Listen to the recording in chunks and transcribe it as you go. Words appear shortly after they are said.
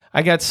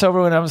I got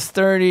sober when I was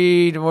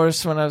 30,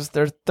 divorced when I was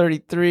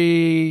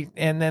 33,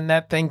 and then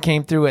that thing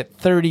came through at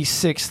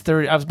 36,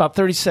 30. I was about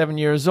 37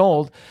 years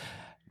old,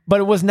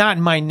 but it was not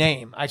in my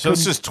name. So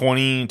this is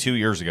 22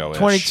 years ago.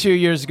 22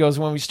 years ago is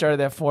when we started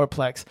that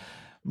fourplex.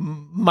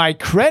 My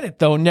credit,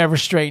 though, never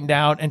straightened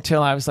out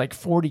until I was like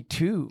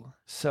 42.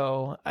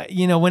 So,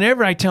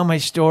 whenever I tell my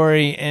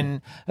story, and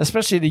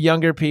especially the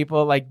younger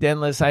people like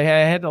Dennis, I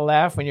had to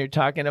laugh when you're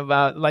talking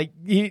about, like,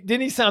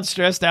 didn't he sound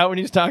stressed out when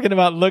he was talking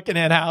about looking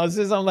at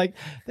houses? I'm like,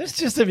 that's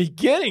just the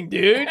beginning,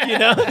 dude.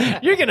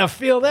 You're going to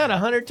feel that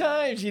 100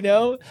 times, you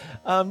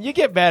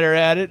get better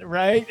at it,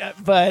 right?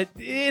 But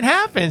it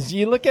happens.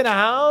 You look at a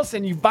house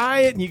and you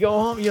buy it and you go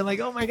home, you're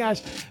like, oh my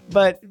gosh.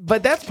 But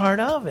that's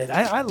part of it.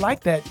 I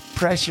like that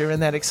pressure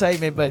and that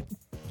excitement, but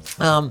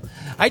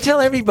I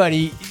tell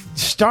everybody,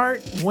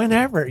 start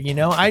whenever.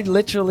 I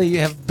literally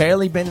have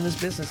barely been in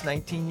this business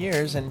 19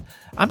 years, and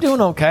I'm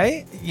doing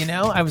okay.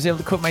 I was able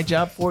to quit my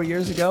job 4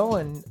 years ago,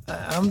 and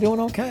I'm doing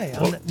okay.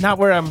 I'm not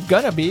where I'm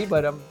going to be,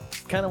 but I'm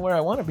kind of where I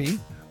want to be.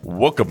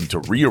 Welcome to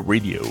RIA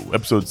Radio,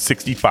 episode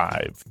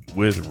 65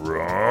 with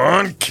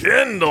Ron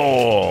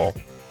Kendall.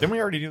 Didn't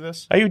we already do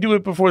this? I do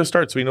it before the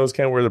start so he knows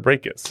kind of where the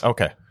break is.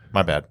 Okay,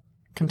 my bad.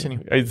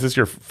 Continue. Is this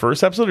your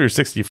first episode or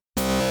 65?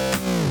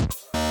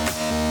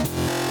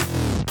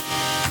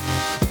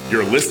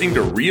 You're listening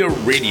to RIA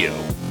Radio,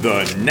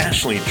 the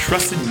nationally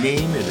trusted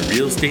name in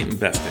real estate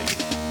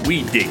investing.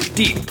 We dig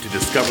deep to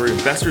discover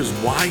investors'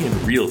 why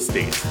in real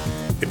estate.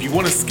 If you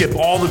want to skip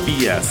all the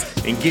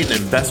BS and get in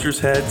investors'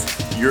 heads,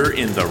 you're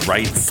in the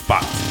right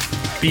spot.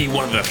 Be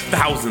one of the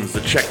thousands to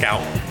check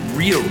out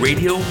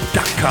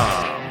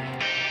RIARadio.com.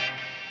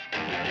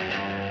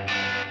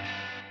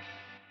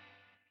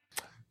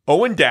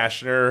 Owen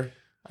Dashner,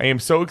 I am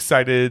so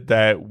excited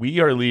that we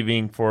are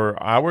leaving for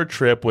our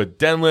trip with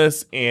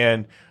Dennis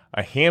and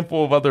a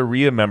handful of other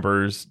RIA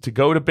members to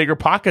go to Bigger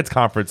Pockets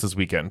conference this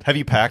weekend. Have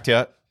you packed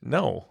yet?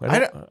 No.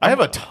 I have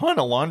a ton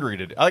of laundry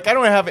to do. Like, I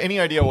don't have any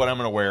idea what I'm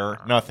going to wear.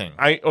 Nothing.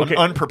 I'm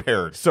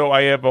unprepared. So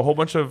I have a whole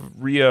bunch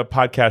of RIA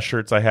podcast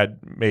shirts I had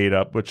made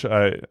up, which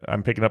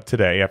I'm picking up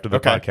today after the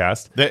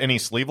podcast. Any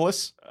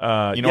sleeveless? Yes,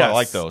 I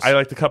like those. I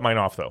like to cut mine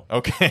off though.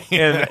 Okay.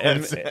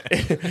 and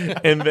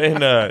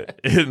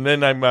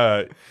then I'm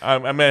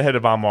gonna head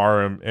to Von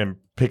Maur and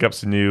pick up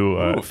some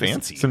new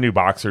fancy some new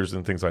boxers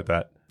and things like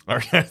that. I'm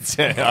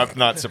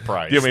not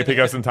surprised. Do you want me to pick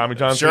up some Tommy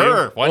Johns?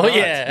 Sure. Why not?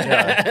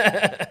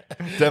 Yeah.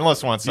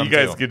 Dennis wants some. You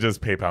guys too. could just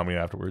PayPal me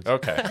afterwards.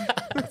 Okay.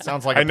 That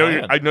sounds like I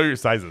know your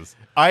sizes.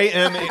 I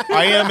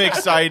am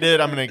excited.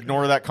 I'm going to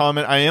ignore that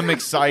comment. I am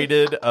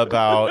excited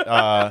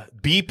about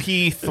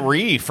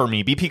BP3 for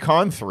me.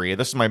 BPCon 3.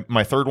 This is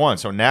my third one.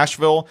 So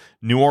Nashville,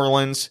 New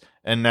Orleans,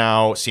 and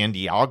now San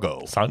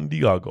Diego. It's gonna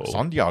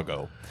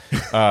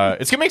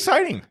be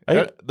exciting.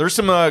 There's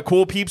some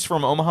cool peeps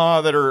from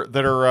Omaha that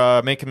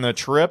are making the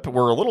trip.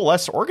 We're a little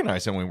less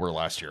organized than we were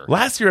last year.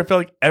 Last year, I felt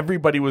like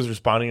everybody was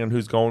responding on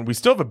who's going. We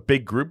still have a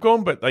big group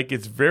going, but like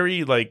it's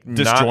very like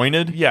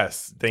disjointed.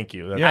 Yes, thank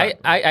you.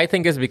 I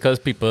think it's because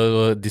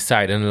people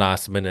decided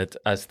last minute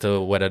as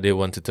to whether they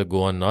wanted to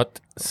go or not.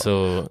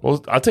 So,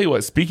 well, I'll tell you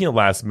what. Speaking of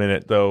last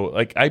minute, though,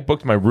 like I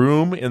booked my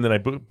room and then I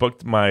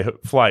booked my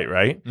flight,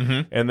 right?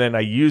 Mm-hmm. And then I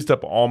used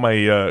up all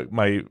my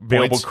my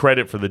available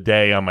credit for the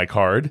day on my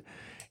card,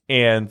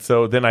 and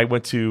so then I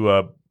went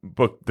to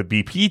book the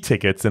BP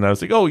tickets, and I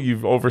was like, "Oh,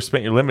 you've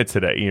overspent your limit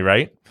today,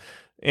 right?"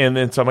 And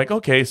then so I'm like,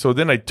 okay. So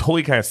then I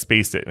totally kind of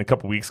spaced it, and a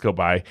couple weeks go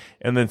by,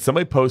 and then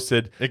somebody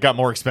posted, "It got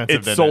more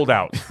expensive. It's sold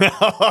out,"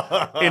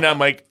 and I'm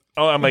like,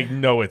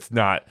 no, it's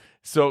not.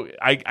 So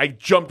I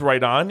jumped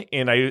right on,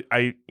 and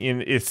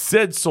it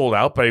said sold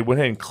out, but I went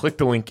ahead and clicked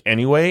the link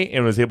anyway,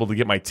 and was able to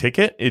get my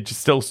ticket. It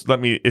just still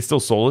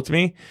sold it to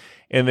me,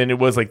 and then it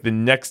was like the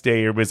next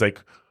day, everybody's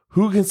like,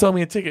 who can sell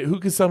me a ticket?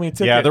 Who can sell me a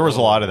ticket? Yeah, there was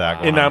a lot of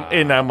that.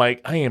 And I'm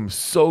like, I am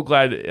so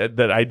glad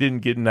that I didn't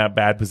get in that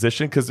bad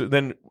position, because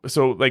then,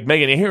 so like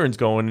Megan Aaron's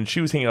going, and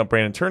she was hanging out with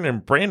Brandon Turner,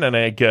 and Brandon,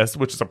 I guess,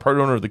 which is a part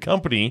owner of the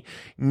company,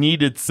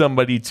 needed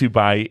somebody to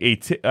buy a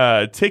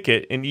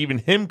ticket, and even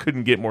him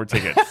couldn't get more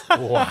tickets.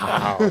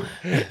 wow.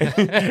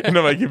 And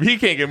I'm like, if he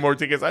can't get more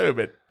tickets, I would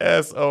have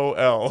been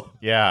SOL.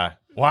 Yeah.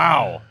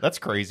 Wow. That's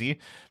crazy.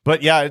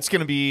 But yeah, it's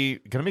gonna be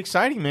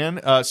exciting,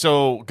 man.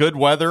 So good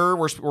weather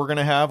we're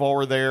gonna have while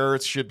we're there.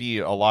 It should be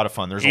a lot of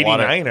fun. There's 89, a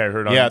lot of I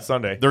heard on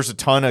Sunday. There's a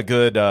ton of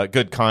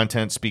good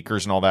content,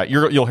 speakers, and all that.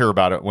 You'll hear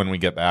about it when we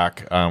get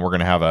back. We're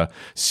gonna have a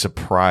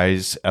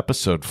surprise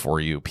episode for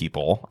you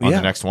people on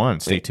the next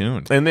one. Stay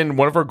tuned. And then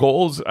one of our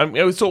goals.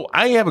 So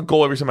I have a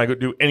goal every time I go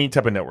do any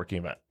type of networking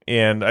event,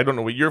 and I don't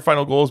know what your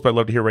final goal is, but I'd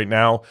love to hear right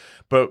now.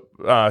 But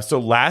so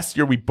last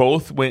year we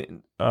both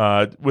went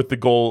with the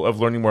goal of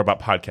learning more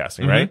about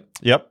podcasting, right?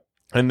 Yep.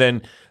 And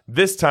then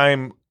this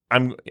time,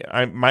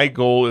 my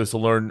goal is to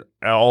learn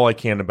all I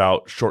can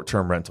about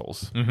short-term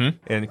rentals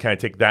and kind of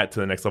take that to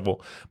the next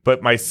level.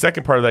 But my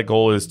second part of that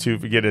goal is to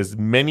get as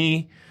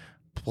many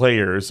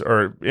players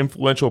or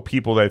influential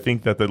people that I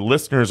think that the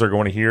listeners are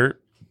going to hear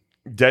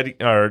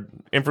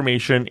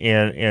information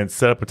and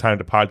set up a time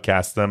to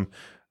podcast them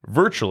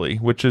virtually,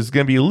 which is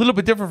going to be a little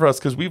bit different for us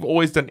because we've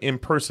always done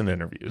in-person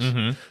interviews.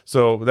 Mm-hmm.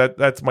 So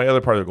that's my other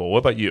part of the goal. What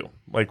about you?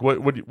 Like,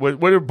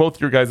 what are both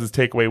your guys'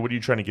 takeaway? What are you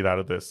trying to get out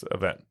of this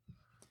event?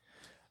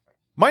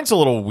 Mine's a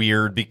little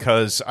weird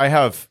because I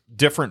have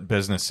different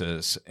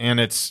businesses, and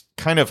it's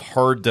kind of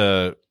hard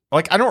to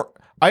like.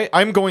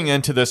 I'm going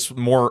into this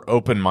more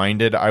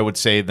open-minded, I would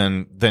say,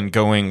 than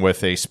going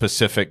with a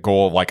specific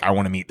goal of like, I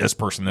want to meet this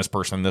person,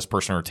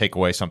 or take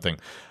away something.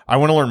 I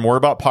want to learn more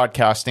about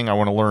podcasting. I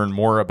want to learn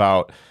more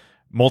about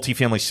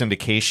multifamily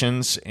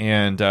syndications.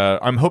 And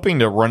I'm hoping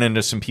to run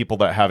into some people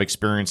that have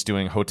experience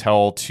doing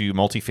hotel to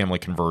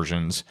multifamily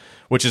conversions,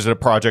 which is a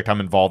project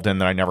I'm involved in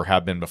that I never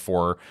have been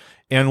before,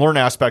 and learn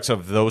aspects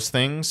of those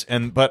things.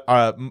 But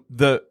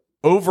the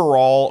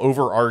overall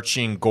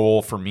overarching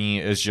goal for me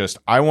is just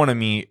I want to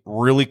meet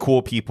really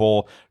cool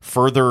people,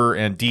 further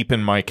and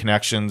deepen my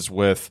connections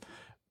with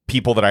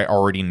people that I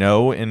already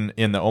know in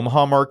the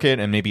Omaha market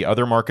and maybe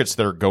other markets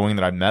that are going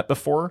that I've met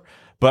before.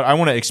 But I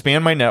want to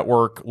expand my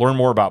network, learn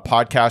more about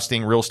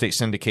podcasting, real estate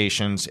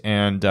syndications,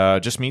 and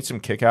just meet some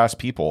kick-ass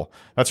people.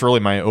 That's really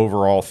my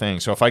overall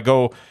thing. So if I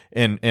go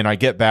and I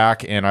get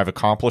back and I've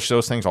accomplished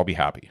those things, I'll be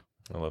happy.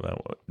 I love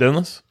that.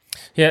 Dennis?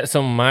 Yeah,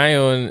 so my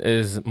own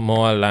is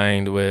more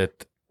aligned with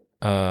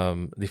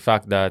the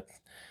fact that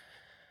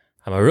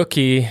I'm a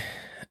rookie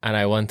and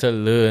I want to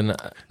learn,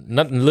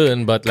 not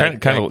learn, but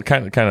kind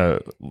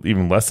of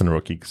even less than a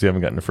rookie because you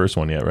haven't gotten the first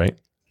one yet, right?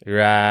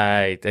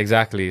 Right,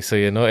 exactly. So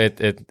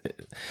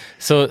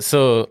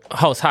so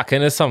house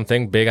hacking is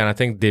something big, and I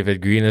think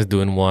David Green is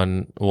doing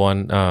one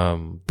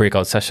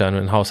breakout session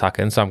in house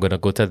hacking. So I'm gonna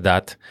go to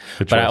that.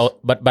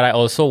 But I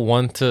also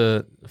want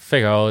to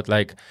figure out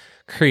like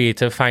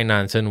creative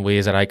financing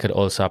ways that I could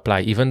also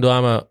apply. Even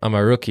though I'm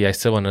a rookie, I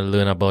still want to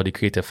learn about the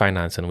creative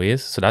financing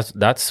ways. So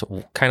that's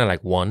kind of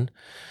like one.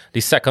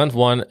 The second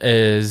one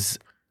is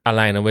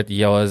aligning with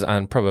yours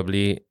and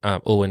probably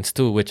Owen's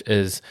too, which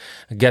is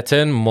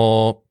getting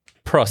more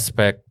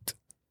prospect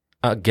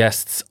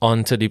guests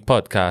onto the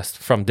podcast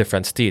from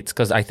different states,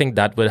 because I think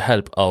that will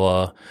help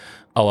our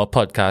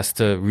podcast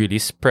to really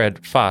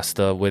spread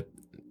faster. With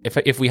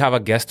if we have a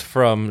guest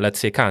from, let's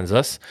say,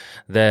 Kansas,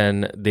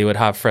 then they would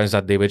have friends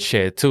that they would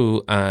share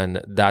too,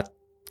 and that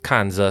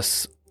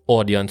Kansas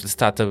audience will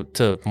start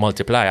to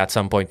multiply at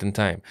some point in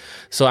time.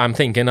 So I'm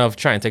thinking of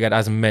trying to get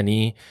as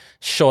many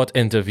short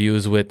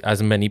interviews with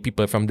as many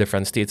people from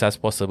different states as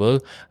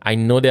possible. I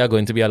know there are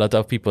going to be a lot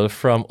of people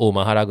from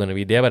Omaha that are going to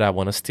be there, but I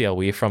want to stay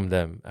away from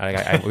them.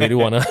 I really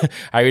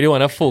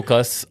want to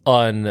focus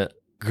on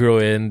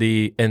growing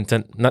the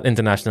not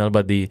international,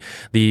 but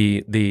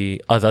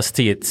the other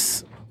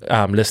states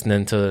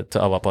listening to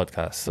our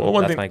podcast.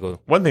 So that's my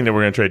goal. One thing that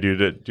we're going to try to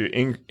do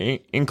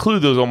to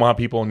include those Omaha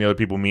people and the other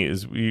people we meet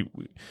is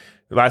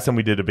last time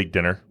we did a big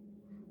dinner,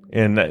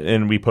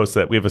 and we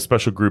posted that we have a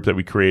special group that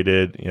we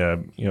created.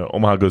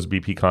 Omaha Goes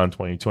BPCon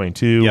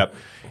 2022. Yep.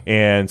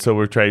 And so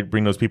we're trying to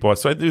bring those people out.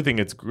 So I do think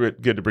it's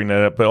good to bring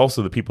that up, but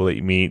also the people that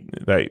you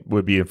meet that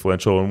would be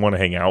influential and want to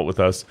hang out with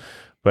us.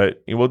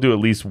 But we'll do at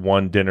least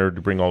one dinner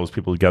to bring all those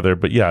people together.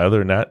 But yeah, other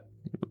than that,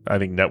 I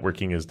think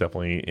networking is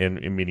definitely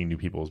in meeting new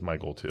people is my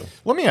goal too.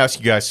 Let me ask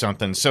you guys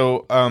something.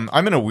 So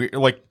I'm in a weird,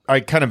 like I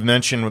kind of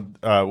mentioned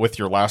with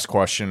your last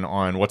question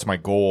on what's my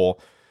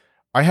goal.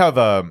 I have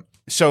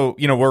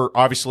we're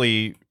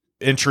obviously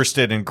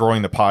interested in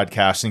growing the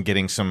podcast and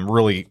getting some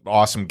really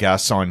awesome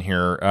guests on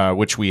here,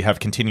 which we have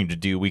continued to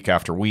do week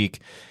after week.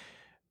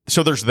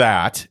 So there's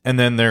that. And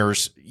then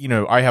there's,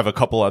 I have a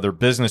couple other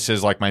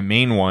businesses, like my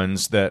main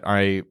ones that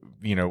I,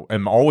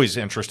 am always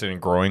interested in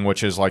growing,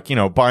 which is like,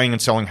 buying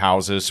and selling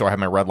houses. So I have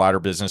my Red Ladder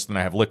business, then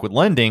I have Liquid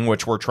Lending,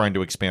 which we're trying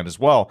to expand as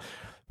well.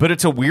 But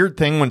it's a weird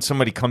thing when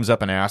somebody comes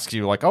up and asks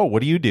you like, oh,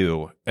 what do you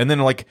do? And then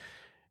like,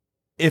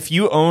 if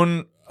you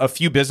own a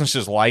few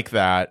businesses like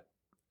that,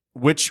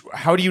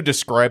 how do you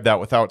describe that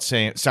without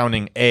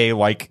sounding A,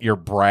 like you're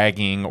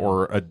bragging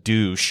or a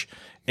douche?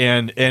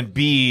 And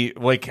B,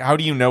 like, how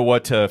do you know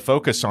what to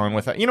focus on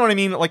with that? You know what I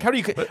mean? Like, how do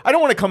you? I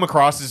don't want to come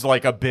across as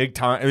like a big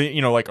time,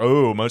 like,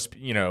 oh,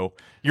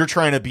 you're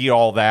trying to be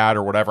all that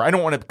or whatever. I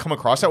don't want to come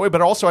across that way,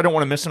 but also I don't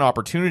want to miss an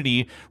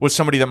opportunity with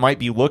somebody that might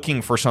be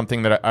looking for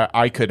something that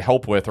I could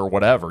help with or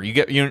whatever.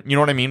 You know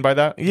what I mean by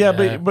that? Yeah.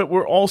 But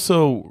we're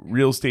also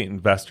real estate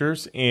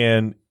investors,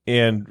 and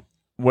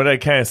what I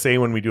kind of say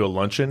when we do a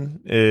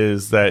luncheon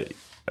is that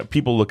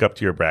people look up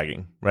to your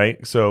bragging,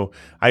 right? So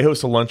I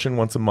host a luncheon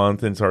once a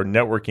month, and it's our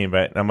networking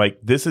event. And I'm like,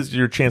 this is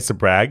your chance to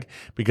brag,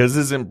 because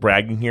this isn't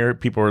bragging here.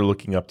 People are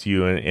looking up to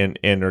you and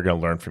they're going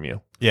to learn from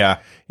you. Yeah.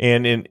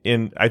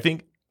 And I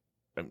think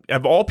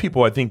of all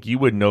people, I think you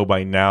would know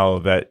by now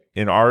that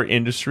in our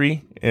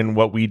industry and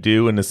what we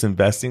do in this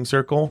investing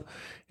circle,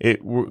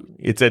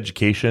 it's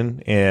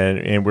education,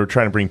 and we're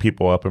trying to bring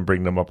people up and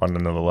bring them up on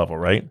another level,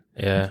 right?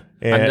 Yeah.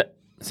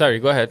 Sorry,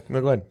 go ahead.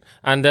 No, go ahead.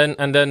 And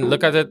then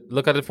look at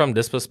it from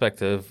this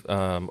perspective,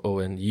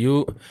 Owen.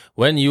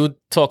 When you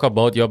talk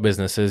about your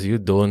businesses, you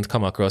don't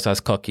come across as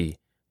cocky.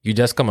 You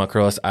just come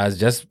across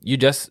as you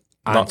just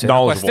answering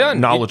a question.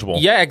 Knowledgeable.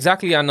 Yeah,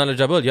 exactly. And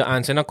knowledgeable. You're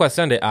answering a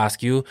question. They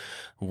ask you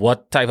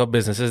what type of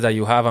businesses that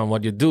you have and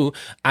what you do,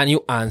 and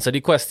you answer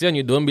the question.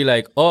 You don't be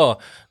like, oh,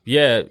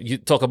 yeah, you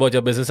talk about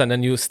your business and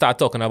then you start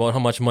talking about how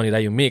much money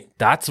that you make.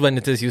 That's when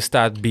it is you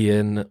start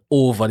being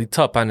over the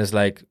top, and it's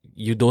like,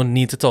 you don't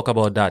need to talk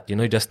about that.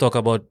 You just talk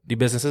about the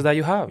businesses that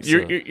you have.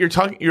 So.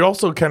 You're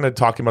also kind of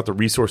talking about the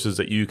resources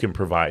that you can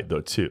provide,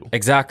 though, too.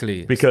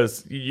 Exactly.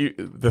 Because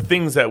the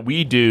things that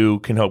we do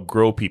can help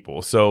grow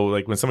people. So,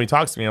 like, when somebody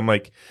talks to me, I'm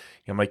like,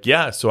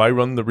 yeah. So I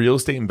run the Real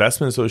Estate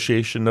Investment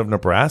Association of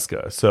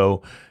Nebraska.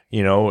 So,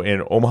 in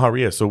Omaha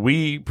RIA. So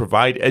we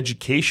provide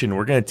education.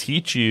 We're going to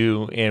teach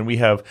you, and we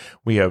have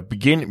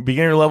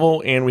beginner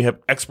level and we have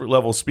expert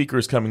level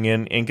speakers coming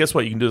in. And guess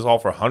what? You can do this all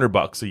for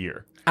 $100 a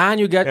year.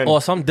 And you get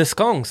awesome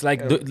discounts.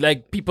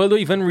 Like people don't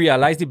even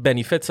realize the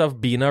benefits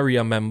of being a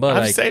RIA member.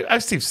 I've saved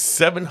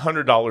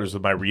 $700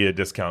 of my RIA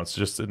discounts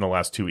just in the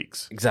last 2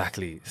 weeks.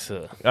 Exactly.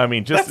 So I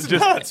mean, just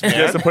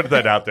to put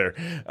that out there.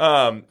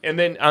 And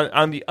then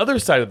on the other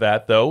side of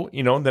that, though,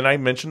 then I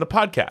mentioned the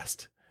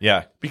podcast.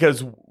 Yeah,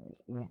 because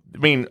I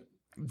mean,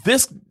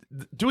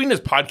 doing this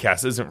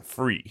podcast isn't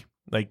free.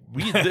 Like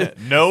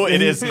no,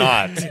 it is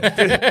not.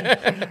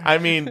 I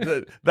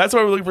mean, that's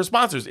why we're looking for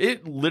sponsors.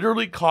 It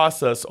literally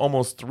costs us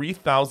almost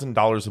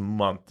 $3,000 a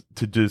month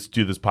to just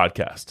do this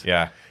podcast.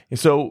 Yeah. And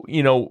so,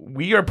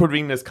 we are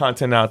putting this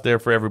content out there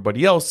for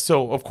everybody else.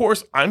 So, of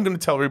course, I'm going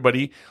to tell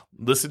everybody,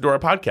 listen to our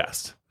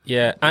podcast.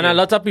 Yeah, and a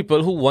lot of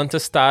people who want to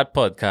start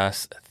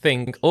podcasts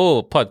think,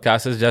 oh,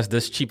 podcast is just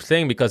this cheap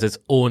thing because it's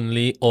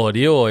only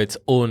audio, it's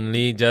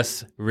only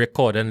just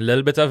recording a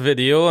little bit of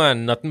video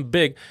and nothing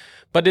big.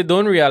 But they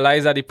don't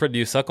realize that the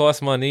producer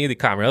costs money, the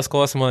cameras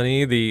cost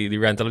money, the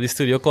rental of the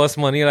studio costs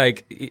money.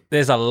 Like,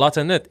 there's a lot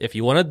in it. If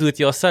you want to do it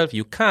yourself,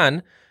 you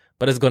can,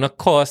 but it's going to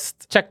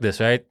cost. Check this,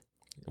 right?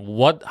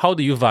 How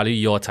do you value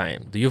your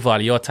time? Do you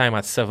value your time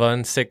at $700,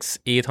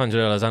 $600,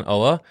 $800 an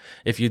hour?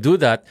 If you do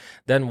that,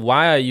 then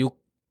why are you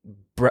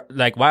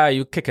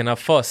kicking a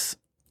fuss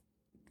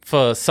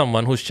for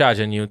someone who's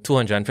charging you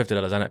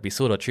 $250 an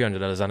episode or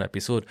 $300 an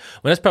episode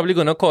when it's probably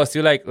going to cost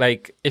you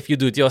like if you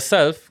do it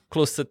yourself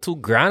close to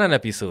 $2,000 an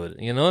episode,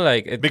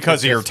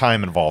 because of your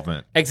time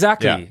involvement.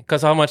 Exactly,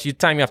 because how much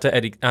time you have to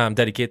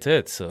dedicate to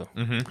it. So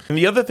And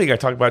the other thing I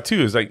talk about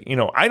too is I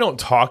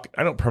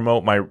don't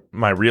promote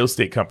my real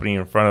estate company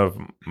in front of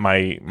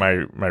my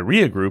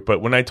RIA group,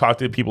 but when I talk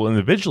to people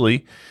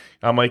individually,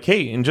 I'm like,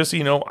 hey, and just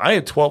I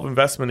had 12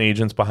 investment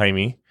agents behind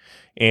me.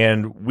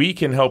 And we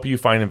can help you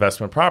find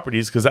investment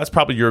properties because that's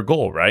probably your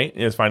goal, right?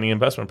 Is finding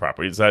investment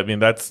properties. I mean,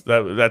 that's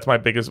one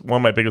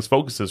of my biggest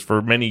focuses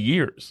for many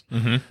years.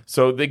 Mm-hmm.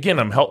 So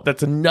again,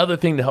 that's another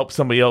thing to help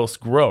somebody else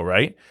grow,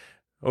 right?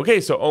 Okay,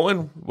 so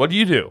Owen, what do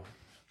you do?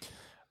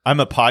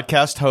 I'm a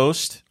podcast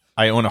host.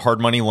 I own a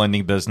hard money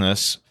lending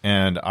business,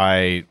 and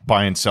I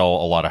buy and sell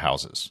a lot of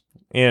houses.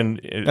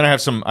 And I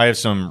have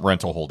some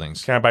rental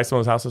holdings. Can I buy some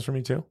of those houses from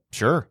you too?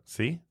 Sure.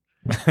 See.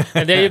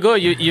 And there you go.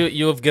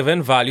 You've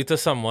given value to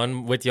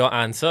someone with your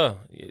answer.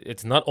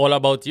 It's not all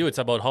about you. It's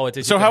about how it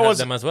is. So how was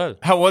them as well?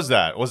 How was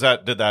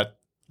that? Did that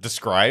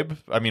describe?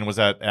 I mean, was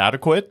that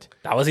adequate?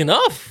 That was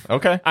enough.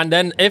 Okay. And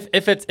then if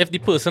the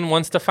person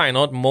wants to find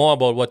out more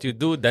about what you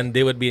do, then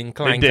they would be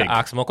inclined to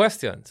ask more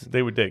questions.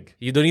 They would dig.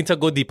 You don't need to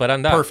go deeper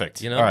than that.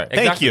 Perfect. All right.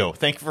 Exactly.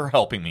 Thank you for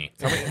helping me.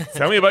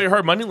 Tell me about your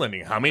hard money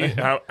lending. How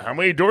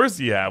many doors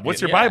do you have?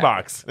 What's your buy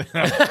box?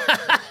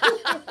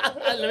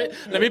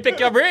 Let me pick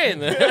your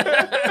brain.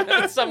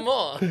 Some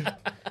more.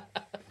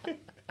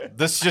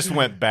 This just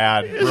went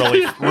bad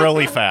really,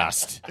 really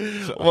fast.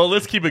 So. Well,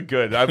 let's keep it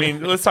good. I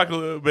mean, let's talk a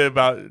little bit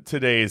about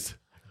today's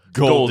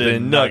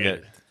Golden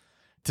Nugget.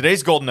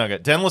 Today's Golden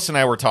Nugget. Dennis and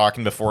I were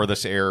talking before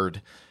this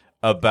aired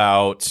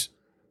about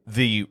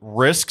the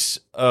risks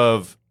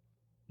of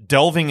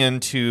delving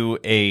into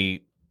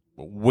a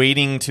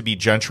waiting to be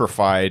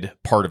gentrified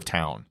part of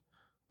town.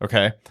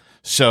 Okay?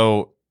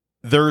 So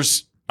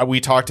we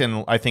talked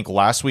in, I think,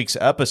 last week's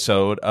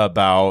episode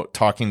about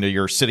talking to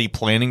your city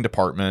planning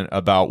department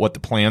about what the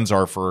plans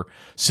are for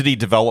city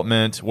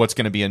development, what's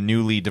going to be a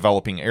newly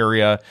developing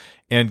area,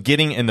 and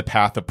getting in the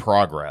path of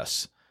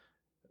progress.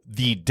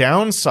 The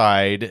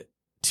downside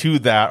to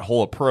that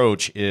whole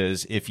approach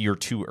is if you're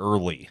too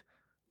early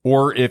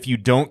or if you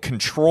don't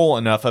control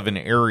enough of an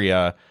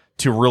area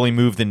to really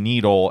move the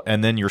needle,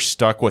 and then you're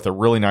stuck with a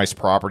really nice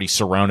property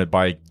surrounded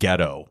by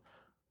ghetto.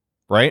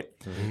 Right?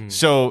 Mm-hmm.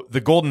 So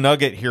the golden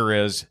nugget here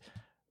is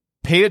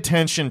pay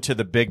attention to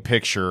the big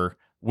picture,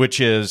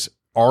 which is,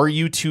 are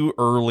you too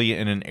early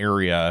in an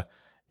area,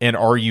 and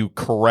are you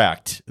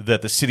correct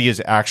that the city is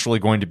actually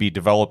going to be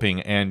developing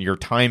and your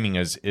timing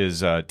is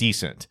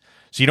decent?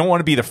 So you don't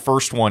want to be the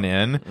first one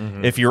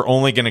in if you're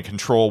only going to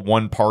control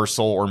one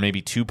parcel or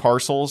maybe two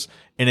parcels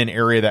in an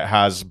area that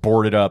has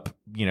boarded up,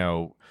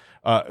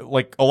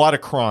 like a lot of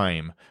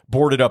crime,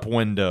 boarded up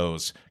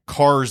windows,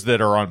 cars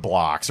that are on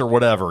blocks or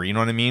whatever, you know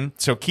what I mean?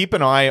 So keep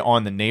an eye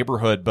on the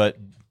neighborhood, but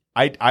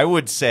I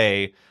would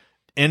say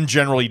in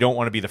general, you don't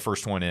want to be the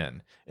first one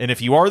in. And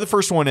if you are the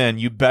first one in,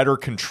 you better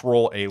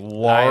control a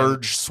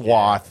large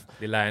swath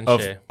The lion's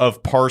of, share.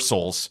 of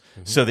parcels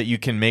so that you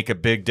can make a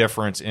big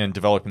difference in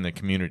developing the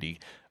community.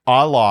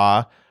 A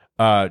la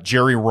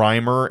Jerry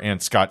Reimer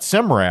and Scott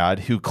Semrad,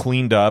 who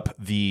cleaned up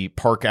the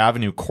Park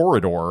Avenue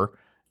corridor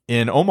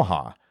in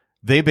Omaha.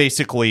 They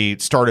basically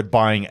started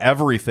buying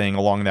everything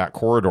along that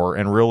corridor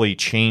and really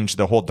changed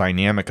the whole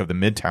dynamic of the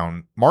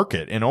Midtown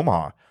market in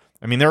Omaha.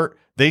 I mean,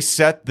 they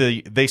set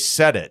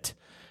it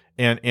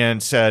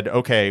and said,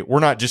 okay, we're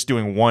not just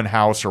doing one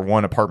house or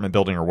one apartment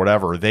building or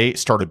whatever. They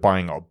started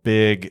buying a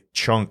big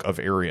chunk of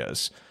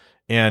areas,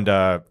 and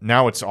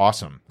now it's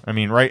awesome. I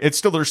mean, right?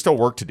 There's still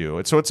work to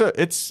do. So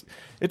it's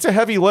a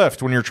heavy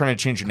lift when you're trying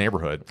to change a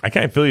neighborhood. I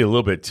kind of feel you a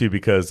little bit too,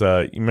 because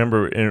you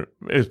remember it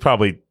was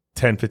probably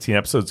 10, 15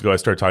 episodes ago, I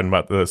started talking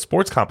about the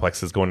sports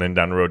complexes going in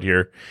down the road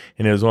here.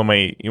 And it was one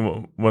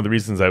of the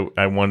reasons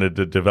I wanted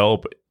to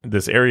develop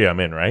this area I'm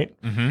in, right?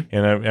 Mm-hmm.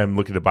 And I'm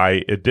looking to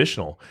buy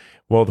additional.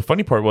 Well, the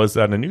funny part was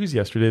on the news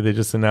yesterday, they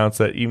just announced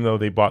that even though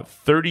they bought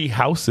 30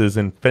 houses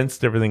and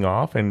fenced everything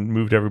off and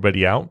moved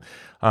everybody out,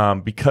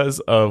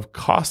 because of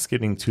costs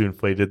getting too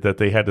inflated, that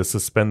they had to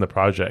suspend the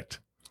project.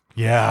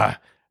 Yeah.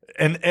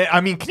 And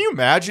I mean, can you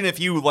imagine if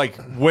you like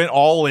went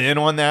all in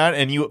on that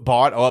and you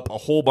bought up a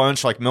whole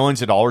bunch, like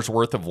millions of dollars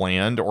worth of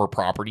land or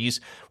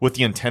properties with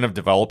the intent of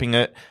developing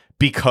it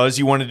because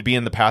you wanted to be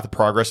in the path of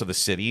progress of the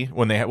city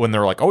when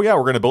they're like, oh yeah,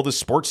 we're going to build this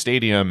sports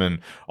stadium and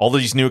all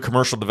these new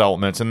commercial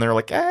developments. And they're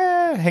like,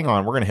 hang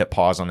on, we're going to hit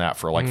pause on that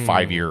for like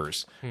 5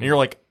 years. And you're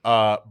like,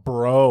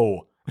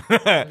 bro.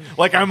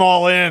 Like I'm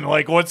all in.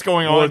 Like what's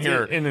going on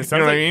here? And it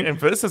sounds and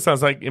for this, it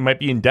sounds like it might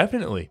be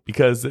indefinitely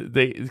because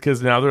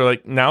now they're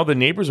like, now the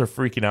neighbors are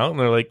freaking out and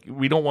they're like,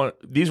 we don't want,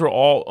 these were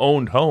all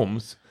owned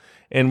homes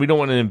and we don't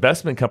want an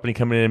investment company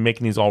coming in and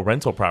making these all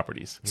rental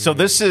properties. So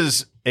this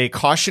is a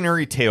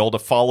cautionary tale to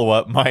follow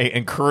up my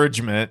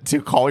encouragement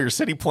to call your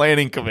city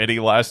planning committee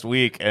last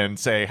week and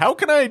say, how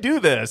can I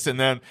do this? And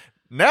then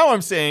now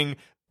I'm saying,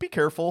 be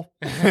careful,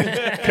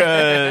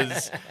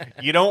 because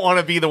you don't want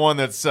to be the one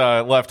that's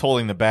left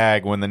holding the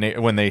bag when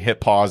they hit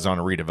pause on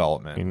a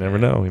redevelopment. You never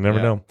know. You never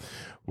know.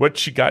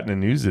 What you got in the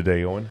news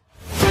today, Owen?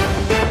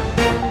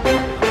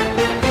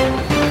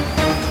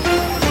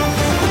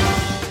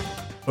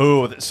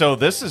 Oh, so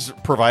this is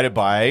provided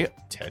by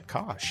Ted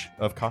Kosh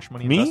of Kosh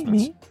Money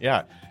Investments. Me?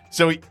 Yeah.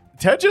 So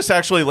Ted just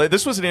actually,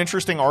 this was an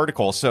interesting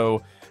article.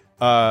 So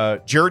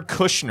Jared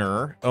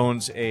Kushner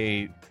owned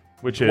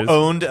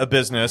a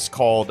business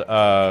called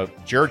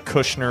Jared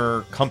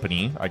Kushner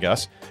Company, I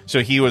guess.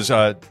 So he was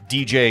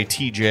DJ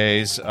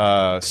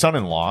TJ's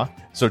son-in-law.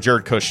 So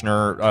Jared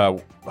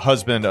Kushner,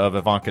 husband of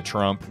Ivanka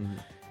Trump,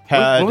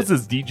 had what was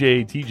this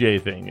DJ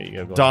TJ thing that you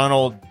got going?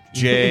 Donald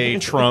J.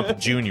 Trump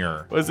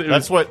Jr.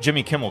 That's what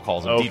Jimmy Kimmel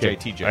calls him, okay.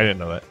 DJ TJ. I didn't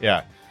know that.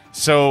 Yeah.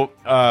 So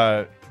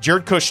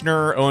Jared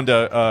Kushner owned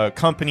a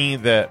company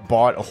that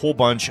bought a whole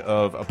bunch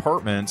of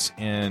apartments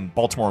in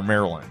Baltimore,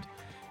 Maryland,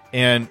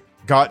 and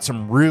got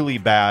some really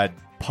bad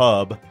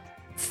pub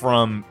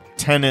from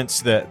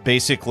tenants that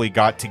basically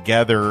got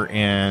together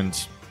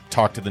and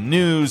talked to the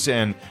news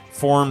and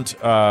formed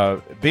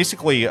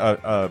basically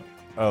a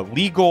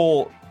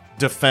legal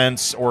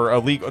defense or a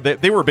legal.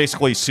 They were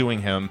basically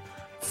suing him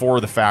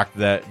for the fact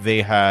that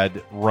they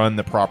had run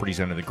the properties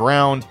under the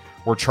ground,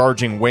 were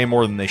charging way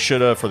more than they should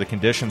have for the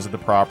conditions of the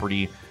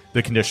property.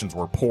 The conditions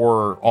were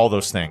poor, all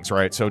those things,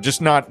 right? So just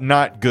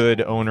not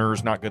good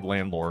owners, not good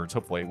landlords.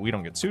 Hopefully we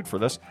don't get sued for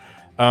this.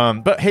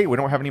 But hey, we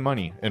don't have any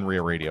money in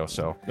Rio Radio,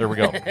 so there we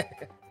go.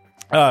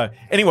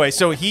 Anyway,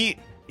 so they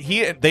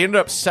ended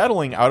up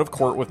settling out of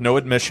court with no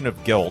admission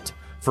of guilt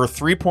for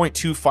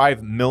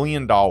 $3.25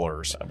 million.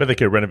 I bet they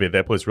could renovate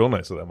that place real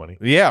nice with that money.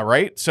 Yeah,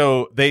 right?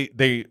 So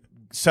they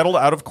settled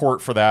out of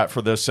court for that,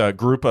 for this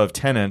group of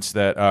tenants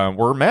that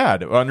were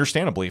mad,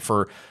 understandably,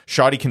 for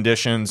shoddy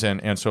conditions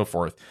and so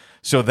forth.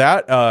 So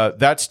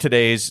that's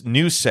today's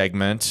news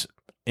segment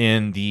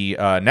in the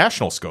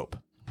national scope.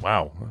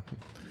 Wow.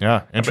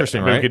 Yeah,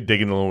 interesting, I bet right? we could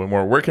dig in a little bit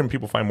more. Where can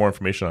people find more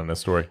information on this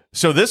story?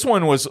 So this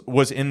one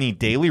was in the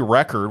Daily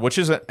Record, which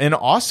is an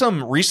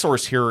awesome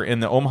resource here in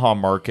the Omaha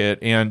market.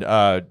 And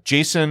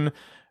Jason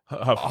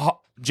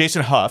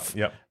Huff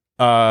Yep.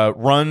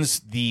 runs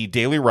the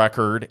Daily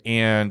Record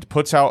and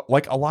puts out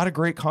like a lot of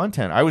great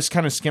content. I was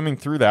kind of skimming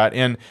through that,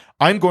 and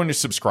I'm going to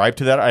subscribe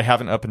to that. I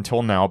haven't up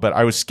until now, but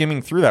I was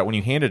skimming through that when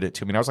you handed it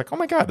to me, and I was like, oh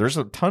my God, there's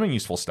a ton of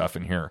useful stuff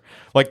in here.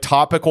 Like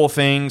topical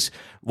things,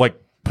 like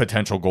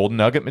potential golden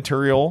nugget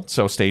material.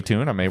 So stay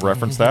tuned. I may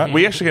reference that.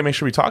 We actually got to make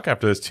sure we talk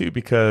after this too,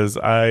 because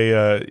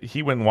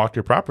he went and walked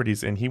your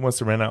properties and he wants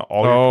to rent out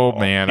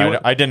all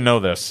I didn't know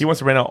this. He wants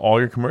to rent out all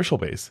your commercial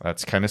base.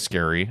 That's kind of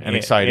scary and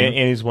exciting.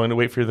 And he's willing to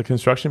wait for the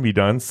construction to be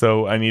done.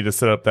 So I need to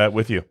set up that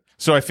with you.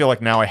 So I feel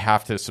like now I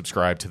have to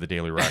subscribe to the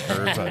Daily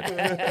Record.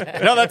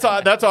 But no,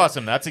 that's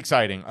awesome. That's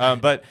exciting.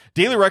 But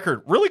Daily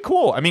Record, really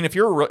cool. I mean, if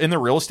you're in the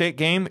real estate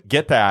game,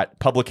 get that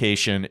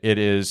publication. It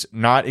is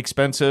not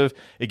expensive.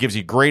 It gives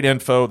you great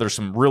info. There's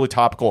some really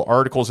topical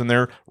articles in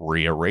there.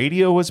 RIA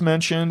Radio was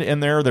mentioned in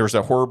there. There's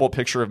a horrible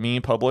picture of me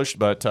published,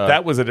 but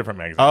that was a different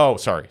magazine. Oh,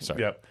 sorry.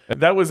 Yep.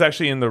 That was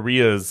actually in the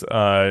RIA's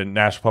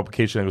national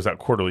publication. It was out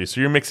quarterly. So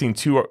you're mixing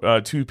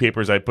two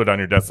papers I put on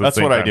your desk.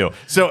 That's what I do.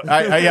 So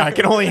I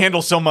can only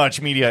handle so much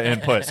media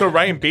input. So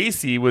Ryan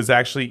Basie was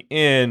actually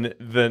in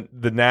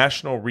the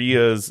national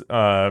RIA's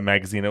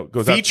magazine. It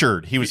goes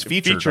featured. Out, he was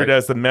featured right?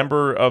 As the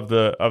member of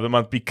the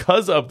month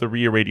because of the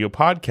RIA Radio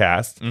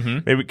podcast. Mm-hmm.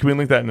 Maybe can we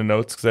link that in the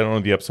notes because I don't know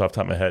the episode off the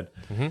top of my head.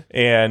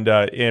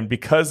 Mm-hmm. And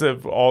because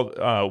of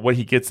all what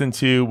he gets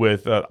into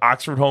with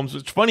Oxford Homes,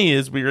 which funny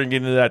is we're going to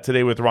get into that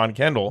today with Ron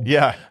Kendall.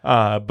 Yeah.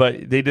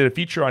 But they did a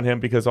feature on him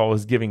because all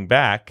his giving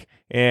back.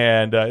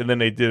 And then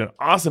they did an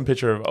awesome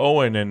picture of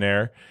Owen in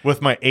there with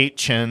my 8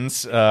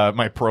 chins,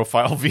 my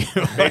profile view.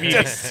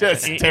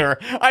 just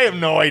terrible. I have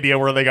no idea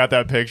where they got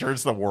that picture.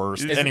 It's the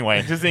worst.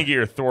 Anyway, just didn't get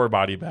your Thor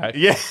body back.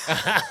 Yeah.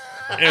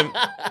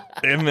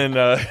 and then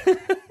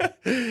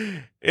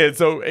and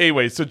so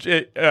anyway, so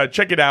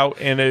check it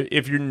out. And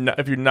if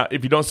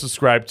you don't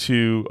subscribe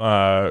to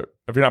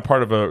if you're not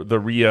part of the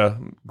RIA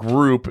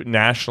group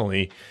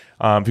nationally.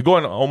 If you go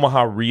on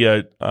Omaha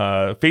RIA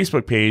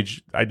Facebook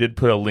page, I did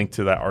put a link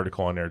to that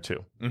article on there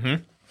too.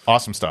 Mm-hmm.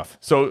 Awesome stuff.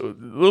 So a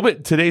little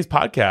bit today's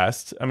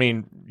podcast. I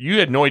mean, you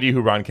had no idea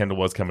who Ron Kendall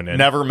was coming in.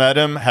 Never met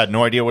him. Had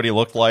no idea what he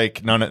looked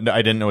like. I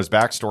didn't know his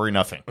backstory.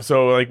 Nothing.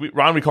 So like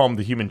Ron, we call him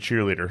the human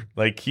cheerleader.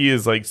 Like he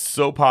is like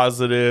so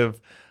positive.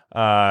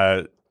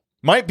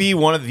 Might be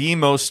one of the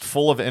most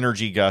full of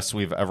energy guests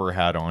we've ever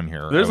had on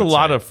here. There's a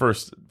lot of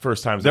first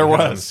times. There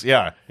was,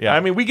 yeah.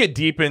 I mean, we get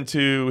deep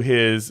into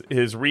his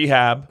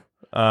rehab.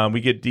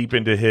 We get deep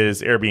into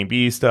his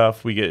Airbnb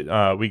stuff. We get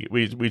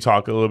we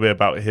talk a little bit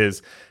about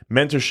his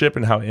mentorship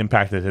and how it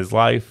impacted his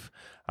life.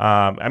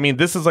 I mean,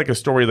 this is like a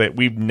story that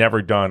we've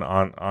never done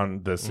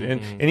on this,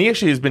 and he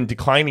actually has been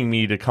declining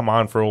me to come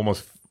on for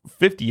almost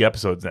 50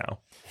 episodes now.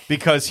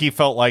 Because he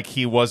felt like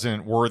he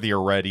wasn't worthy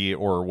or ready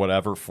or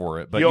whatever for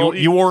it. But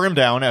you wore him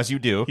down, as you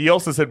do. He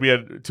also said we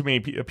had too many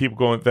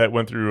people that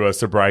went through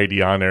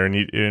sobriety on there,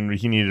 and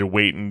he needed to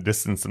wait and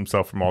distance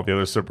himself from all the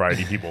other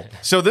sobriety people.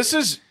 So this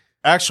is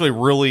actually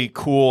really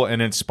cool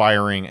and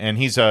inspiring. And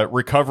he's a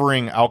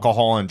recovering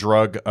alcohol and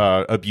drug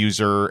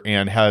abuser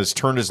and has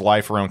turned his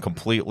life around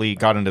completely,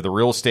 got into the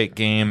real estate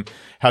game,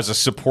 has a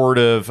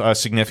supportive,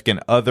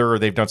 significant other.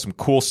 They've done some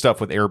cool stuff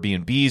with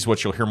Airbnbs,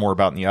 which you'll hear more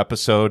about in the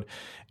episode.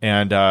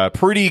 And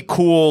pretty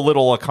cool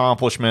little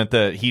accomplishment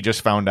that he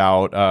just found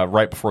out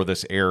right before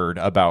this aired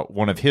about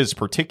one of his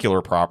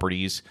particular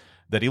properties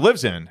that he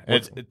lives in.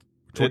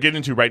 We'll get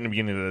into right in the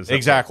beginning of this episode.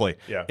 Exactly.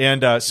 Yeah.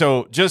 And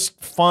so just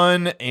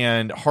fun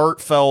and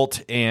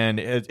heartfelt, and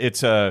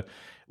it's a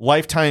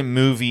Lifetime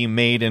movie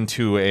made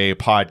into a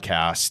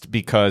podcast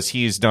because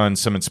he's done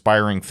some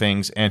inspiring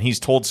things, and he's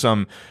told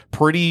some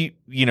pretty,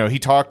 he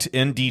talked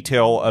in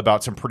detail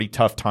about some pretty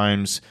tough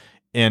times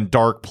in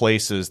dark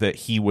places that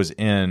he was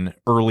in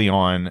early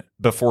on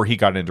before he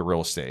got into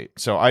real estate.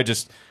 So I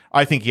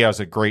think he has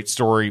a great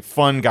story,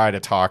 fun guy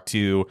to talk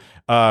to,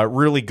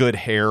 really good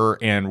hair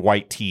and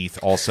white teeth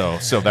also.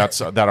 So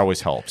that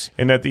always helps.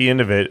 And at the end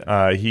of it,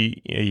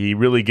 he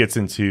really gets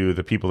into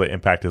the people that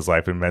impact his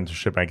life and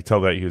mentorship. I could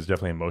tell that he was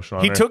definitely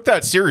emotional. He took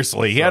that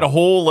seriously. He had a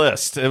whole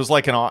list. It was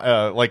like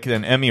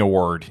an Emmy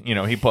award.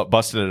 He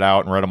busted it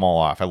out and read them all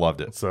off. I loved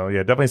it. So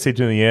yeah, definitely stay tuned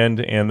to the end.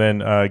 And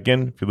then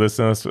again, if you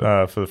listen to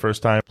us for the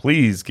first time,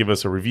 please give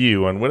us a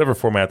review on whatever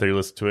format that you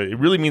listen to it. It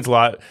really means a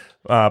lot.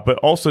 But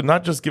also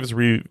not just give us a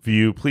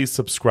review, please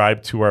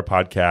subscribe to our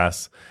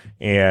podcast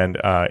and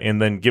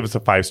then give us a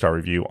 5-star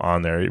review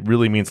on there. It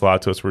really means a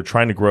lot to us. We're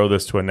trying to grow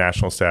this to a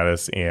national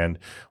status, and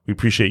we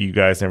appreciate you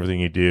guys and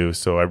everything you do.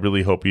 So I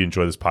really hope you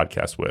enjoy this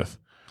podcast with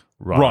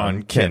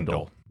Ron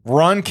Kendall.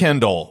 Ron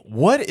Kendall,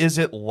 what is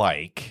it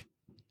like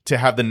to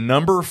have the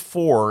number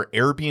 4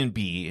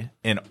 Airbnb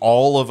in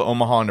all of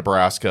Omaha,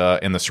 Nebraska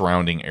and the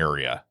surrounding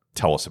area?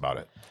 Tell us about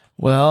it.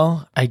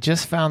 Well, I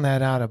just found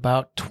that out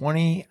about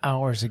 20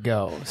 hours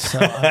ago, so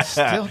I'm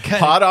still kind of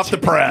hot off the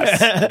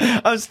press.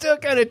 I'm still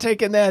kind of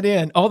taking that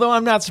in, although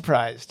I'm not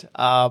surprised.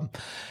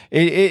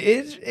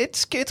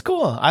 It's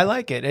cool. I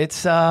like it.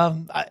 It's honestly,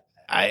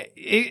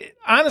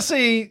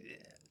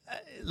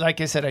 like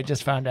I said, I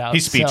just found out.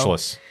 He's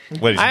speechless,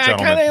 ladies and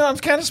gentlemen. I'm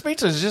kind of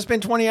speechless. It's just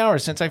been 20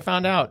 hours since I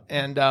found out,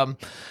 and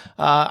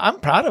I'm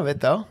proud of it,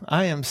 though.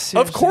 I am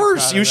seriously Of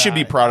course, proud you of should that.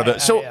 be proud of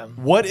it. So, I am.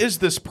 what is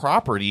this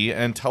property?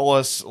 And tell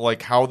us,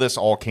 how this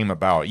all came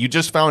about. You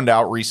just found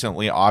out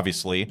recently,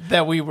 obviously,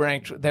 that we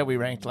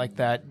ranked like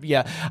that.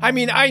 Yeah, I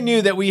mean, I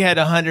knew that we had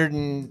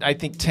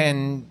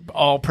 110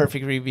 all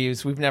perfect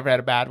reviews. We've never had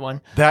a bad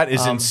one. That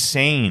is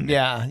insane.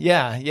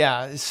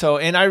 Yeah. So,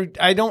 and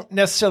I don't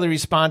necessarily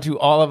respond to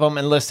all of them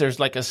unless there's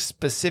like a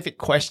specific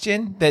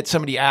question that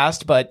somebody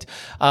asked. But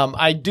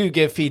I do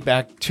give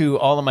feedback to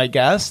all of my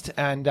guests,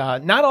 and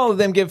not all of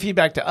them give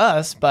feedback to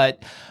us,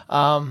 but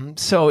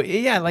so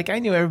yeah, like I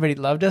knew everybody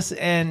loved us,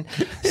 and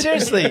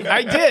seriously,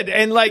 I did.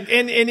 And like,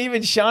 and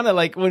even Shauna,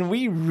 like when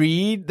we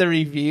read the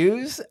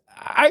reviews,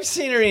 I've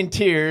seen her in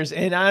tears,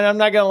 and I'm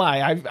not gonna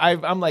lie.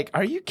 I'm like,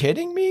 are you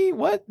kidding me?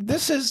 What?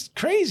 This is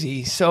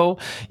crazy. So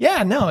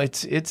yeah, no,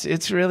 it's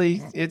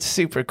really, it's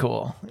super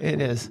cool.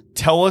 It is.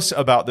 Tell us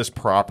about this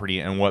property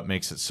and what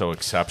makes it so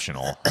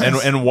exceptional,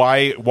 and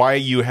why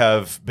you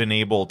have been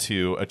able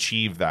to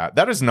achieve that.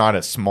 That is not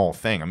a small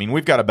thing. I mean,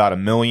 we've got about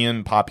 1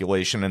 million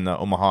population in the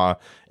Omaha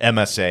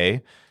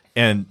MSA,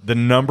 and the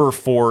number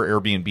 4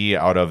 Airbnb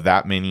out of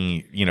that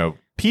many,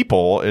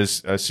 people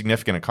is a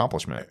significant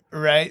accomplishment.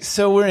 Right.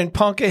 So we're in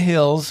Ponca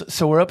Hills.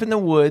 So we're up in the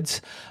woods.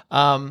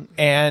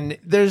 And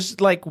there's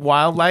like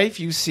wildlife.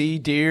 You see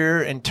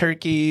deer and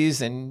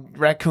turkeys and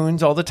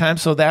raccoons all the time.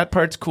 So that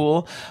part's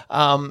cool.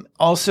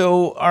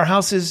 Also, our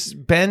house has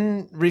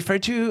been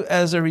referred to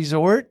as a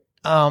resort.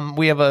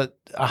 We have a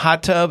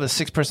hot tub, a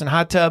 6-person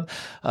hot tub,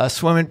 a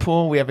swimming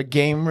pool. We have a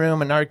game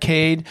room, an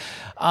arcade.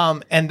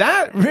 And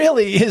that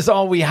really is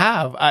all we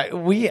have.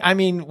 We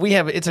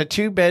have, it's a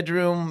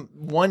 2-bedroom,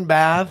 1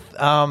 bath.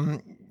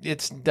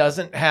 It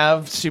doesn't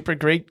have super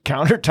great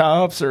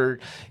countertops or,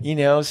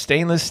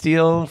 stainless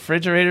steel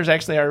refrigerators.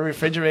 Actually, our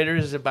refrigerator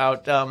is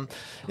about,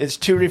 it's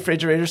 2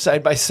 refrigerators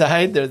side by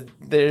side.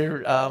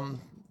 They're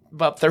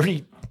about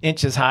 30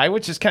 inches high,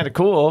 which is kind of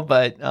cool,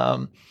 but,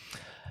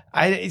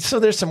 so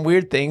there's some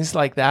weird things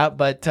like that,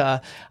 but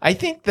I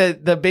think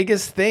that the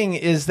biggest thing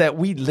is that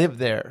we live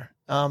there.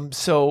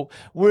 So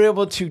we're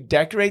able to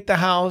decorate the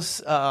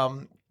house,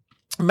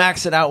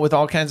 max it out with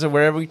all kinds of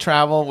wherever we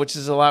travel, which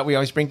is a lot. We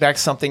always bring back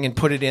something and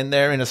put it in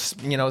there in a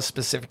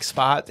specific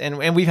spot.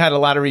 And we've had a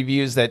lot of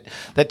reviews that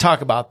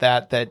talk about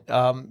that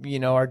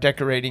our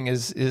decorating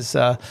is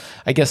I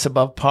guess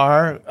above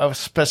par,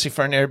 especially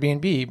for an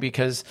Airbnb,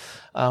 because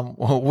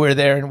we're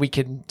there and we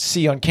can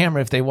see on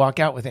camera if they walk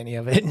out with any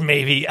of it.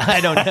 Maybe,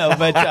 I don't know.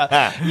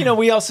 But,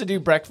 we also do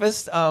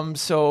breakfast.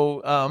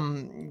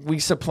 So we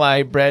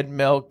supply bread,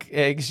 milk,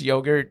 eggs,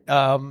 yogurt,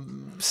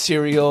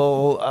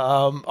 cereal,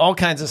 all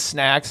kinds of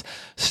snacks,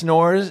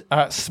 s'mores.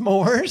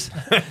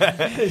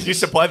 You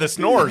supply the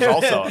s'mores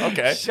also.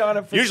 Okay.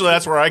 Usually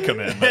that's where I come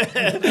in.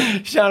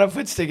 Shauna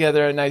puts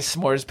together a nice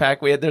s'mores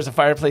pack. There's a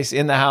fireplace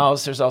in the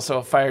house. There's also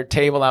a fire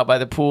table out by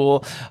the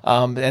pool.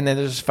 And then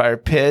there's a fire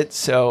pit.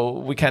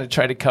 So we kind of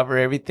try to cover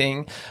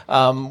everything.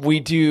 We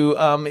do,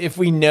 if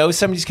we know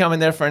somebody's coming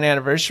there for an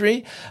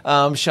anniversary,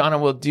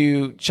 Shauna will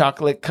do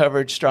chocolate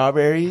covered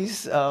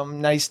strawberries.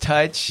 Nice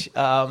touch.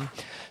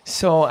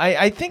 So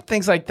I think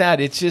things like that.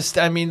 It's just,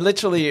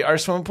 literally our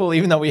swimming pool,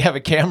 even though we have a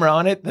camera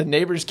on it, the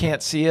neighbors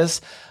can't see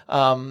us.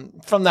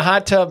 From the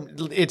hot tub,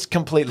 it's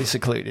completely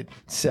secluded.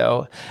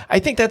 So I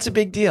think that's a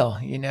big deal,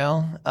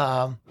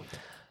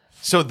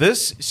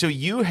 So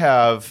you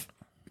have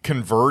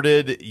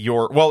converted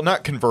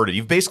not converted.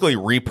 You've basically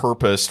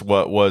repurposed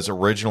what was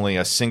originally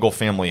a single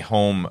family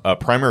home,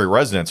 primary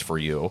residence for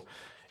you,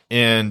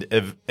 and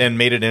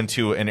made it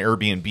into an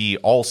Airbnb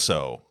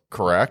also.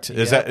 Correct?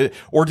 Is that,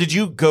 or did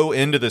you go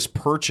into this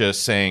purchase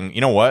saying,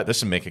 you know what,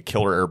 this would make a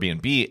killer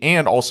Airbnb,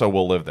 and also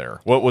we'll live there?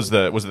 What was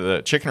it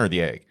the chicken or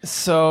the egg?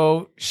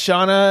 So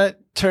Shauna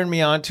turned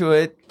me onto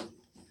it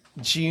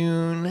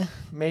June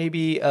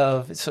maybe it's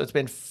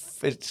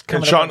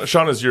coming up.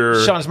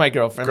 Shauna's my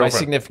girlfriend, my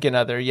significant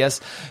other. Yes.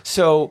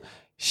 So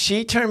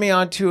she turned me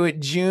onto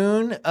it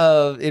June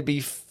it'd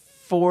be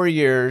 4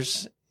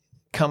 years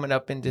coming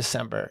up in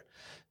December.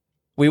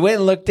 We went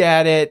and looked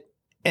at it.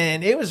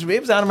 And it was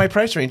out of my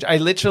price range. I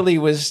literally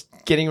was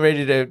getting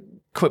ready to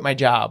quit my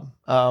job.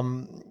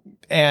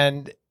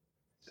 And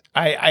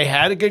I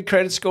had a good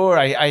credit score.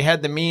 I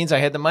had the means, I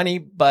had the money,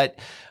 but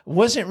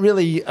wasn't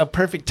really a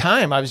perfect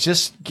time. I was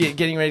just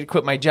getting ready to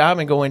quit my job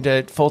and go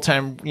into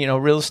full-time,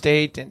 real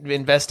estate and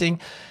investing.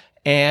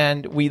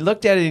 And we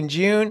looked at it in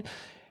June.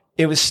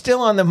 It was still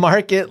on the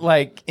market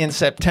like in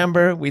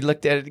September. We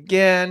looked at it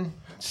again,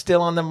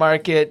 still on the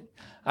market.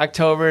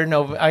 October,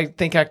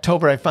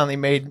 I finally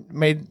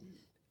made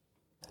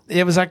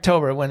it was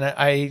October when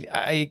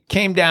I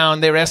came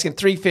down. They were asking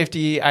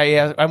 $350.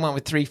 I went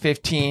with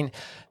 $315.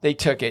 They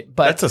took it,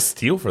 but that's a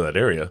steal for that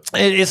area.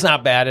 It's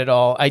not bad at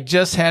all. I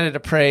just had it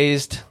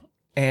appraised,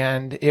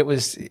 and it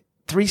was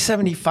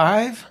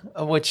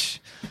 $375, which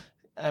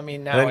now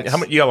how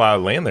much, you got a lot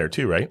of land there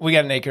too, right? We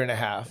got 1.5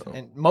 acres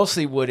and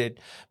mostly wooded.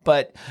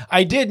 But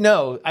I did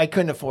know I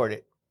couldn't afford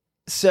it,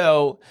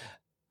 so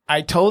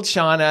I told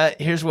Shauna,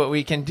 "Here's what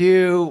we can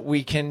do.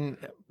 We can."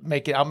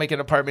 I'll make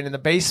an apartment in the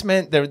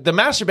basement. The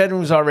master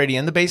bedroom was already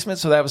in the basement,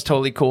 so that was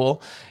totally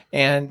cool.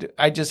 And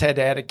I just had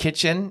to add a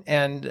kitchen,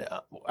 and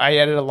I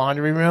added a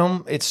laundry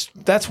room.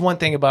 That's one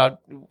thing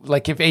about,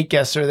 like, if 8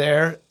 guests are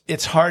there,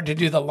 it's hard to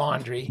do the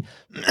laundry.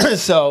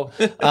 So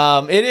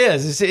it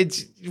is.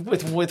 It's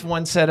with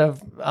one set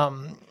of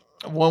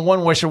one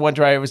washer, one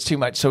dryer was too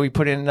much, so we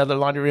put in another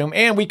laundry room,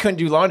 and we couldn't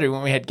do laundry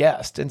when we had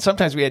guests, and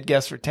sometimes we had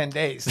guests for 10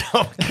 days.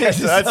 That's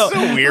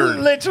so weird.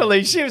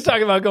 Literally, she was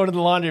talking about going to the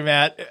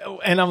laundromat,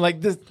 and I'm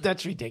like,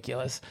 that's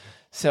ridiculous.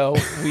 So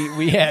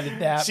we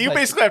added that. So you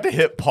basically have to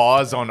hit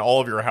pause on all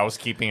of your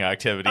housekeeping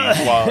activities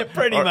while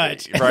pretty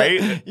much,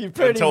 right?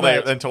 until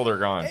they're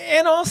gone.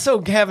 And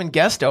also having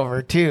guests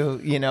over too.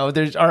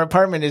 There's our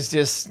apartment is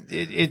just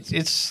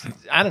it's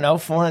I don't know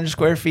 400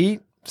 square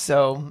feet.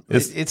 So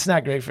it's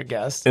not great for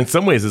guests. In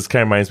some ways, this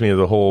kind of reminds me of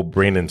the whole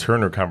Brandon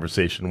Turner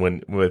conversation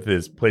with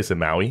his place in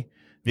Maui.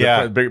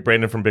 Yeah.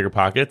 Brandon from Bigger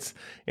Pockets.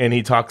 And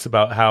he talks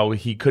about how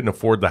he couldn't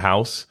afford the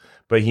house,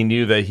 but he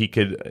knew that he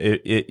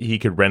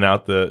could rent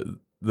out the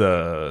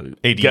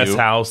ADU. guest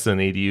house and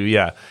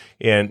ADU,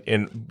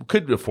 and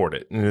could afford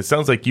it. And it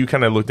sounds like you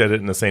kind of looked at it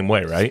in the same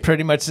way, right?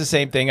 Pretty much the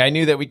same thing. I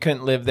knew that we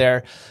couldn't live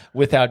there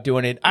without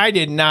doing it. I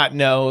did not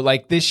know,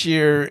 like this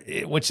year,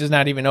 which is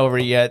not even over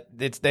yet,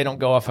 they don't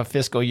go off a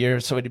fiscal year,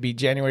 so it'd be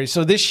January.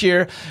 So this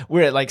year,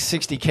 we're at like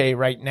 $60K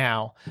right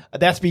now.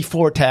 That's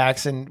before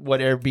tax and what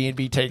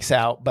Airbnb takes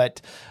out.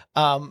 But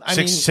I mean,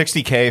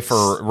 $60K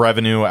for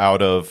revenue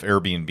out of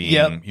Airbnb,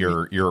 Yep.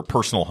 your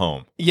personal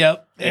home.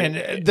 Yep.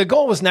 And the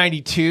goal was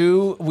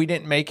 92. We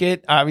didn't make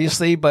it,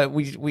 obviously, but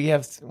we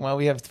have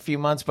a few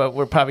months, but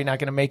we're probably not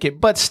going to make it.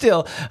 But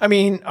still, I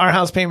mean, our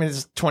house payment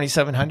is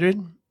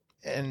 $2,700,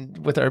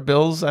 and with our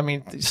bills, I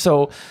mean,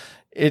 so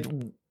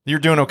You're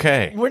doing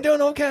okay. we're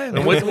doing okay.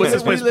 And what's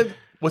this We place? live-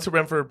 What's the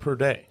rent for per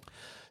day?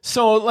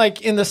 So,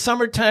 like in the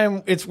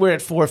summertime, we're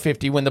at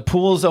 $450 when the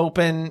pool's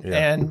open,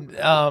 Yeah.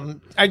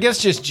 and I guess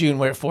just June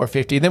we're at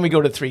 $450. Then we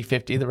go to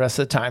 $350 the rest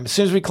of the time. As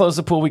soon as we close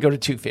the pool, we go to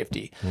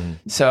 $250.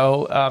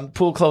 So,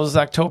 pool closes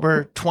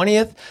October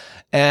 20th,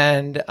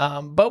 and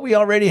but we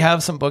already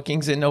have some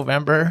bookings in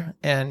November,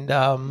 and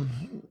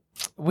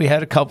we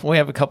have a couple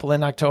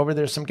in October.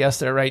 There's some guests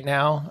there right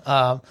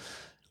now.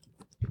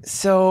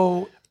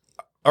 So.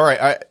 All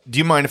right. Do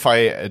you mind if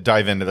I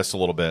dive into this a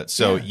little bit?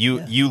 So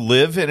you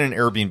live in an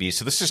Airbnb.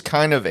 So this is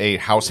kind of a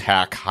house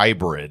hack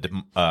hybrid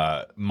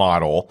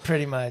model.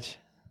 Pretty much.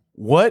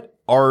 What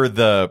are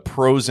the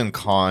pros and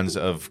cons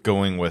of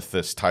going with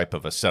this type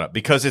of a setup?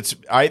 Because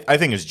I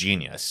think it's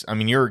genius. I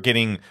mean, you're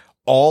getting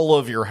all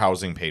of your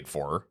housing paid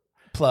for.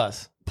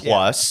 Plus,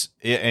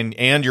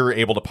 and you're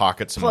able to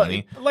pocket some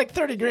money. Like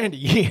 $30,000 a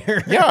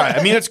year. Yeah,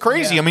 I mean, it's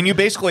crazy. Yeah. I mean, you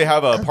basically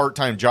have a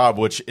part-time job,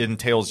 which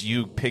entails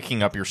you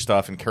picking up your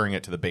stuff and carrying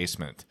it to the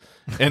basement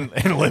and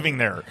living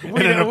there in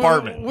an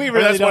apartment. We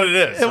really that's don't, what it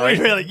is,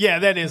 right?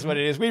 That is what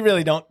it is. We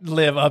really don't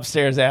live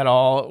upstairs at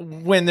all.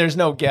 When there's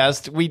no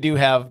guest, we do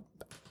have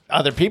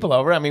other people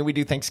over. I mean, we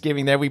do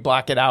Thanksgiving there. We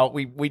block it out.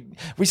 We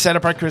set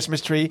up our Christmas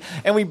tree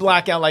and we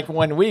block out like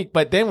 1 week.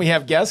 But then we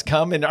have guests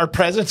come and our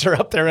presents are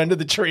up there under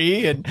the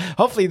tree, and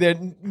hopefully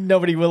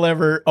nobody will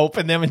ever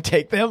open them and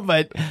take them.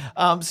 But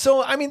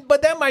so I mean,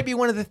 but that might be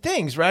one of the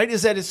things, right?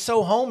 Is that it's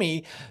so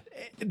homey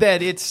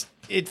that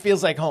it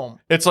feels like home.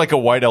 It's like a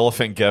white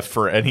elephant gift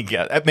for any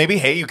guest. Maybe,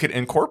 hey, you could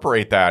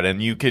incorporate that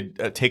and you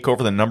could take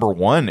over the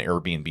 #1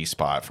 Airbnb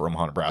spot for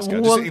Omaha,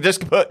 Nebraska. Well,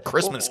 just put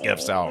Christmas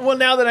gifts out. Well,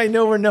 now that I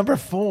know we're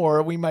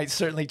 #4, we might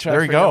certainly try There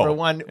for you go.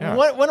 #1. Yeah.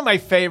 One of my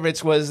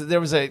favorites was there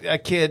was a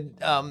kid,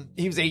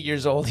 he was 8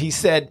 years old. He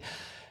said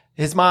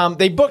his mom,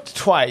 they booked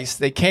twice.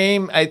 They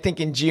came, I think,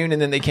 in June, and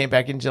then they came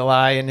back in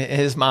July. And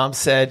his mom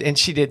said, and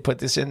she did put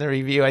this in the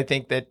review, I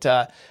think that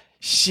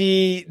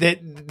the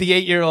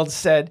 8-year-old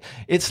said,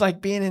 it's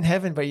like being in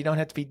heaven, but you don't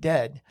have to be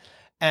dead.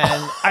 And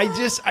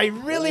I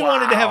really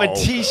wanted to have a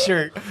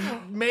T-shirt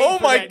made. Oh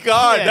for my that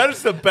God, kid. that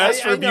is the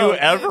best I review know,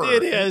 ever.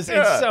 It is. Yeah.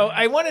 And so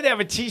I wanted to have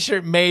a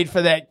T-shirt made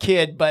for that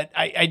kid, but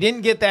I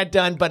didn't get that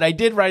done. But I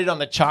did write it on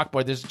the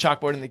chalkboard. There's a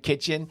chalkboard in the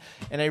kitchen,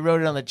 and I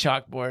wrote it on the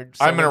chalkboard.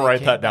 So I'm going to when they write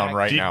came that down back-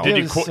 right now. Did It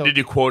you was quote? so- Did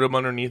you quote him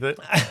underneath it?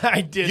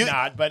 I did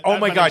not. But oh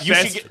my but God, you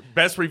best, should get.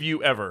 best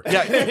review ever.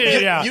 Yeah,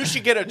 Yeah. you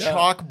should get a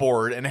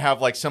chalkboard and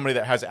have like somebody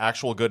that has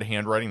actual good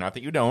handwriting. Not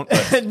that you don't,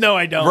 but no,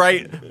 I don't.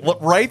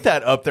 write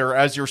that up there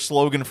as your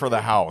slogan for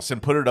the house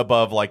and put it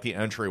above like the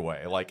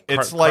entryway. Like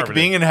it's like carve it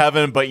being in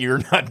heaven, but you're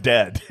not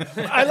dead.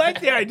 I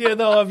like the idea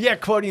though of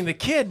quoting the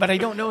kid, but I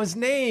don't know his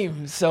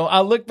name. So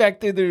I'll look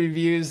back through the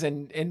reviews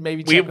and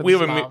maybe check with We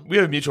his have mom.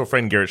 a mutual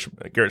friend, Garrett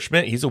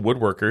Schmidt. He's a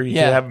woodworker. He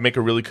Yeah. could make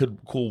a really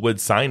cool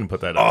wood sign and put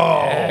that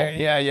up.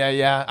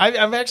 Yeah.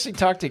 I've actually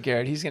talked to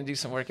Garrett. He's going to do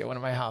some work at one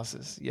of my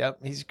houses. Yep,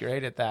 he's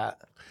great at that.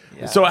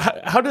 Yeah. So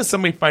how does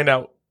somebody find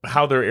out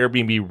how their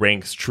Airbnb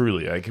ranks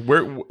truly?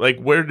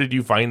 Where did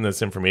you find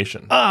this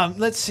information?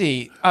 Let's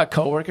see. A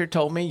coworker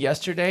told me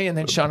yesterday, and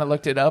then Shauna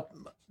looked it up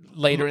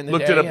later in the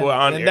Looked day. it up and-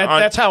 on- and on-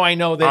 that's how I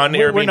know that on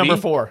we're Airbnb?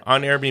 #4.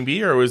 On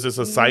Airbnb, or was this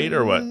a site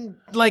or what?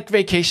 Like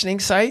vacationing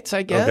sites,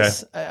 I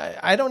guess.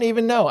 I don't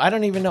even know.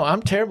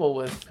 I'm terrible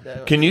with.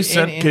 Can you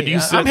send- could you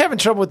I'm send- having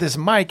trouble with this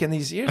mic and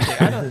these ears.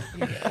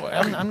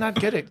 I'm not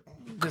good at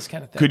this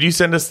kind of thing. Could you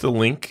send us the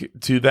link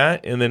to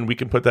that, and then we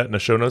can put that in the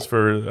show notes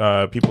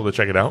for people to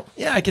check it out?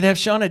 Yeah, I could have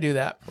Shauna do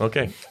that.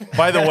 Okay.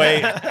 By the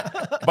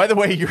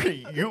way,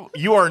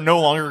 you are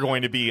no longer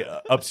going to be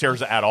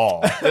upstairs at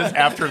all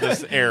after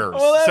this airs.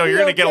 Well, so you're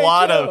going to get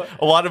okay,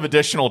 a lot of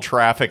additional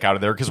traffic out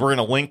of there because we're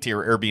going to link to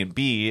your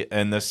Airbnb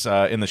in this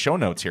in the show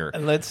notes here.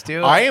 Let's do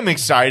it. I am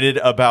excited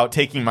about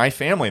taking my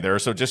family there.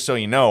 So just so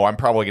you know, I'm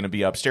probably going to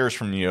be upstairs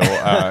from you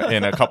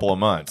in a couple of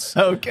months.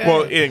 Okay.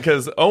 Well,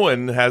 because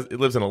Owen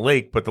lives in a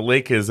lake, but the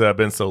lake has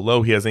been so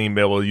low he hasn't even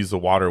been able to use the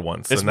water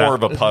once. It's more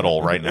of a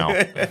puddle right now.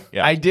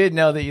 Yeah. I did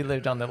know that you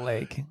lived on the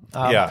lake.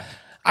 Yeah.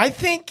 I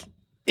think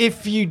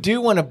if you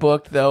do want to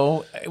book,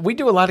 though, we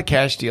do a lot of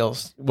cash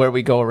deals where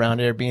we go around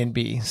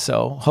Airbnb.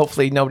 So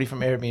hopefully nobody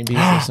from Airbnb is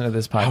listening to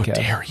this podcast.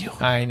 How dare you?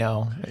 I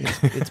know.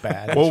 It's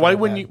bad. Well, It's why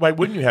really wouldn't bad. you? Why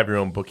wouldn't you have your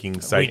own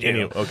booking site?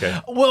 Okay.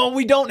 Well,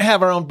 we don't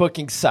have our own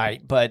booking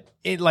site, but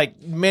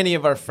like many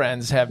of our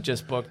friends have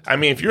just booked. I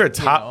mean, if you're a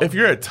top, know. if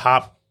you're a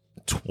top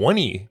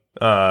 20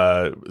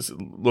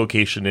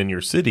 location in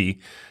your city,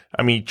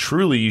 I mean,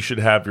 truly, you should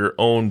have your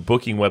own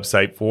booking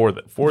website for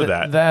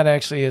that. That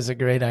actually is a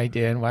great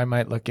idea, and I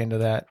might look into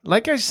that.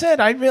 Like I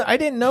said, I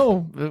didn't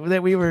know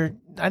that we were.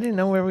 I didn't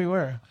know where we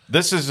were.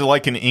 This is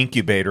like an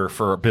incubator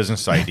for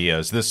business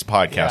ideas. This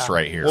podcast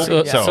right here.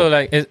 So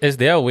like, is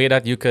there a way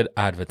that you could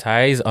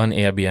advertise on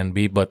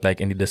Airbnb, but like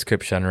in the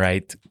description,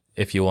 right?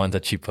 If you want a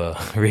cheaper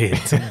rate,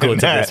 go to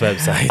this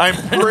website. I'm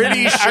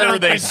pretty sure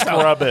they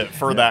scrub it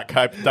for that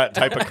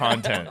type of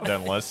content,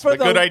 Dennis. But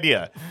good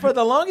idea. For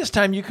the longest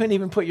time, you couldn't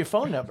even put your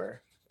phone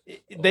number.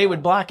 They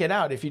would block it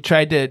out if you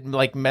tried to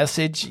like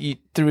message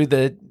through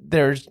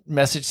their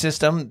message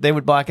system. They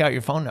would block out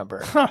your phone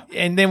number,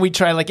 and then we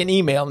try like an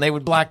email, and they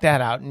would block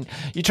that out. And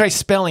you try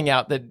spelling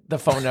out the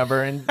phone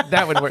number, and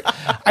that would work.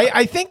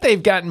 I think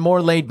they've gotten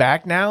more laid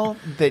back now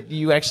that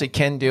you actually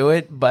can do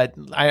it. But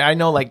I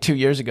know like 2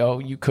 years ago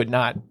you could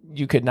not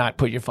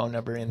put your phone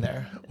number in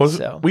there. Well,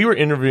 So we were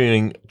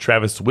interviewing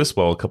Travis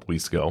Wiswell a couple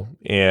weeks ago,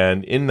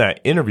 and in that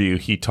interview,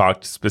 he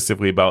talked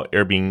specifically about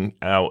Airbnb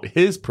out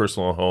his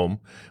personal home,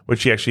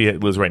 which he actually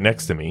lives right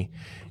next to me.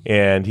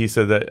 And he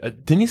said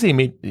that didn't he say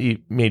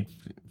he made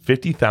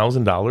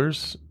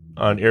 $50,000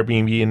 on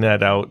Airbnb in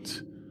that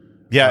out?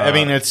 Yeah, I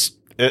mean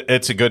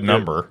it's a good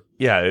number.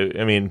 Yeah,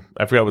 I mean,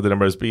 I forgot what the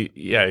number is, but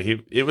yeah,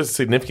 it was a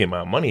significant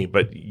amount of money,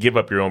 but you give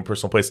up your own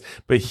personal place.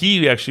 But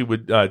he actually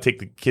would take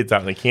the kids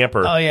out in a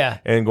camper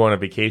and go on a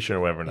vacation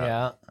or whatever.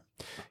 yeah,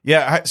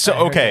 Yeah. So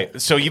okay,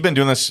 so you've been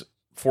doing this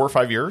 4 or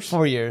 5 years?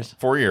 4 years.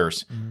 4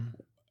 years.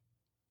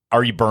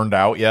 Are you burned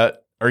out yet?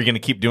 Are you going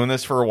to keep doing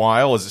this for a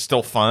while? Is it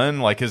still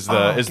fun? Like, is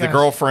the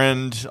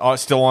girlfriend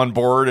still on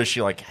board? Is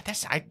she like,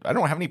 I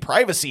don't have any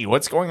privacy.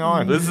 What's going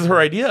on? This is her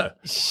idea.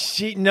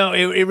 No,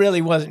 it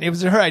really wasn't. It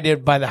was her idea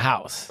to buy the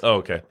house. Oh,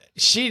 okay.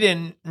 She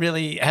didn't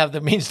really have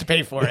the means to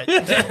pay for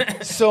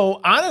it.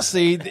 So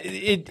honestly,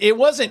 it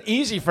wasn't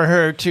easy for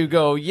her to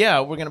go,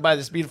 yeah, we're going to buy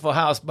this beautiful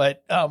house,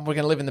 but we're going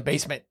to live in the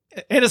basement.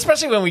 And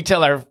especially when we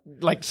tell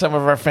some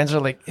of our friends are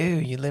like, ew,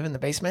 you live in the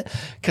basement?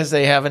 Because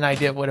they have an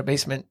idea of what a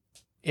basement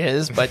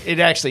is, but it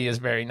actually is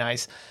very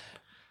nice.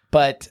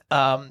 But she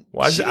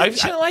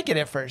didn't like it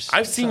at first.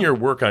 I've seen your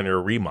work on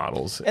your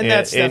remodels, and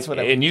that's what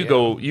I and you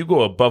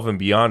go above and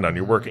beyond on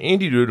your work,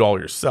 and you do it all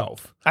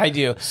yourself. I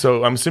do.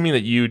 So I'm assuming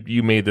that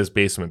you made this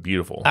basement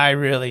beautiful. I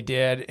really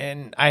did,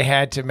 and I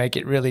had to make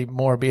it really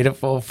more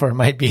beautiful for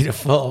my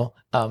beautiful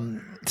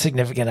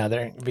significant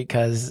other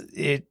because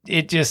it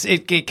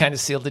kind of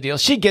sealed the deal.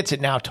 She gets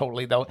it now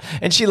totally though,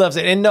 and she loves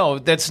it. And no,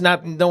 that's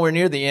not nowhere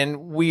near the end.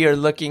 We are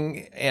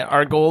looking.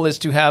 Our goal is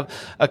to have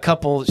a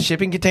couple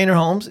shipping container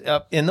homes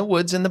up in the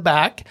woods in the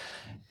back.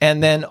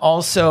 And then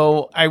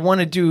also I'm going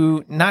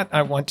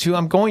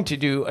to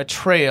do a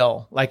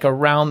trail like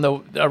around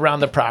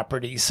the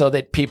property so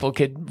that people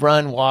could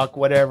run, walk,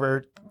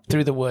 whatever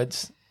through the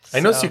woods. I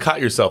noticed you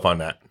caught yourself on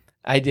that.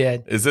 I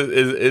did. Is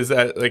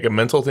that like a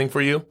mental thing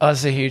for you? Oh,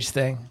 it's a huge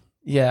thing.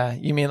 Yeah,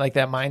 you mean like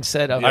that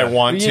mindset of I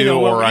want to,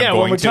 or I'm going to.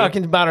 when we're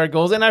talking about our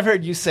goals, and I've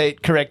heard you say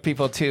correct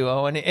people too.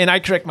 Oh, and I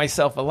correct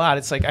myself a lot.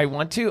 It's like I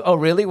want to. Oh,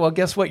 really? Well,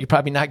 guess what? You're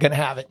probably not going to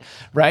have it,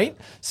 right?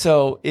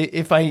 So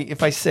if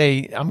I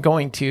say I'm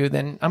going to,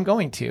 then I'm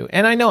going to,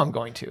 and I know I'm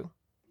going to.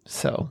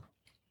 So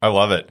I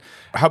love it.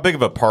 How big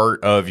of a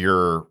part of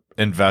your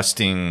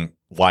investing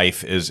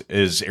life is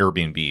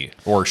Airbnb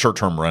or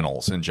short-term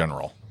rentals in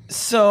general?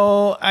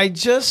 So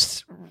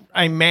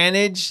I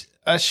manage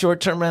a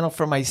short-term rental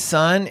for my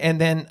son,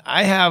 and then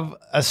I have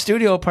a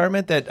studio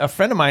apartment that a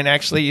friend of mine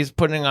actually is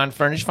putting on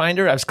Furnish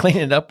Finder. I was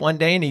cleaning it up one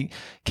day, and he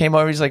came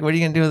over. He's like, "What are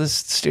you going to do with this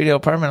studio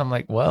apartment?" I'm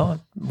like,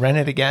 "Well, rent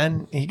it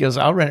again." He goes,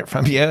 "I'll rent it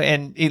from you."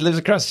 And he lives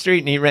across the street,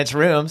 and he rents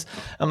rooms.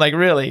 I'm like,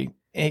 "Really?"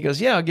 And he goes,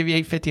 "Yeah, I'll give you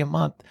 $850 a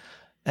month."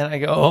 And I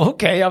go, "Oh,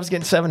 okay." I was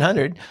getting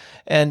 $700,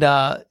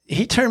 and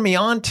he turned me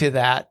on to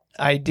that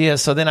idea.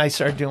 So then I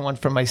started doing one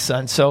for my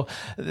son. So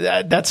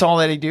that's all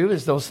that I do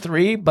is those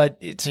three, but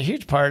it's a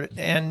huge part.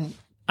 And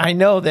I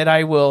know that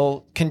I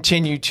will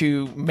continue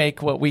to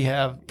make what we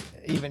have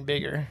even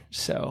bigger.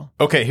 So,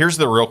 okay, here's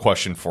the real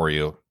question for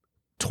you.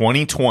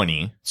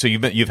 2020. So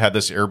you've had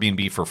this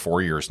Airbnb for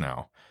 4 years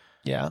now.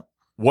 Yeah.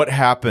 What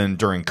happened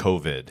during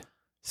COVID?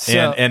 So,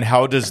 And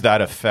how does that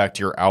affect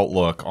your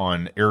outlook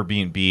on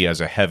Airbnb as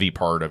a heavy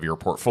part of your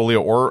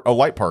portfolio or a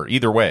light part?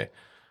 Either way,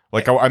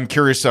 like I'm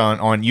curious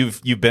on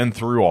you've been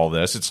through all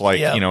this. It's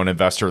like Yeah. an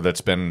investor that's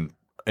been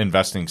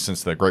investing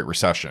since the Great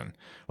Recession.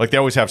 Like they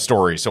always have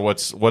stories. So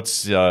what's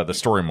the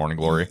story, Morning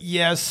Glory?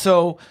 yeah.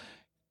 So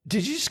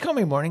did you just call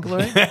me Morning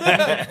Glory?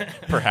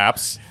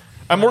 Perhaps.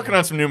 I'm working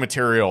on some new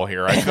material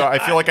here. I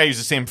feel like I use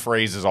the same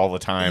phrases all the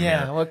time.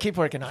 Yeah, here. well, keep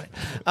working on it.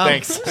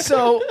 Thanks.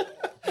 So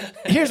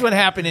here's what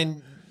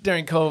happened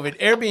during COVID.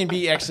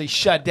 Airbnb actually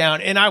shut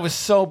down, and I was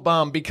so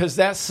bummed because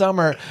that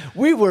summer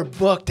we were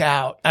booked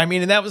out. I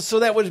mean, and that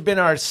would have been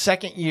our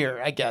second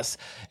year, I guess,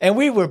 and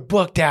we were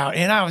booked out,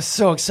 and I was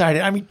so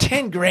excited. I mean,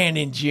 $10,000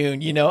 in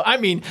June. I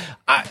mean,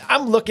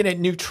 I'm looking at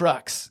new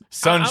trucks,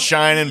 Sun's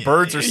shining,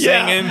 birds are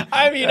singing. Yeah,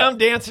 I mean, I'm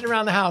dancing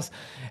around the house,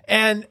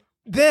 and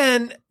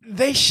then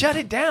they shut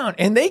it down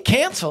and they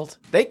canceled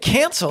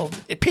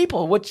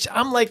people, which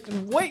I'm like,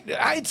 wait,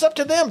 it's up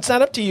to them. It's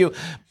not up to you.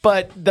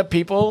 But the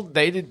people,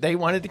 they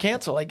wanted to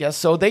cancel, I guess.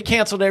 So they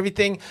canceled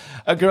everything.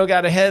 A girl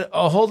got a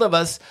hold of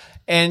us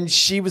and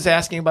she was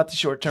asking about the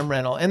short-term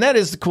rental. And that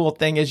is the cool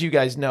thing, as you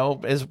guys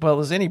know, as well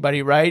as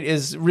anybody, right?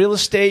 Is real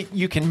estate,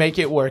 you can make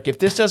it work. If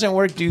this doesn't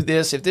work, do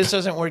this. If this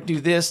doesn't work,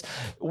 do this.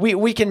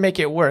 We can make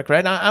it work,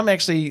 right? I'm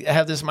actually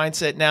have this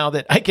mindset now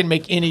that I can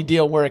make any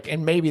deal work.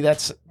 And maybe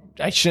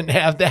I shouldn't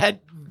have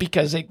that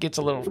because it gets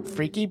a little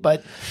freaky,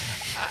 but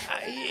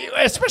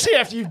especially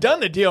after you've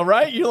done the deal,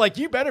 right? You're like,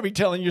 you better be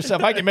telling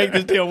yourself, I can make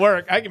this deal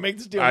work. I can make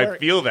this deal work. I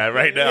feel that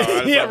right now.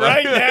 Yeah,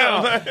 right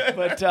now.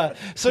 But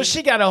so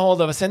she got a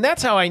hold of us, and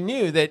that's how I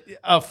knew that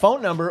a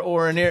phone number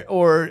or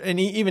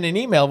even an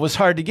email was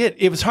hard to get.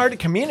 It was hard to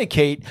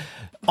communicate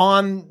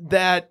on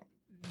that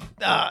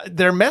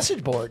their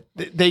message board.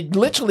 They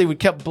literally would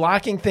kept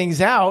blocking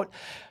things out.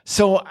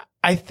 So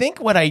I think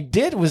what I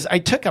did was I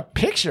took a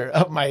picture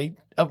of my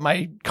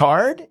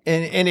card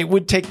and it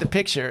would take the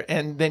picture,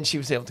 and then she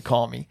was able to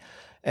call me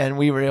and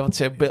we were able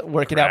to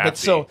work it out. But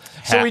so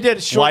we did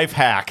a short life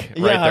hack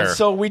right there.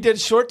 So we did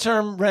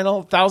short-term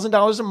rental,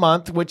 $1,000 a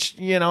month, which,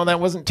 that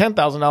wasn't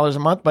 $10,000 a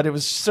month, but it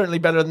was certainly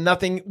better than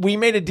nothing. We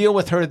made a deal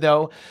with her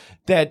though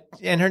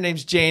and her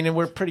name's Jane, and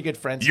we're pretty good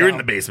friends. You're now. in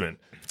the basement.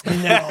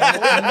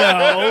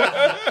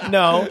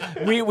 No.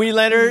 We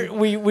let her.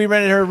 We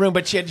rented her a room,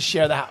 but she had to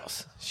share the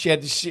house. She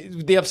had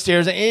the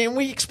upstairs, and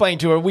we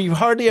explained to her we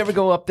hardly ever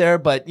go up there,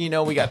 but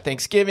we got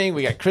Thanksgiving,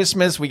 we got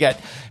Christmas, we got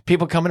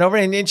people coming over,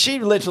 and she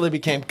literally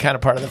became kind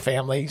of part of the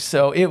family.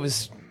 So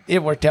it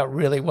worked out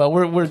really well.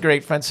 We're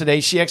great friends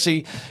today. She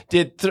actually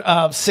did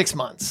 6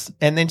 months,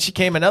 and then she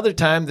came another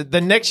time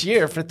the next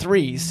year for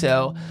 3.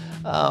 So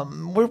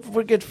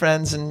we're good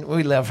friends, and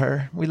we love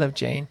her. We love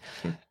Jane.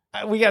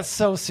 We got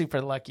so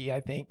super lucky,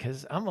 I think,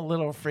 because I'm a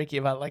little freaky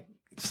about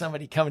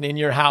somebody coming in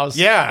your house.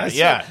 Yeah.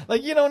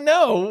 You don't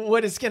know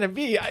what it's going to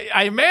be.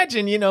 I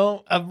imagine,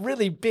 a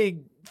really big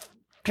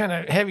kind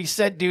of heavy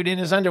set dude in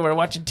his underwear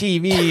watching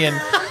TV. And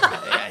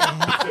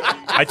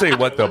I tell you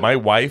what, though, my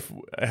wife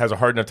has a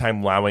hard enough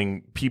time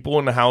allowing people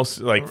in the house,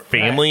 like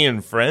family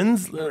and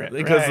friends,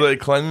 because of the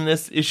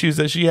cleanliness issues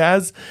that she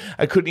has.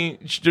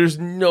 There's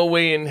no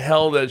way in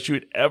hell that she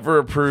would ever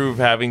approve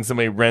having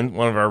somebody rent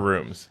one of our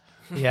rooms.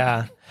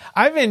 Yeah.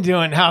 I've been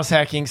doing house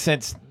hacking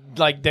since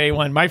day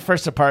one. My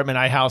first apartment,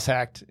 I house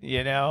hacked.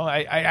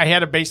 I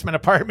had a basement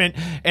apartment,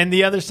 and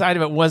the other side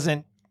of it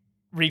wasn't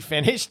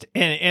refinished,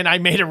 and I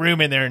made a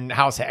room in there and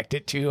house hacked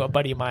it to a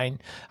buddy of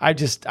mine.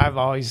 I've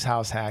always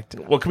house hacked.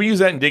 Well, can we use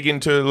that and dig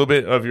into a little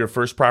bit of your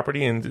first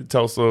property and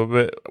tell us a little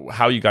bit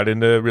how you got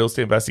into real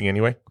estate investing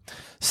anyway?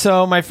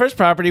 So my first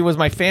property was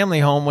my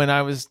family home when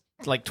I was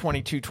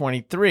 22,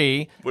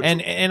 23,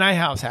 and I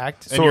house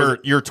hacked. And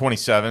you're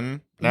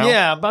 27 now?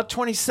 Yeah, about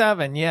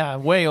 27. Yeah,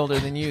 way older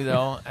than you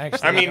though.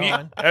 Actually, I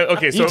mean,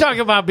 okay. So you talk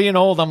about being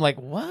old. I'm like,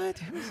 what?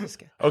 Who's this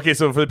guy? Okay,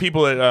 so for the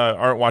people that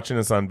aren't watching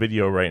this on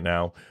video right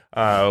now,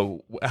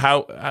 how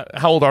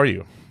old are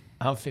you?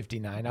 I'm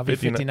 59. I'll be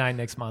 59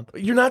 next month.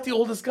 You're not the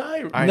oldest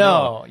guy.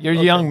 No, you're a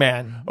young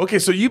man. Okay,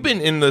 so you've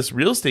been in this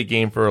real estate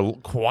game for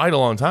quite a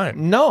long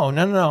time. No.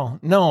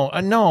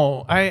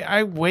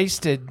 I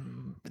wasted.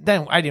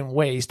 Then I didn't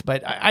waste,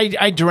 but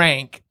I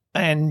drank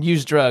and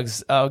used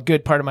drugs a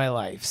good part of my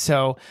life.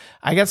 So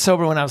I got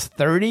sober when I was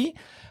 30.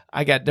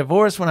 I got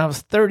divorced when I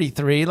was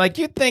 33.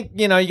 You think,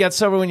 you got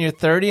sober when you're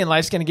 30 and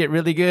life's going to get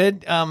really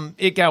good.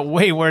 It got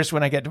way worse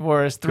when I got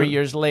divorced 3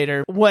 years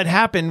later. What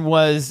happened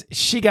was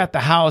she got the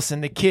house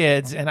and the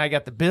kids, and I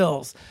got the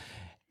bills.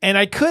 And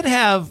I could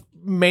have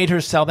made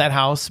her sell that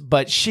house,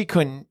 but she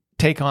couldn't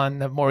take on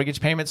the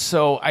mortgage payments.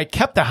 So I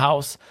kept the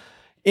house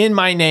in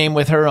my name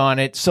with her on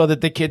it so that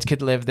the kids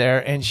could live there.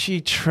 And she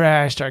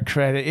trashed our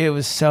credit. It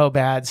was so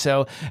bad.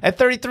 So at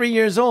 33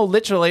 years old,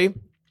 literally,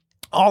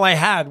 all I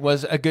had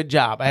was a good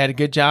job. I had a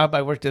good job.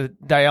 I worked at a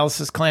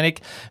dialysis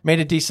clinic, made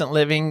a decent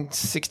living,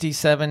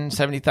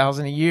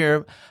 $70,000 a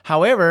year.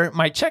 However,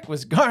 my check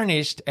was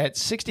garnished at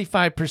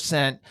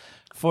 65%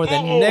 for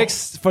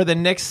the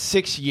next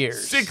 6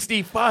 years.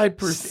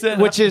 65%,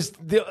 which is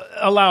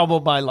allowable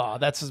by law.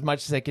 That's as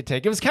much as they could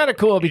take. It was kind of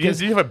cool because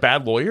did you have a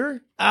bad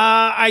lawyer?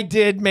 I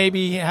did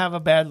maybe have a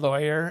bad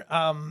lawyer.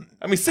 I mean,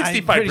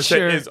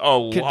 65% is a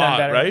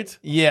lot, right?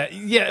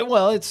 Yeah.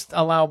 Well, it's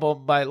allowable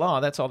by law.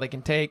 That's all they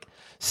can take.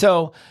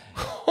 So,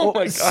 oh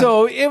my God.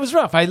 So it was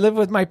rough. I lived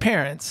with my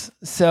parents,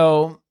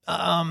 so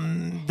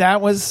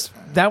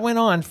that went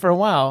on for a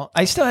while.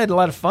 I still had a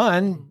lot of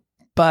fun,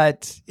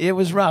 but it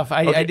was rough.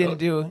 I didn't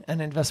do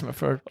an investment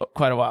for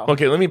quite a while.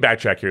 Okay, let me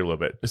backtrack here a little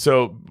bit.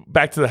 So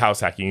back to the house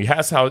hacking. You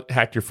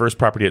hacked your first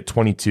property at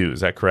 22. Is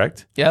that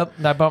correct? Yep.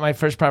 I bought my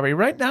first property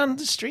right down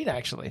the street,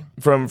 actually.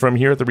 From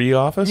here at the RIA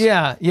office?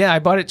 Yeah. I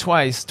bought it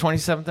twice,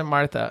 27th and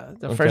Martha.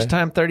 The first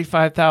time,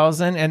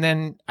 $35,000. And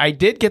then I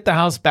did get the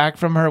house back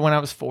from her when I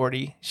was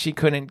 40. She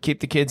couldn't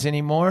keep the kids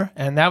anymore.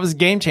 And that was a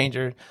game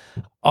changer.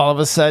 All of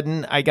a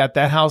sudden, I got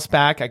that house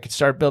back. I could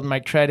start building my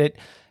credit.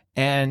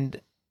 And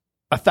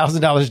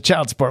 $1,000 of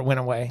child support went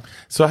away.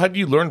 So how did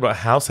you learn about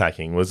house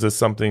hacking? Was this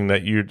something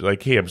that you're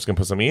like, hey, I'm just going to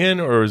put something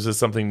in, or is this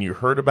something you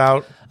heard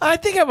about? I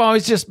think I've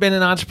always just been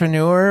an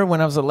entrepreneur.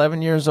 When I was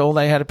 11 years old,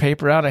 I had a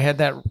paper out. I had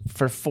that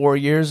for 4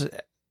 years.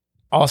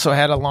 Also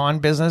had a lawn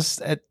business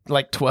at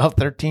like 12,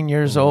 13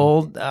 years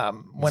old.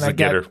 When I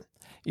got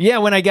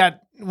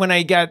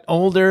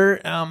older,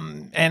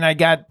 and I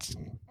got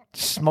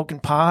smoking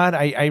pot,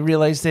 I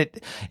realized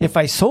that if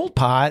I sold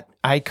pot,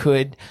 I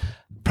could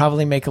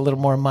probably make a little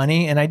more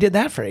money, and I did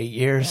that for 8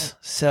 years.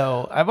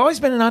 So I've always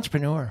been an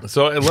entrepreneur.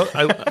 So I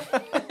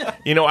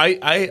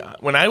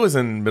when I was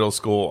in middle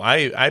school,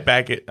 I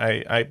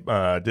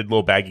did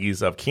little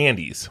baggies of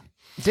candies.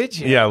 Did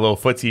you? Yeah, little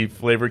footsie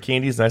flavored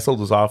candies, and I sold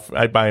those off.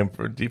 I'd buy them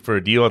for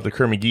a deal at the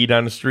Kerr McGee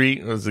down the street.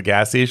 It was a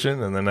gas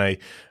station, and then I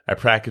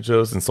packaged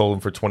those and sold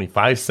them for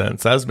 25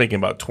 cents. I was making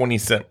about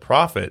 20-cent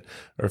profit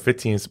or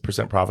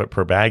 15% profit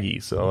per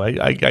baggie. So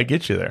I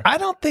get you there. I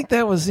don't think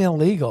that was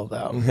illegal,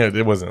 though.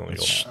 It wasn't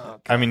illegal.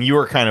 I mean, you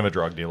were kind of a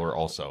drug dealer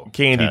also.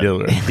 Candy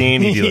dealer.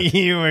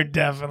 You were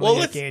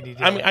definitely a candy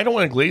dealer. I mean, I don't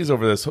want to glaze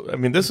over this. I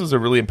mean, this was a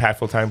really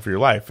impactful time for your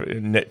life, for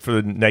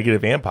the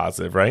negative and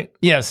positive, right?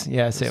 Yes,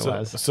 it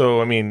was. So,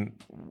 I mean,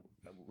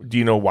 do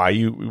you know why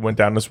you went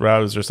down this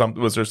route? Was there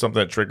something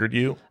that triggered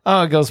you?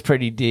 Oh, it goes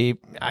pretty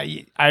deep.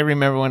 I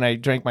remember when I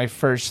drank my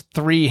first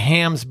 3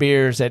 Hamm's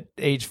beers at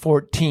age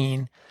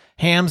 14.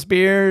 Hamm's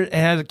beer, it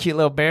had a cute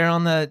little bear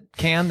on the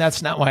can.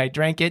 That's not why I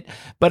drank it.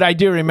 But I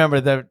do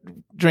remember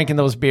drinking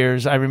those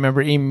beers. I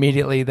remember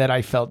immediately that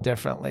I felt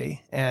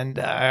differently. And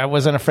I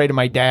wasn't afraid of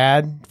my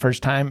dad,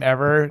 first time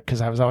ever, because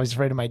I was always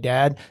afraid of my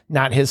dad.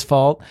 Not his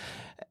fault.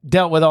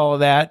 Dealt with all of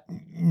that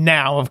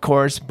now, of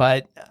course,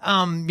 but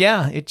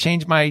it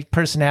changed my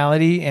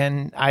personality,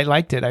 and I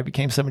liked it. I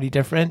became somebody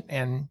different,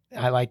 and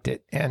I liked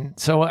it. And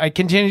so I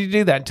continued to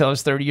do that until I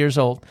was 30 years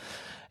old,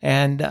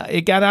 and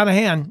it got out of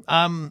hand.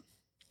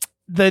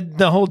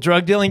 The whole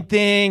drug dealing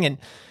thing, and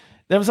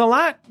there was a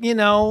lot,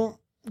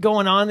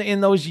 going on in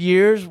those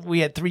years.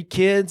 We had 3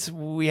 kids.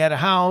 We had a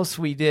house.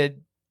 We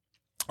did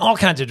all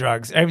kinds of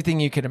drugs, everything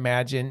you could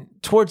imagine.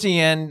 Towards the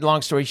end,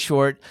 long story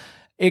short,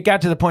 it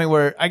got to the point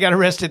where I got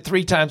arrested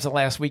 3 times the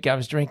last week I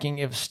was drinking.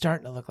 It was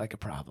starting to look like a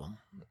problem.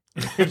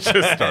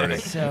 Just starting.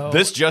 So,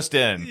 this just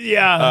in.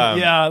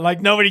 Yeah,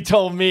 like nobody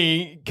told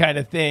me kind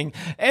of thing.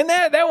 And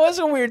that was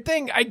a weird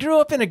thing. I grew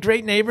up in a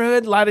great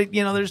neighborhood. A lot of,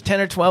 there's 10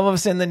 or 12 of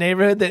us in the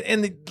neighborhood,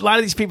 a lot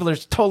of these people are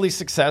totally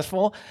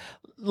successful.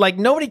 Like,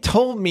 nobody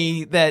told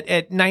me that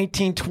at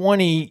 19,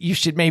 20, you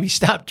should maybe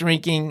stop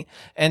drinking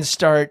and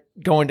start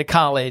going to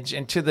college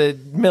and to the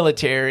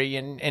military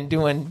and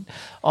doing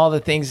all the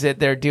things that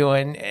they're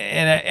doing.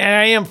 And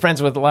I am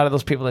friends with a lot of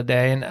those people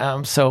today, and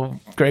I'm so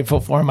grateful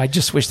for them. I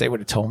just wish they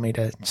would have told me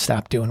to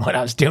stop doing what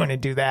I was doing and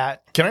do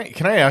that. Can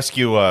I ask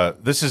you,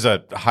 this is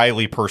a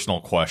highly personal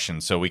question,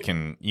 so we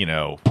can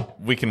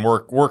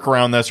work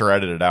around this or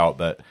edit it out,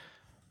 but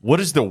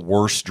what is the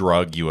worst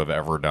drug you have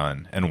ever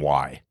done, and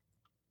why?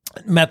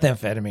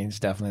 Methamphetamine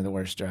is definitely the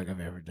worst drug I've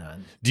ever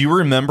done. Do you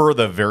remember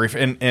the very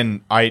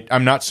and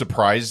I'm not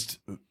surprised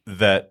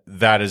that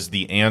is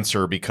the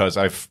answer, because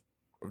I've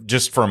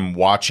just from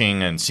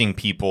watching and seeing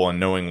people and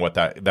knowing what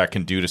that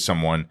can do to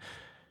someone.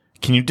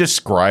 Can you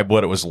describe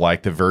what it was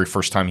like the very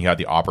first time you had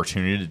the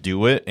opportunity to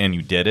do it and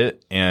you did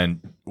it,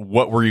 and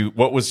what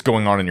was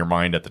going on in your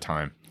mind at the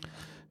time?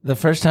 The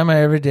first time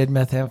I ever did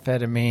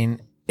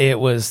methamphetamine, it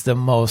was the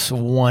most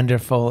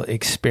wonderful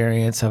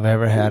experience I've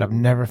ever had. I've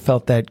never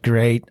felt that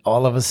great.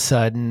 All of a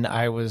sudden,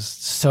 I was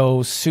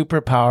so super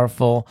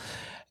powerful,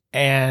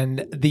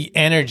 and the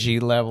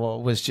energy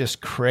level was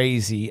just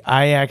crazy.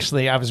 I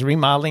was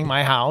remodeling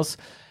my house,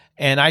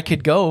 and I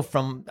could go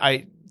from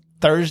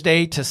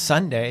Thursday to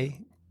Sunday,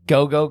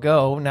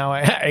 go. Now,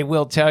 I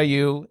will tell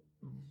you,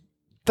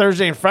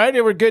 Thursday and Friday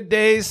were good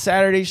days.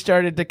 Saturday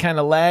started to kind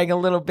of lag a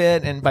little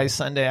bit, and by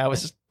Sunday, I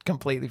was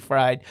completely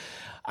fried.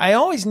 I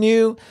always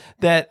knew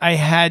that I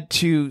had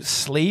to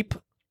sleep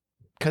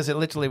because it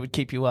literally would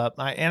keep you up.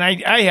 I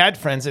had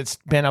friends that's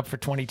been up for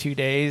 22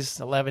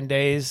 days, 11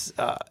 days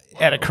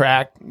at a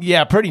crack.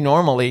 Yeah, pretty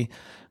normally.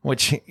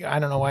 which I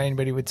don't know why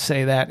anybody would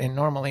say that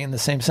normally in the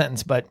same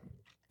sentence, but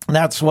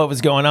that's what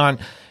was going on.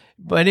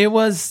 But it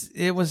was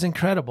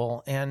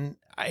incredible. And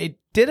I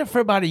did it for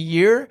about a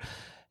year.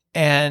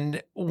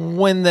 And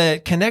when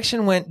the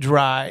connection went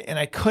dry and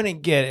I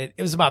couldn't get it,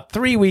 it was about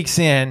 3 weeks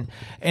in.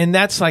 And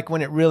that's like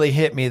when it really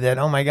hit me that,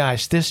 oh my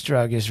gosh, this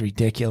drug is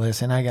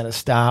ridiculous and I got to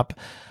stop.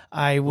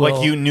 I will.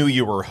 Like you knew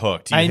you were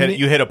hooked. You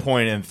hit a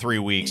point in 3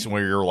 weeks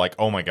where you're like,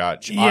 oh my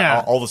God.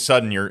 Yeah. All of a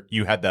sudden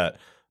you had that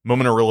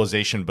moment of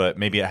realization, but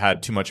maybe it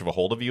had too much of a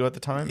hold of you at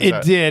the time?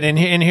 It did. And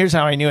here's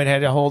how I knew it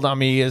had a hold on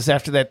me is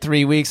after that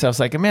 3 weeks, I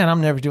was like, man,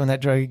 I'm never doing that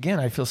drug again.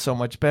 I feel so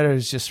much better.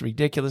 It's just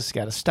ridiculous.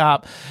 Got to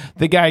stop.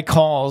 The guy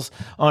calls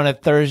on a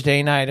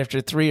Thursday night after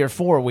 3 or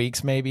 4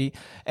 weeks, maybe.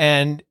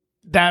 And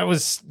that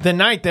was the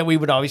night that we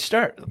would always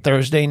start,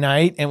 Thursday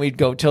night, and we'd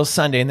go till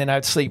Sunday. And then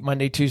I'd sleep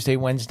Monday, Tuesday,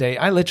 Wednesday.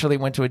 I literally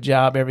went to a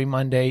job every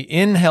Monday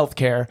in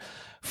healthcare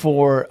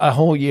for a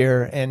whole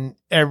year, and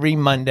every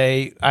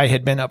Monday I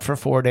had been up for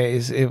 4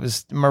 days. It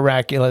was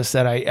miraculous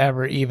that I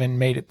ever even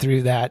made it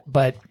through that.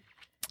 But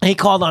he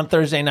called on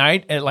Thursday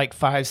night at like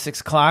 5,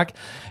 6 o'clock,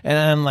 and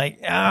I'm like,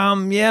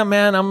 yeah,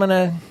 man, I'm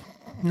gonna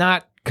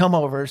not come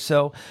over.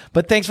 So,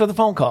 but thanks for the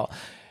phone call.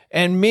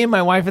 And me and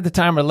my wife at the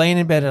time are laying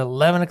in bed at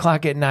 11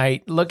 o'clock at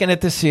night, looking at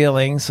the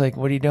ceiling. It's like,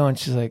 what are you doing?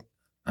 She's like,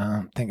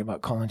 thinking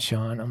about calling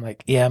Sean. I'm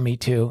like, yeah, me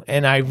too.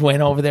 And I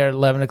went over there at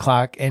 11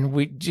 o'clock and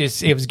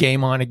it was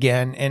game on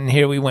again. And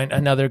here we went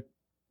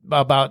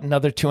about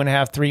another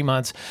 2.5, 3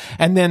 months.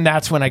 And then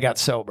that's when I got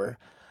sober.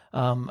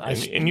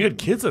 And you had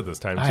kids at this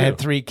time too. I had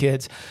 3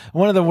 kids.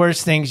 One of the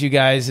worst things, you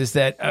guys, is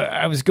that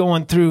I was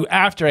going through,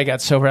 after I got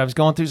sober, I was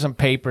going through some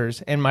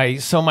papers, and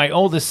my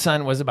oldest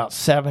son was about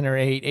 7 or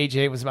 8.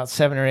 AJ was about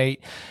 7 or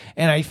 8.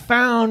 And I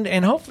found,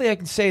 and hopefully I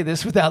can say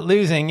this without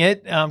losing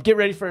it, get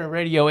ready for a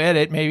radio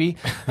edit maybe,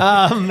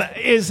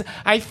 is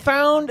I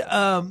found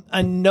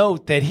a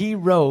note that he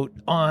wrote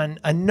on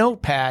a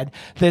notepad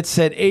that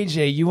said,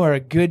 AJ, you are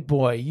a good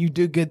boy. You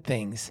do good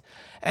things.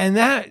 And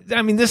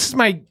this is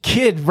my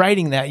kid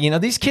writing that. You know,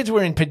 these kids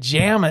were in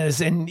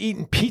pajamas and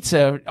eating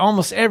pizza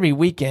almost every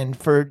weekend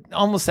for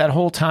almost that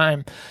whole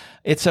time.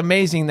 It's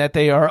amazing that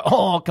they are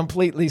all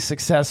completely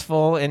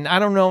successful. And I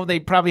don't know, they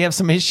probably have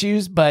some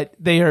issues, but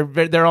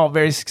they're all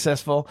very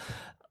successful.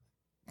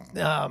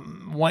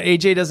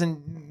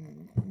 AJ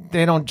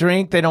they don't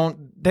drink. They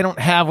don't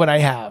have what I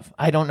have.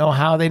 I don't know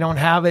how they don't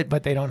have it,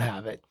 but they don't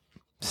have it.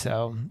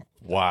 So.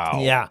 Wow.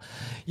 Yeah.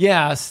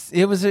 Yes.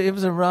 It was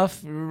a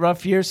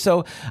rough year.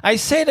 So I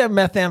say to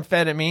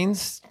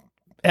methamphetamines,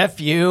 F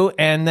you.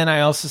 And then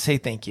I also say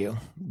thank you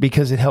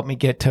because it helped me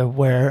get to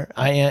where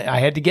I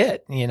had to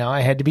get,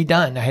 I had to be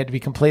done. I had to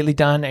be completely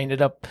done. I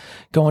ended up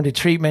going to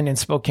treatment in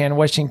Spokane,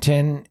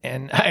 Washington.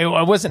 And I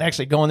wasn't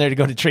actually going there to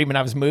go to treatment.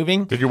 I was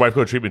moving. Did your wife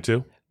go to treatment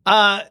too?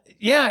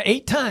 Yeah,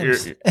 8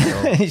 times.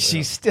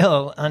 She's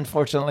still,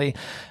 unfortunately,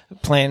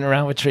 playing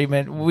around with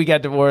treatment. We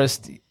got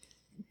divorced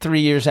 3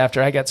 years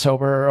after I got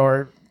sober,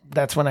 or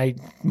that's when I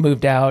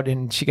moved out,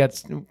 and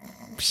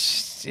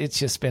it's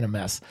just been a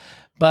mess.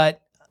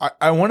 But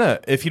I want to,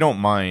 if you don't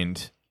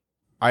mind,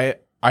 I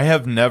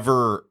have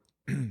never,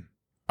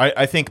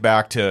 I think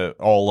back to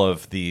all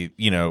of the,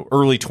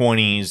 early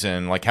 20s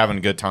and like having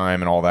a good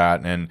time and all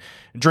that, and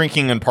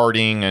drinking and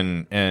partying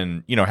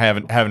and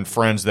having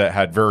friends that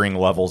had varying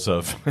levels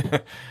of,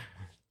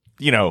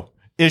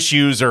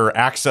 issues or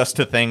access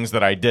to things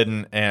that I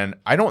didn't. And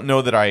I don't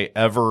know that I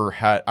ever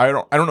had, I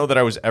don't know that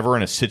I was ever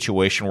in a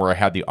situation where I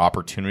had the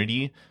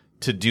opportunity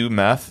to do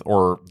meth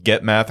or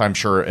get meth. I'm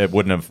sure it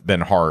wouldn't have been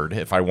hard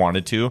if I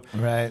wanted to.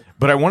 Right.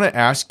 But I want to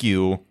ask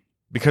you,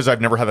 because I've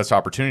never had this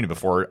opportunity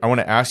before, I want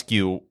to ask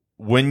you,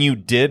 when you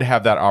did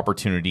have that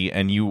opportunity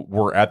and you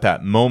were at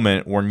that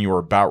moment when you were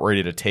about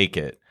ready to take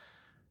it,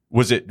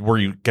 were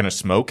you going to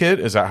smoke it?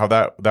 Is that how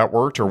that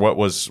worked? Or what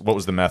was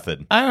the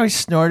method? I always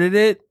snorted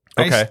it.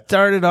 Okay. I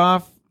started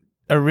off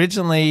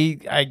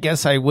originally, I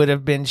guess I would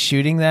have been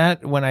shooting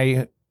that when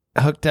I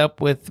hooked up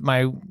with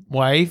my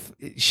wife.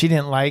 She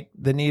didn't like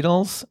the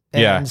needles.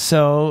 And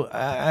so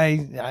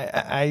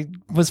I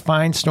was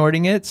fine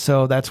snorting it.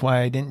 So that's why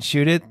I didn't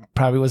shoot it.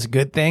 Probably was a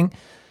good thing.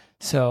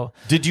 So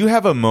did you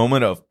have a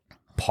moment of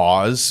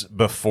pause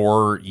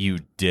before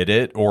you did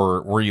it?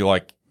 Or were you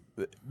like,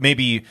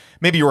 maybe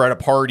you were at a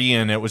party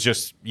and it was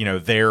just,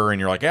 there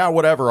and you're like, yeah,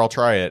 whatever, I'll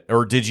try it.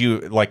 Or did you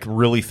like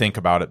really think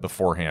about it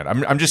beforehand?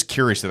 I'm just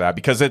curious to that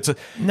because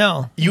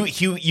no, you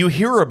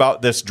hear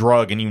about this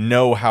drug and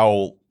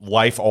how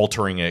life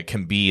altering it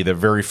can be the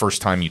very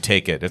first time you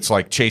take it. It's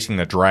like chasing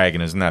the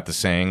dragon. Isn't that the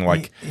saying?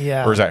 Like,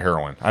 yeah. Or is that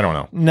heroin? I don't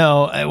know.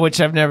 No, which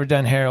I've never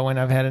done heroin.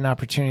 I've had an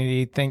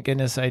opportunity. Thank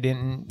goodness I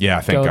didn't.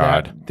 Yeah. Thank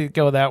God.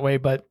 Go that way.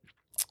 But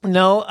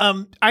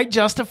no, I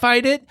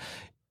justified it.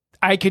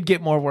 I could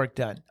get more work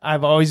done.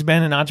 I've always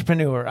been an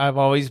entrepreneur. I've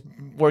always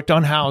worked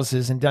on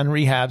houses and done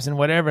rehabs and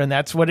whatever. And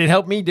that's what it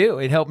helped me do.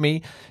 It helped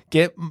me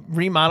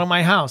remodel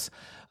my house.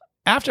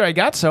 After I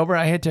got sober,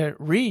 I had to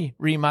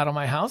remodel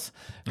my house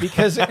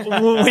because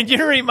when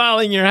you're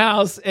remodeling your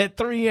house at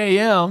 3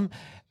 a.m.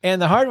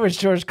 and the hardware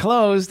store's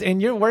closed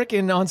and you're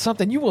working on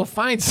something, you will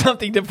find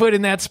something to put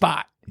in that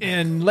spot.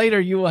 And later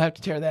you will have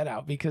to tear that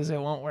out because it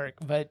won't work.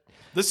 But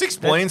This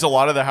explains a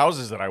lot of the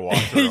houses that I walk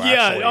through.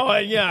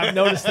 Actually. I've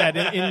noticed that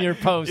in your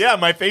post. Yeah,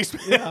 my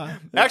Facebook.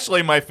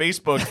 Actually, my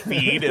Facebook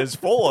feed is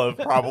full of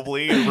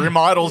probably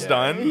remodels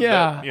done.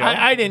 Yeah, that, you know.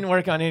 I didn't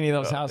work on any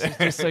of those houses,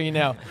 just so you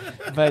know.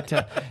 But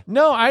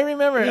no, I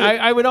remember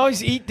I would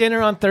always eat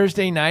dinner on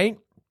Thursday night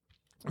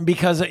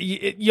because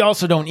you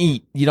also don't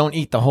eat. You don't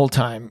eat the whole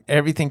time.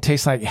 Everything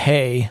tastes like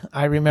hay.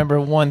 I remember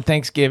one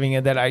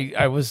Thanksgiving that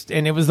I was,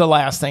 and it was the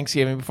last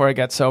Thanksgiving before I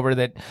got sober,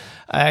 that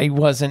I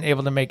wasn't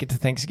able to make it to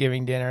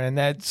Thanksgiving dinner,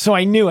 and so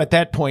I knew at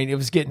that point it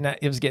was getting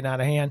out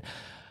of hand.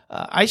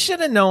 I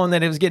should have known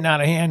that it was getting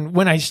out of hand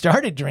when I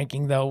started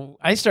drinking, though.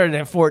 I started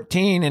at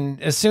 14,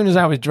 and as soon as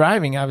I was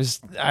driving, I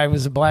was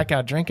a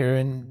blackout drinker,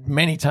 and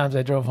many times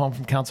I drove home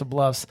from Council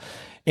Bluffs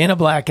in a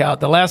blackout.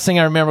 The last thing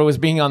I remember was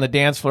being on the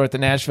dance floor at the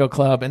Nashville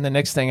Club, and the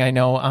next thing I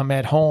know, I'm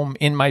at home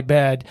in my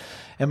bed,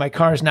 and my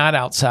car's not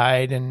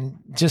outside, and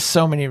just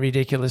so many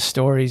ridiculous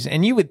stories.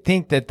 And you would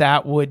think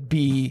that would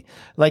be,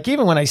 like,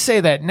 even when I say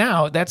that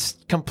now, that's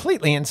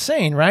completely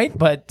insane, right?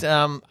 But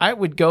I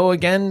would go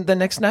again the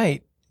next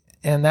night.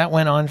 And that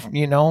went on,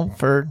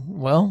 for,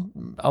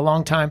 a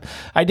long time.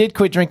 I did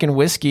quit drinking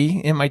whiskey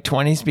in my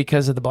 20s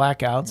because of the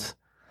blackouts.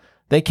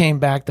 They came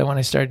back, though, when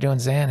I started doing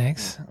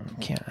Xanax.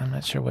 I'm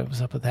not sure what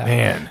was up with that.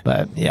 Man.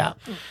 But yeah,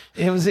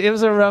 it was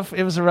a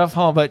rough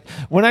haul. But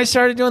when I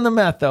started doing the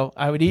meth, though,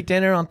 I would eat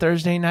dinner on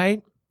Thursday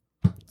night,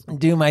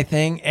 do my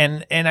thing,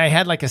 and I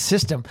had like a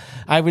system.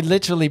 I would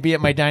literally be at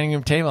my dining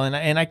room table,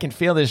 and I can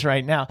feel this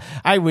right now.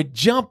 I would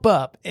jump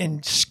up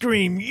and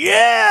scream,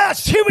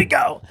 "Yes, here we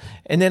go!"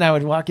 And then I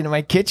would walk into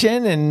my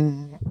kitchen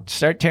and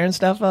start tearing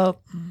stuff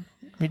up.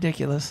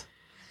 Ridiculous.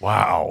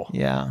 Wow.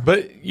 Yeah.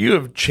 But you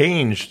have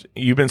changed.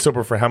 You've been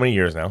sober for how many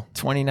years now?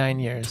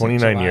 29 years.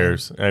 29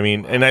 years. I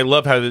mean, and I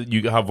love how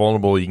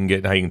vulnerable you can get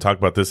and how you can talk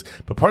about this.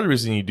 But part of the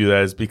reason you do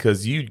that is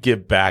because you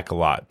give back a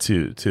lot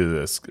to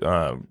this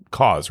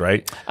cause,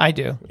 right? I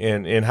do.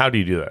 And how do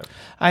you do that?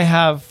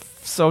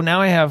 Now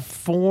I have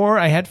 4.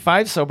 I had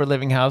 5 sober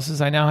living houses.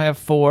 I now have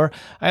 4.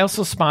 I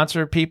also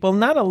sponsor people.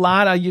 Not a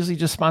lot. I usually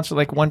just sponsor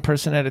like one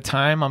person at a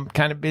time. I'm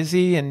kind of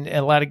busy, and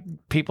a lot of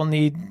people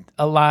need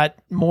a lot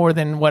more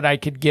than what I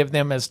could give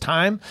them as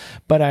time.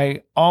 But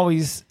I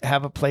always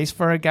have a place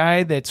for a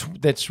guy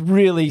that's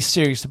really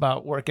serious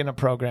about working a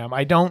program.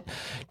 I don't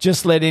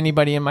just let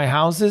anybody in my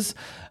houses.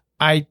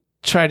 I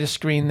try to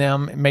screen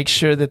them, make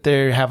sure that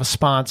they have a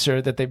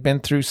sponsor, that they've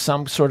been through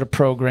some sort of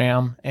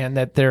program, and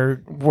that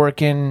they're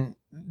working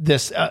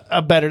this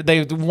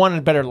they want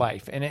a better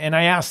life. And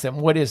I ask them,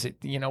 what is it?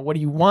 What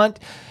do you want?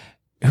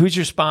 Who's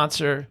your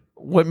sponsor?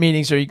 What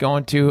meetings are you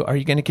going to? Are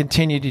you going to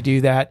continue to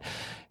do that?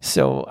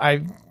 So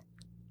I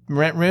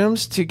rent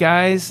rooms to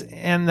guys,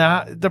 and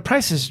the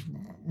price is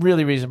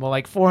really reasonable,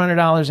 like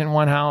 $400 in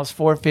one house,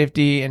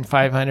 $450 and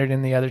 $500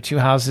 in the other 2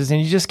 houses,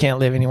 and you just can't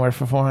live anywhere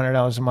for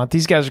 $400 a month.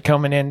 These guys are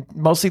coming in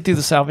mostly through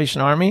the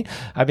Salvation Army.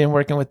 I've been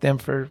working with them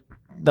for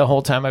the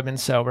whole time I've been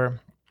sober.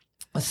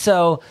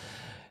 So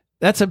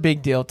that's a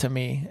big deal to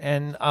me.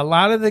 And a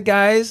lot of the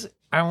guys,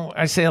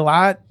 I say a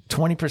lot,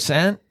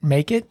 20%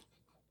 make it.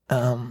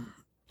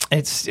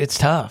 It's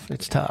tough.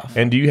 It's tough.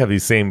 And do you have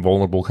these same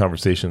vulnerable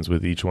conversations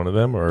with each one of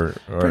them, or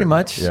pretty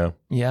much?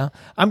 Yeah.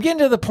 I'm getting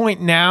to the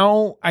point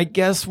now, I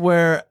guess,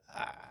 where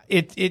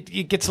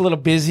it gets a little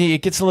busy.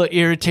 It gets a little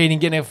irritating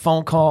getting a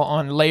phone call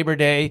on Labor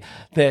Day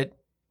that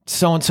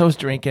so-and-so's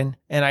drinking,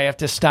 and I have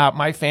to stop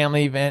my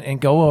family event and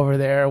go over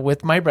there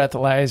with my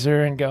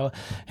breathalyzer and go,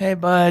 "Hey,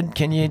 bud,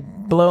 can you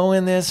blow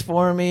in this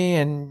for me?"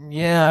 And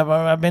yeah,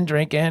 I've been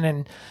drinking,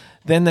 and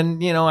then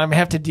I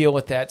have to deal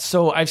with that.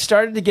 So I've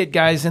started to get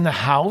guys in the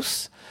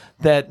house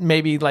that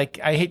maybe, like,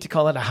 I hate to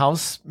call it a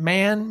house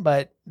man,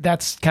 but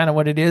that's kind of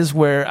what it is,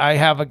 where I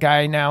have a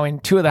guy now in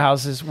 2 of the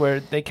houses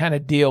where they kind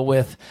of deal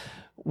with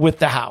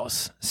the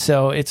house.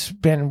 So it's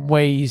been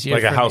way easier.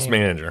 Like a house me.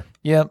 manager.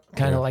 Yep.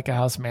 Kind of like a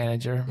house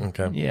manager.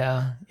 Okay.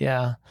 Yeah.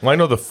 Yeah. Well, I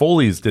know the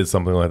Foleys did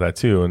something like that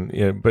too.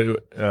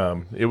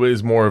 But it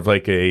was more of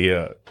like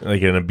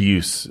an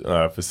abuse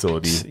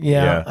facility.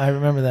 Yeah. I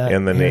remember that.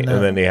 And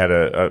then they had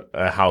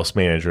a house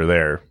manager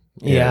there.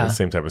 Yeah.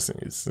 Same type of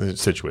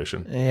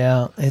situation.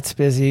 Yeah. It's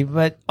busy.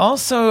 But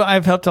also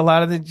I've helped a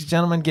lot of the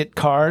gentlemen get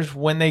cars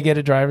when they get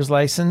a driver's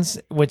license,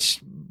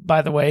 which,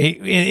 by the way,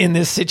 in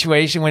this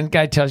situation, when a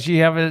guy tells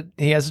you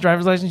he has a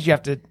driver's license,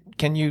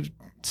 can you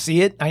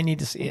see it? I need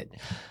to see it.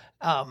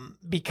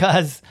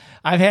 Because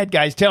I've had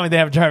guys tell me they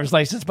have a driver's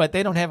license, but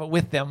they don't have it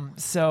with them.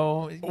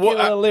 So get a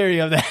little leery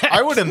of that.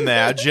 I would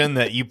imagine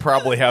that you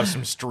probably have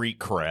some street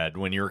cred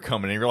when you're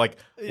coming in. You're like,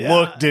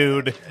 look,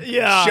 dude,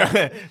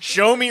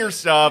 show me your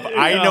stuff. Yeah.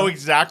 I know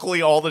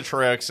exactly all the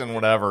tricks and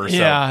whatever. So.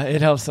 Yeah,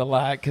 it helps a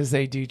lot because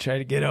they do try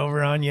to get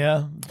over on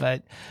you.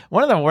 But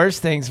one of the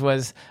worst things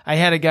was I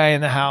had a guy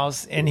in the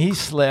house and he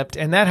slipped,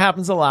 and that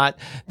happens a lot.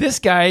 This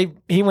guy,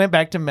 he went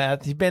back to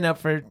meth. He'd been up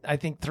for, I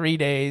think, 3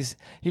 days.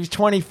 He was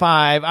 25.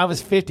 45. I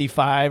was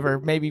 55 or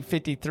maybe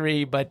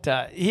 53, but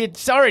he had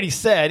already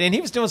said, and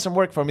he was doing some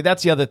work for me.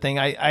 That's the other thing.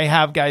 I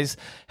have guys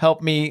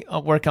help me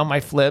work on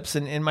my flips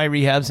and my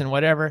rehabs and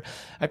whatever.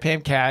 I pay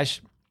him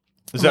cash.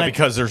 Is that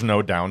because there's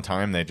no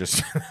downtime? They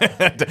just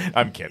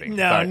I'm kidding.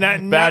 No, Sorry.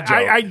 not Bad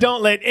joke. I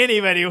don't let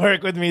anybody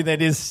work with me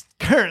that is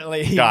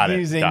currently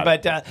using.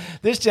 But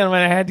this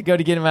gentleman, I had to go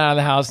to get him out of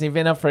the house, and he'd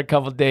been up for a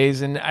couple of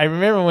days. And I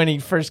remember when he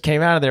first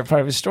came out of there,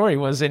 part of his story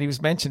was that he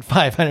was mentioned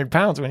 500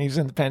 pounds when he was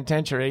in the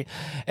penitentiary.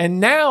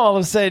 And now all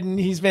of a sudden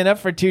he's been up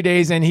for 2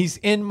 days and he's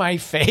in my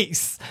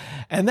face.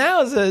 And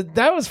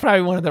that was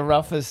probably one of the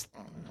roughest,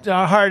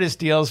 hardest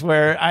deals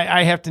where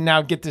I have to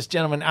now get this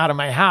gentleman out of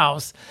my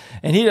house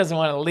and he doesn't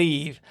want to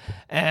leave.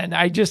 And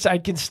I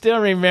can still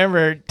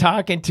remember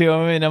talking to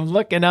him and I'm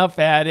looking up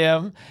at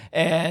him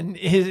and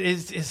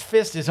his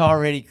fist is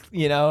already,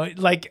 in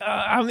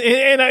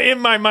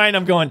my mind,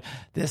 I'm going,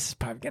 this is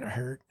probably going to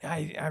hurt.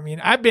 I mean,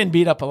 I've been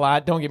beat up a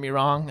lot. Don't get me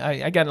wrong.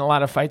 I got in a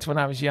lot of fights when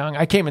I was young.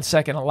 I came in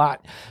second a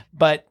lot,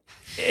 but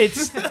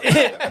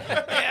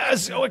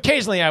so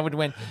occasionally I would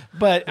win,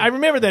 but I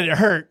remember that it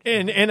hurt.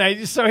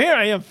 So here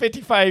I am,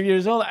 55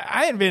 years old.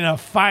 I hadn't been in a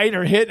fight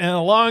or hit in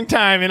a long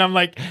time. And I'm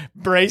like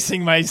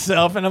bracing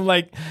myself and I'm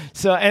like,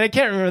 and I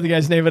can't remember the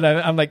guy's name, but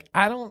I'm like,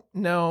 I don't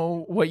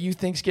know what you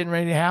think's getting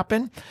ready to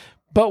happen,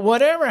 but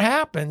whatever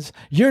happens,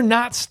 you're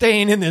not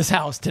staying in this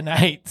house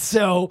tonight.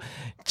 So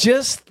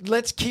just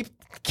let's keep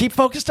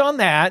focused on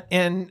that.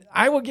 And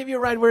I will give you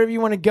a ride wherever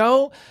you want to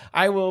go.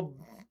 I will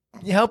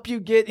help you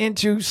get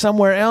into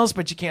somewhere else,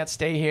 but you can't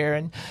stay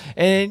here.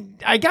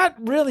 And I got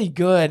really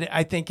good,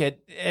 I think, at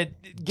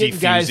getting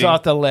guys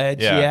off the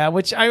ledge. Yeah,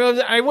 which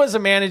I was a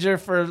manager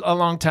for a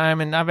long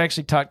time, and I've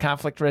actually taught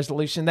conflict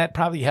resolution. That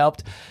probably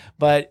helped.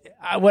 But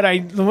what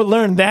I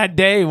learned that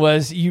day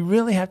was you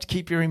really have to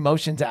keep your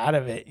emotions out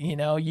of it.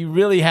 You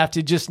really have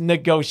to just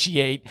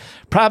negotiate.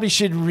 Probably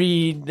should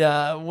read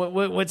I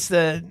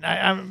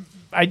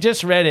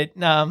just read it.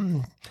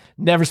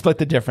 Never Split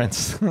the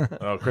Difference.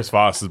 Oh, Chris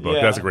Voss's book.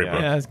 That's a great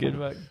book. Yeah, that's a good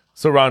book.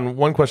 So, Ron,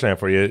 one question I have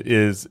for you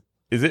is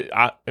it,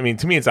 I mean,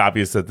 to me, it's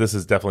obvious that this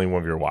is definitely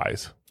one of your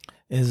whys.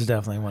 It is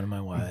definitely one of my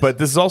whys. But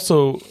this is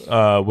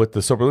also, with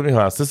the Sober Living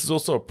House, this is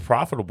also a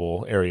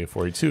profitable area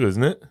for you too,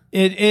 isn't it?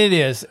 It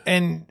is.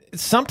 And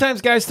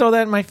sometimes guys throw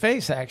that in my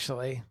face,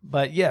 actually.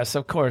 But yes,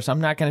 of course,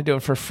 I'm not going to do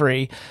it for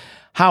free.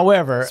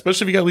 However,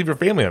 especially if you got to leave your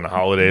family on the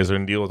holidays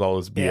and deal with all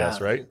this BS,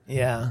 right?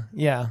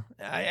 Yeah.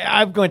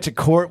 I've gone to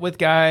court with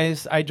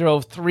guys. I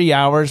drove 3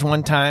 hours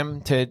one time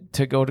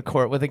to go to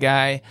court with a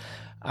guy.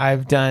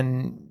 I've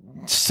done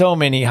so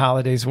many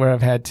holidays where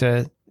I've had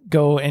to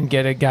go and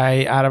get a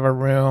guy out of a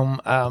room,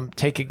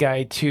 take a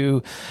guy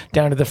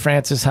down to the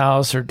Francis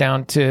house or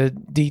down to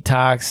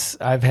detox.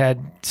 I've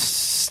had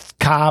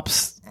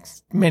cops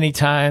many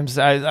times.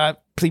 I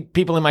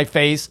people in my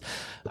face.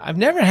 I've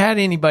never had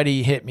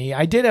anybody hit me.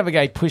 I did have a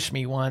guy push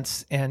me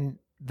once, and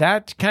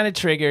that kind of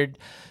triggered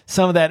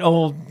some of that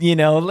old,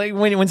 like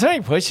when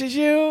somebody pushes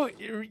you,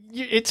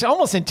 it's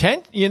almost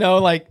intent,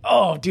 like,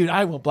 oh, dude,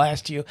 I will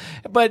blast you.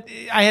 But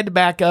I had to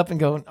back up and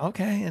go,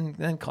 okay, and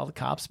then call the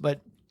cops.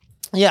 But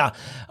yeah,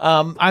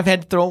 I've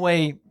had to throw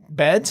away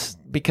beds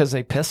because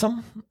they piss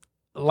them.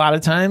 A lot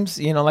of times,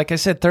 like I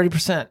said,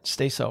 30%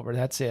 stay sober.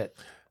 That's it.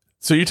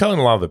 So you're telling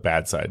a lot of the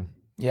bad side.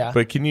 Yeah.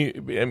 But can you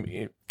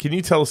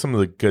tell us some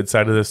of the good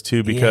side of this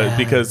too?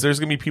 Because there's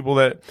going to be people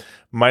that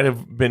might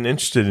have been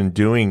interested in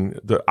doing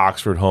the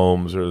Oxford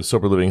homes or the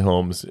sober living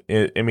homes.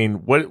 I mean,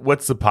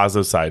 what's the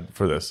positive side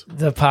for this?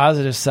 The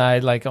positive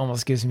side,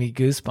 almost gives me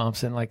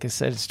goosebumps. And like I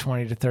said, it's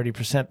 20 to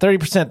 30%.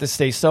 30% that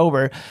stay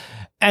sober.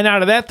 And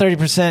out of that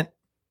 30%,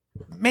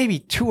 maybe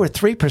 2 or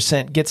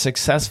 3% get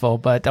successful.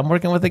 But I'm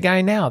working with a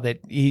guy now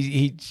that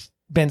he's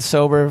been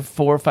sober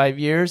 4 or 5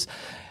 years.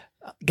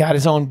 Got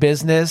his own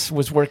business,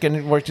 worked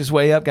his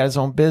way up, got his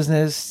own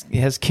business. He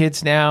has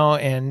kids now,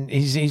 and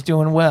he's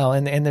doing well.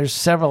 And there's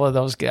several of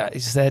those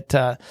guys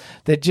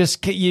that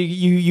just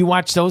you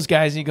watch those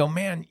guys and you go,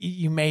 man,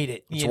 you made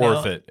it. It's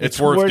worth it. It's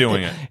worth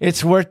doing it.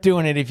 It's worth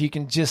doing it if you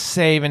can just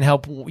save and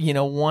help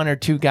 1 or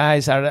 2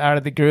 guys out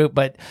of the group.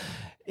 But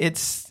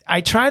I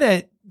try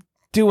to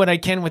do what I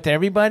can with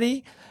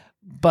everybody,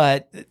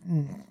 but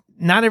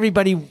not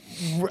everybody,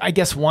 I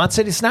guess, wants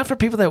it. It's not for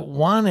people that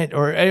want it,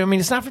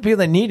 it's not for people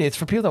that need it. It's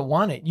for people that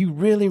want it. You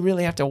really,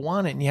 really have to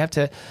want it, and you have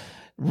to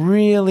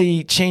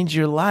really change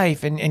your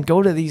life and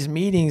go to these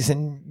meetings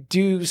and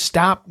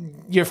stop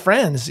your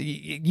friends.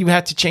 You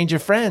have to change your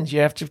friends.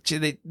 You have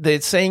to, the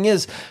saying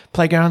is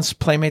playgrounds,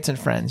 playmates, and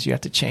friends. You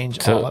have to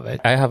change all of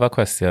it. I have a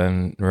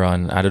question,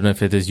 Ron. I don't know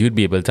if it is you'd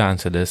be able to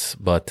answer this,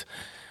 but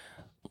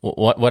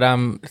what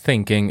I'm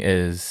thinking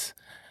is,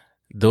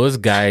 those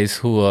guys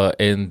who are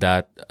in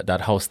that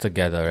house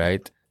together,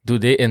 right? Do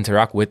they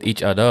interact with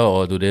each other,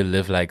 or do they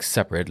live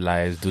separate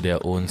lives, do their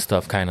own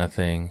stuff kind of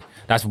thing?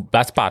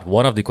 that's part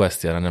one of the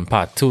question. And then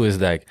part two is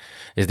like,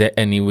 is there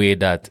any way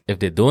that if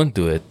they don't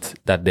do it,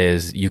 that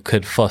you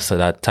could foster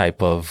that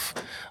type of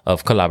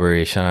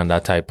collaboration and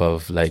that type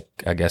of, like,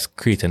 I guess,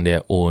 creating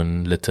their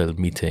own little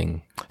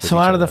meeting? So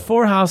out of the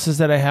 4 houses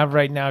that I have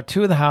right now,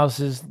 2 of the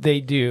houses,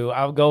 they do.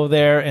 I'll go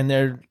there and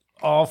they're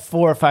all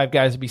 4 or 5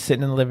 guys will be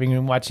sitting in the living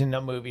room watching a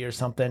movie or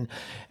something.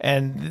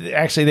 And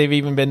actually, they've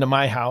even been to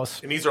my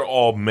house. And these are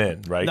all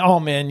men, right?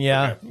 All men,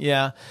 yeah. Okay.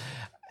 Yeah.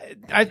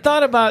 I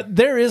thought about,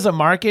 there is a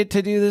market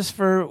to do this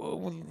for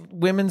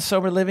women's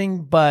sober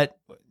living, but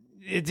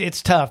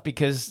it's tough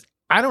because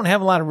I don't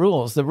have a lot of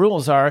rules. The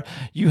rules are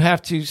you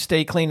have to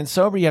stay clean and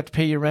sober. You have to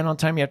pay your rent on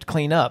time. You have to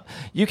clean up.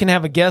 You can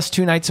have a guest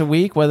 2 nights a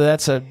week, whether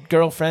that's a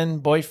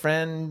girlfriend,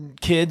 boyfriend,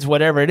 kids,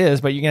 whatever it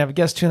is, but you can have a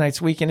guest 2 nights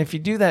a week. And if you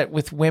do that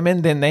with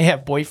women, then they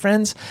have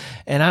boyfriends.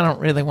 And I don't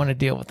really want to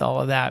deal with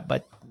all of that,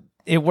 but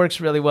it works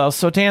really well.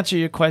 So to answer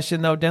your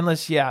question though,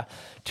 Dennis, yeah,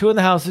 2 of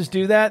the houses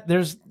do that.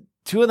 There's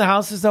 2 of the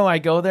houses, though, I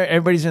go there,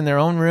 everybody's in their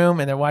own room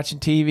and they're watching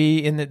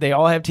TV, and they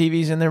all have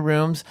TVs in their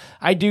rooms.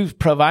 I do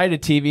provide a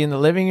TV in the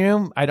living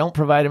room. I don't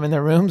provide them in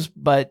their rooms,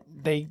 but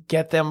they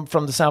get them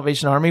from the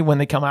Salvation Army when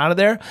they come out of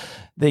there.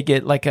 They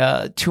get like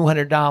a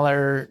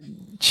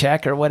 $200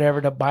 check or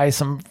whatever to buy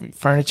some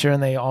furniture,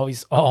 and they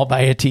always all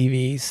buy a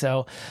TV.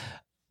 So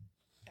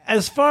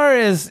as far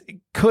as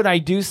could I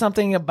do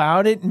something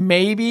about it?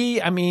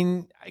 Maybe. I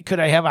mean,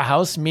 could I have a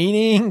house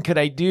meeting? Could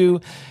I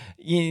do...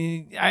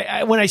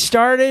 when I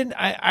started,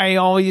 I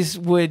always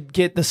would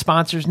get the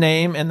sponsor's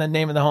name and the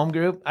name of the home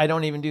group. I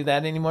don't even do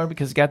that anymore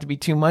because it got to be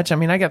too much. I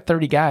mean, I got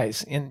 30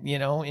 guys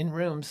in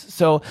rooms,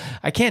 so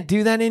I can't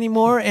do that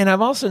anymore. And I've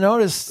also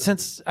noticed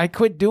since I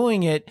quit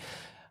doing it,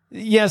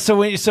 yeah. So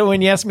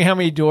when you ask me how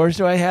many doors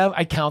do I have,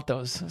 I count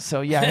those.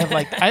 So yeah, I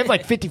have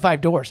like 55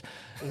 doors.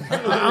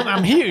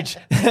 I'm huge,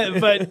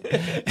 but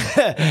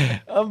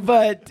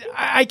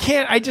I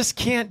can't. I just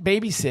can't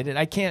babysit it.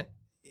 I can't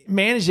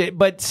manage it.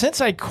 But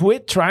since I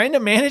quit trying to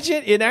manage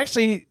it, it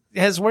actually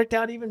has worked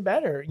out even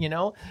better.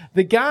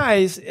 The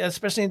guys,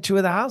 especially in 2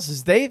 of the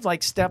houses, they've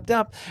like stepped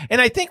up.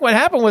 And I think what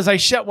happened was I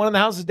shut one of the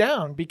houses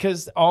down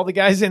because all the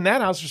guys in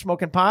that house were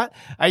smoking pot.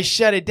 I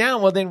shut it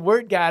down. Well, then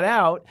word got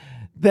out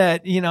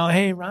that,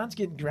 hey, Ron's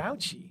getting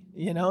grouchy.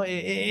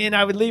 And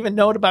I would leave a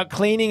note about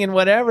cleaning and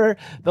whatever.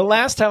 The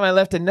last time I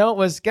left a note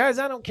was, guys,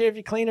 I don't care if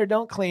you clean or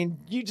don't clean.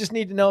 You just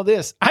need to know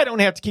this. I don't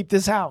have to keep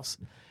this house.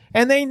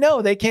 And they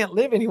know they can't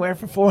live anywhere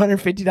for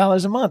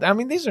 $450 a month. I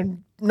mean, these are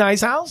nice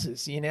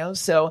houses,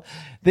 so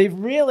they've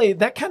really,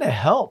 that kind of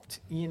helped,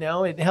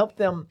 it helped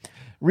them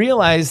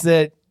realize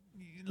that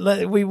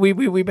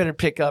we better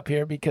pick up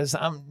here because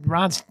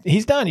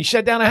he's done. He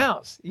shut down a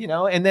house,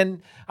 and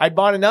then I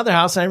bought another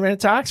house and I rented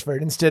to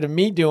Oxford instead of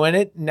me doing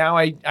it. Now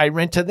I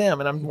rent to them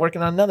and I'm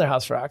working on another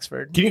house for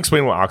Oxford. Can you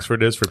explain what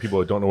Oxford is for people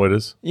who don't know what it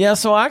is? Yeah.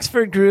 So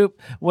Oxford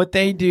Group, what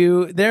they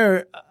do,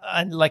 they're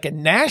like a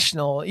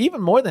national,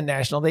 even more than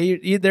national.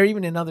 They're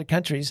even in other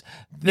countries.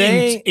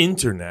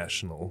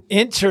 International.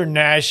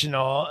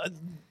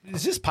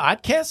 Is this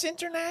podcast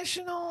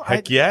international?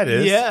 Heck yeah, it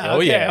is. Yeah.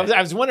 Okay. Yeah.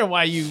 I was wondering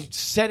why you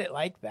said it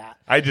like that.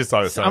 I just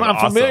thought it sounded I'm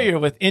awesome. familiar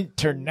with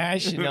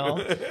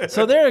international.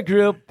 So they're a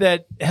group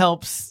that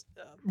helps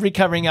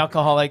recovering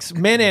alcoholics,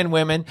 men and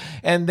women,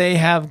 and they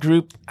have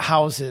group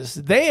houses.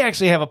 They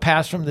actually have a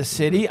pass from the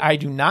city. I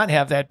do not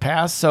have that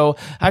pass, so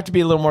I have to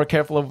be a little more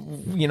careful of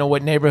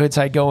what neighborhoods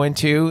I go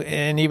into.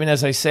 And even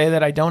as I say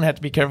that, I don't have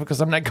to be careful because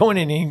I'm not going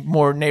in any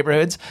more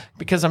neighborhoods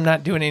because I'm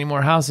not doing any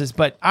more houses.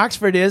 But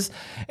Oxford is,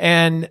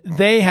 and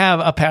they have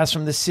a pass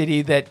from the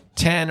city that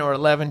 10 or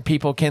 11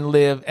 people can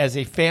live as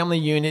a family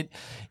unit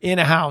in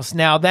a house.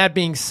 Now, that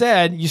being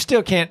said, you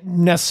still can't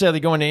necessarily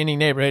go into any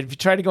neighborhood. If you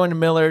try to go into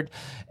Millard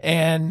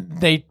and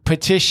they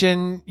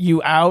petition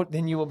you out,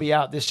 then you will be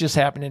out. This just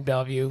happened in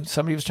Bellevue.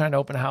 Somebody was trying to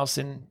open a house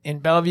in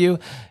Bellevue.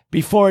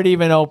 Before it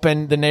even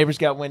opened, the neighbors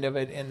got wind of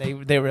it and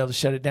they were able to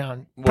shut it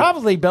down.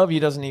 Probably Bellevue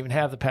doesn't even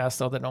have the pass,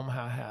 though, that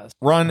Omaha has.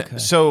 Ron, okay.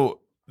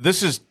 So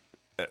this is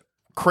a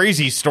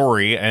crazy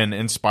story and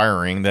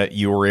inspiring that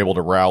you were able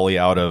to rally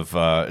out of,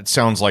 it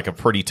sounds like a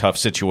pretty tough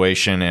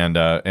situation,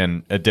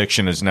 and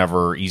addiction is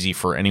never easy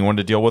for anyone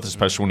to deal with,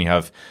 especially when you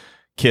have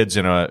kids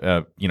and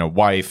a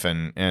wife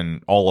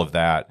and all of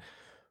that.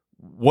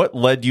 What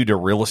led you to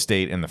real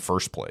estate in the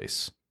first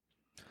place?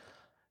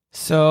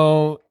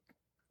 So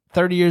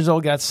 30 years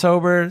old, got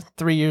sober.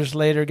 3 years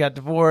later, got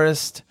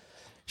divorced.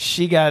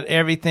 She got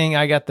everything.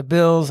 I got the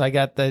bills. I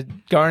got the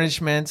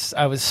garnishments.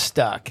 I was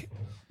stuck.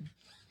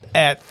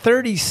 At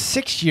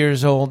 36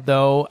 years old,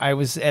 though, I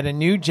was at a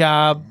new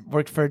job,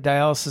 worked for a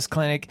dialysis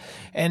clinic,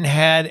 and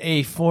had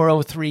a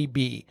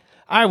 403B.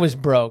 I was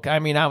broke. I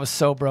mean, I was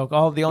so broke.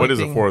 What is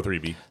a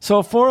 403B? So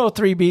a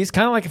 403B is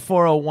kind of like a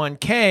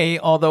 401k,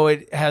 although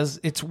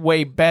it's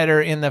way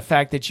better in the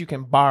fact that you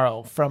can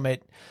borrow from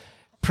it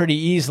pretty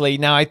easily.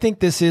 Now, I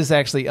think this is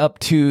actually up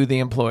to the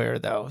employer,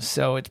 though,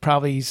 so it's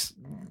probably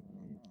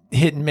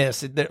hit and miss.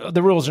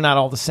 The rules are not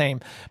all the same.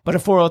 But a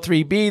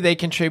 403B, they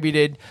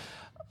contributed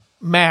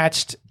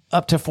matched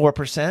up to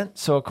 4%.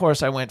 So of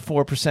course I went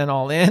 4%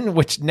 all in,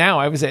 which now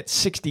I was at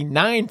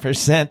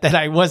 69% that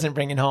I wasn't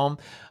bringing home.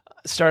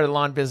 Started a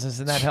lawn business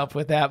and that helped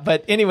with that.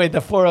 But anyway, the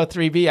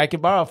 403B, I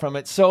could borrow from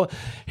it. So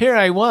here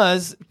I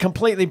was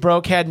completely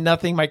broke, had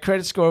nothing. My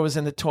credit score was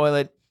in the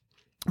toilet.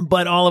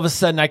 But all of a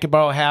sudden, I could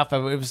borrow half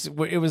of it.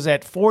 It was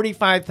at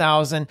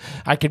 $45,000.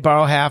 I could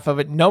borrow half of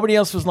it. Nobody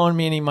else was loaning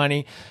me any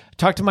money.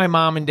 Talked to my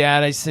mom and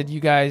dad. I said, "You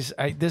guys,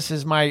 I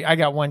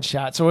got one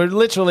shot." So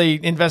literally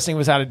investing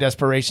was out of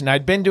desperation.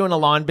 I'd been doing a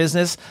lawn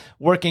business,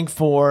 working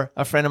for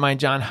a friend of mine,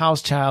 John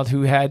Housechild,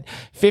 who had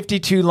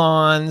 52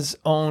 lawns,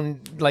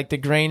 owned like the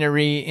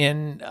granary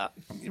in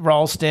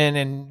Ralston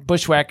and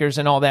Bushwhackers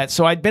and all that.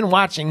 So I'd been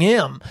watching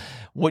him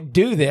would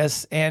do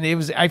this, and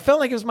I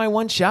felt like it was my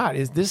one shot.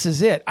 This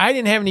is it. I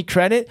didn't have any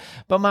credit,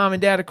 but mom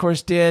and dad, of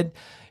course, did.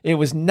 It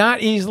was not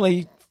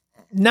easy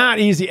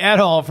at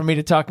all for me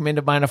to talk them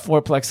into buying a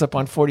fourplex up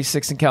on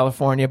 46 in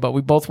California, but we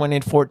both went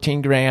in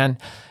 14 grand,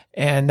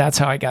 and that's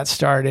how I got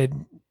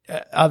started,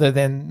 other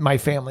than my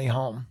family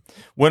home.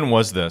 When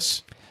was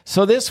this?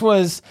 So this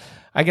was,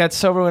 I got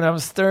sober when I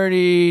was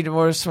 30,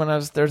 divorced when I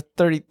was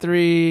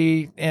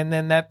 33, and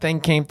then that thing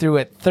came through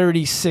at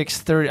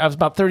 36, 30. I was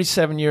about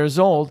 37 years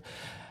old,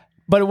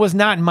 but it was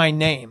not in my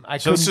name.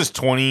 So this is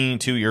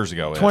 22 years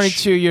ago.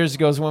 22 years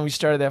ago is when we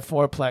started that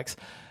fourplex.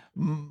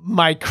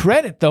 My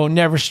credit, though,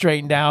 never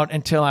straightened out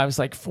until I was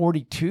like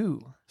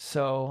 42.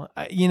 So,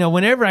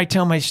 whenever I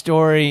tell my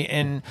story,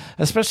 and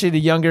especially the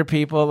younger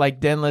people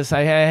like Dennis,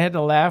 I had to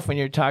laugh when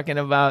you're talking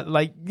about,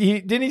 like,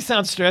 didn't he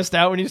sound stressed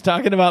out when he was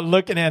talking about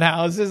looking at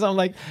houses? I'm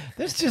like,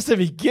 that's just the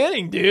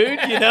beginning, dude.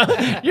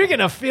 You're going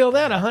to feel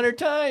that 100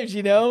 times,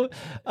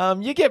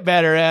 you get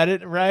better at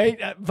it, right?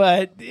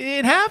 But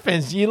it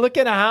happens. You look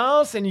at a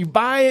house and you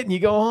buy it and you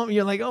go home,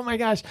 you're like, oh my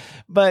gosh.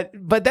 But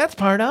that's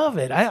part of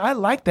it. I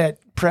like that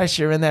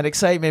pressure and that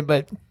excitement,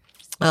 but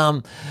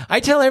I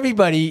tell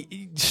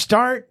everybody,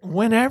 start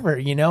whenever,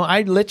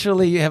 I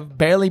literally have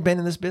barely been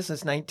in this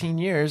business 19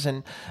 years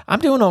and I'm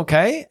doing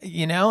okay.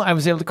 I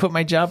was able to quit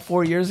my job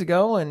 4 years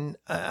ago and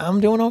I'm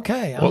doing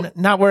okay. I'm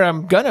not where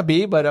I'm going to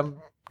be, but I'm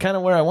kind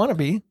of where I want to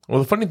be. Well,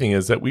 the funny thing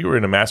is that we were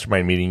in a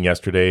mastermind meeting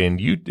yesterday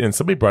and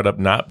somebody brought up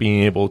not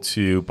being able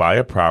to buy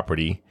a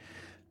property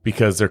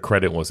because their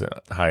credit wasn't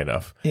high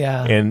enough.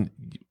 Yeah. And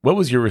what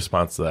was your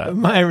response to that?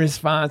 My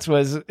response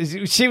was,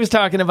 she was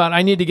talking about,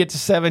 I need to get to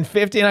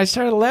 750. And I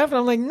started laughing.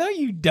 I'm like, no,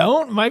 you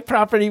don't. My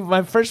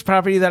first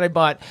property that I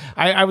bought,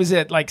 I was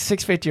at like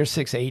 650 or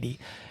 680.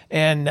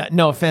 And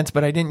no offense,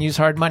 but I didn't use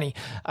hard money.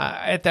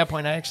 At that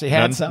point, I actually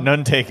had some.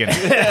 None taken.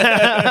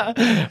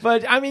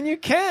 But I mean, you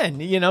can,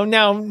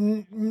 now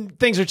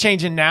things are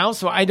changing now,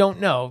 so I don't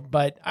know.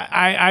 But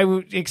I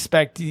would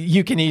expect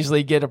you can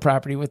easily get a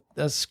property with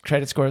a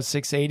credit score of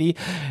 680.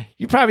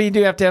 You probably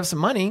do have to have some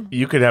money.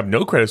 You could have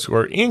no credit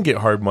score and get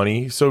hard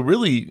money. So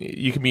really,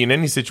 you can be in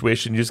any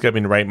situation. You just got to be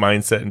in the right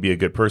mindset and be a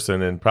good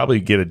person and probably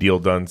get a deal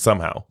done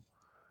somehow.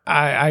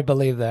 I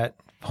believe that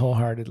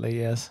wholeheartedly,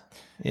 yes.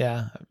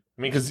 Yeah.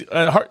 I mean, because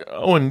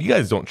Owen, you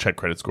guys don't check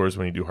credit scores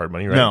when you do hard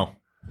money, right?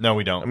 No,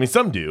 we don't. I mean,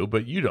 some do,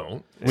 but you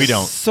don't. We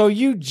don't. So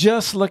you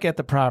just look at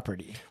the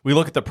property. We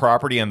look at the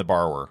property and the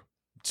borrower.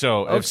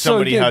 So if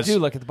somebody has, do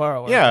look at the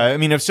borrower. Yeah, I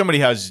mean, if somebody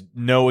has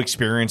no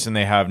experience and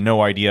they have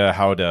no idea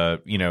how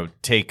to,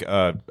 take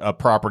a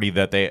property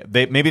that they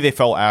maybe they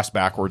fell ass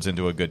backwards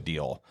into a good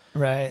deal,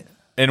 right?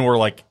 And we're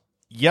like,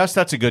 yes,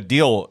 that's a good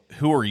deal.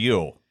 Who are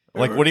you?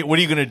 Like, what are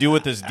you going to do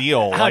with this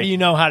deal? How do you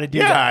know how to do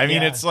that? Yeah, I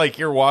mean, it's like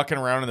you're walking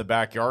around in the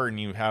backyard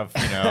and you have,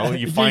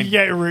 you find... you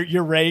get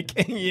your rake.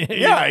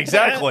 Yeah,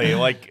 exactly.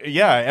 Like,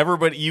 yeah,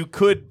 everybody, you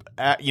could,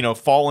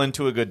 fall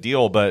into a good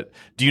deal, but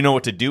do you know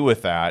what to do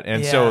with that?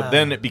 And so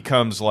then it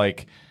becomes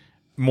like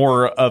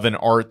more of an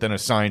art than a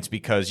science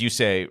because you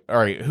say, all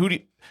right,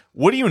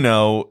 what do you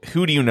know?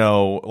 Who do you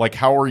know? Like,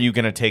 how are you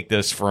going to take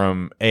this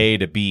from A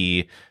to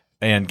B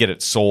and get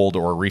it sold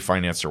or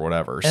refinanced or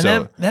whatever? And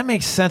so that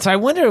makes sense. I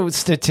wonder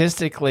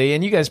statistically,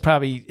 and you guys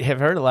probably have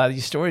heard a lot of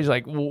these stories,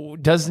 like,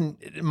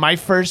 doesn't my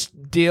first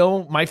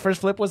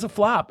flip was a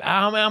flop.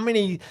 How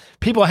many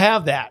people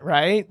have that,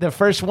 right? The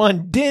first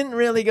one didn't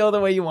really go the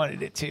way you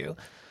wanted it to.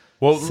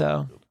 Well,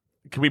 so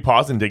can we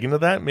pause and dig into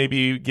that?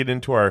 Maybe get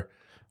into our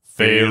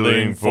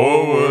failing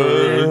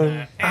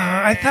forward.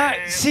 I thought,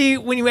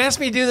 when you asked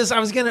me to do this,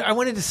 I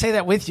wanted to say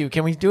that with you.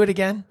 Can we do it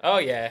again? Oh,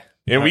 yeah.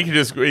 And we can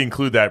just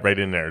include that right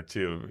in there,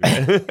 too.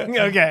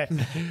 Okay.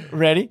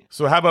 Ready?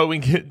 So how about we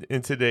get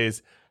in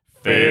today's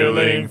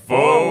Failing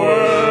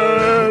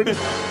Forward?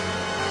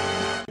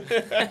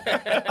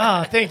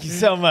 Oh, thank you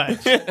so much.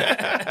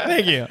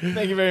 Thank you.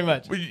 Thank you very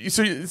much.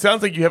 So it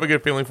sounds like you have a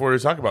good failing forward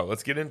to talk about.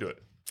 Let's get into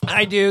it.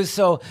 I do.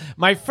 So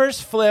my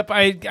first flip,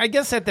 I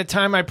guess at the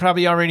time I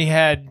probably already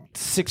had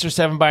 6 or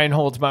 7 buy and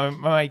holds.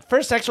 My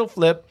first actual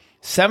flip,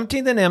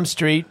 17th and M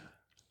Street,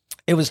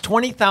 it was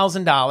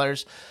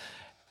 $20,000.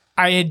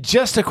 I had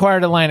just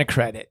acquired a line of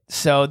credit.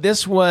 So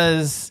this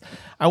was,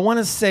 I want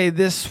to say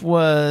this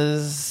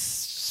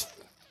was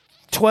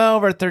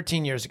 12 or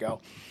 13 years ago.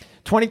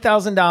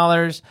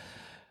 $20,000,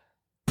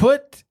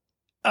 put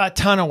a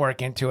ton of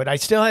work into it. I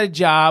still had a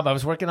job. I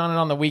was working on it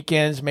on the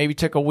weekends, maybe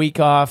took a week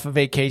off of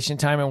vacation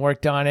time and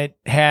worked on it.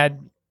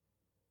 Had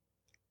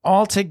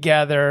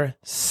altogether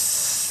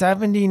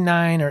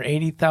 $79,000 or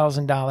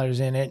 $80,000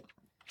 in it.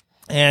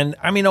 And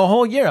I mean, a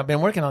whole year I've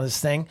been working on this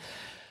thing.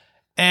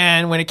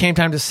 And when it came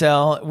time to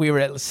sell, we were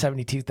at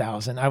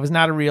 $72,000. I was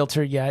not a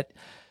realtor yet.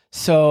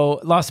 So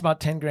lost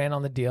about 10 grand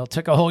on the deal.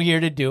 Took a whole year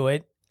to do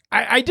it.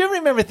 I do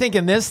remember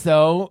thinking this,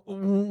 though,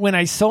 when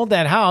I sold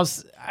that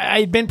house,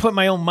 I'd been putting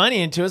my own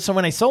money into it. So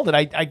when I sold it,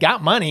 I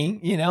got money,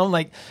 you know,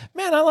 like,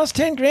 man, I lost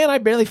 10 grand. I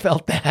barely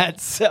felt that.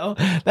 So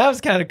that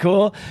was kind of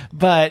cool.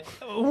 But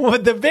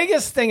the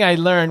biggest thing I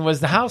learned was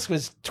the house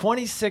was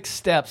 26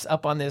 steps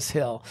up on this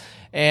hill.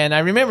 And I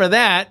remember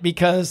that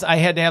because I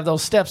had to have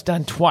those steps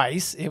done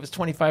twice. It was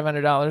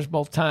 $2,500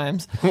 both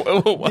times.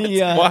 What?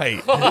 Why?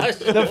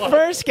 The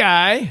first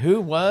guy, who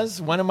was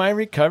one of my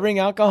recovering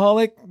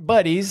alcoholic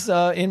buddies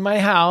in my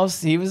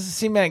house, he was a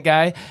cement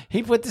guy.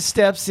 He put the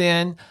steps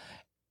in,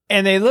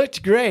 and they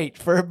looked great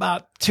for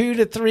about 2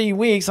 to 3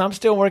 weeks. I'm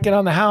still working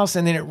on the house,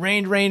 and then it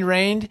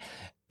rained,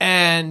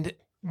 and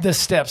the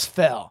steps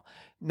fell.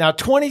 Now,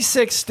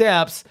 26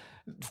 steps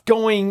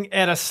going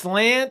at a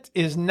slant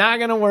is not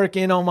going to work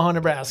in Omaha,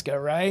 Nebraska,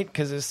 right?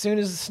 Because as soon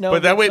as the snow,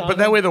 But that way,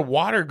 the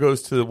water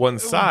goes to the one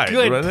side.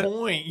 Good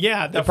point.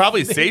 Yeah, They're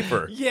probably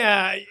safer.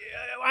 Yeah,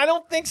 I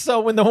don't think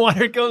so when the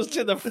water goes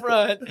to the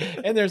front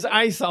and there's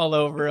ice all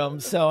over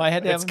them. So I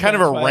had to have. It's kind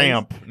of a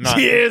ramp, not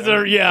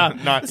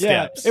not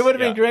steps. It would have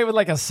been great with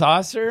like a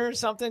saucer or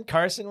something.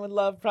 Carson would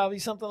love probably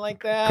something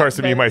like that.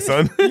 Carson, be my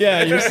son.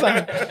 Yeah, your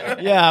son.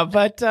 Yeah,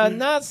 but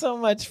not so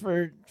much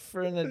for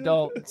an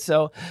adult.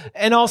 So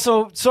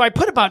I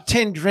put about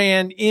 10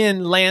 grand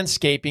in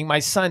landscaping. My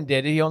son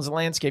did. He owns a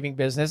landscaping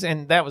business,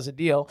 and that was a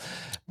deal.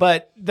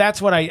 But that's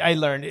what I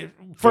learned.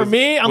 For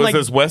me, I'm like,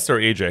 was this Wes or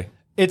AJ?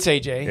 It's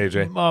AJ.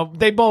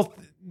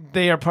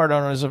 They are part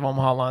owners of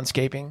Omaha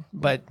Landscaping,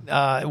 but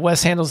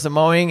Wes handles the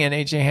mowing and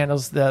AJ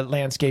handles the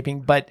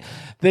landscaping. But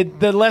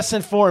the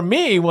lesson for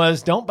me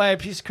was don't buy a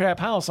piece of crap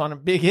house on a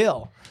big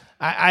hill.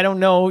 I don't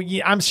know.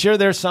 I'm sure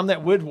there's some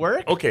that would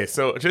work. Okay,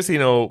 so just so you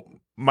know,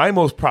 my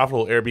most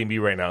profitable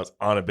Airbnb right now is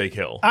on a big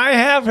hill. I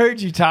have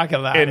heard you talk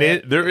about it.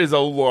 And there is a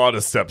lot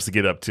of steps to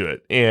get up to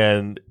it.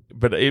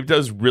 But it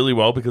does really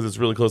well because it's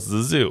really close to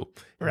the zoo.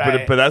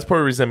 Right. But that's part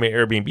of the reason I made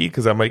Airbnb,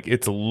 because I'm like,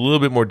 it's a little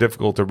bit more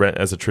difficult to rent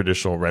as a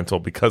traditional rental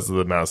because of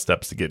the amount of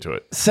steps to get to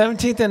it.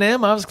 17th and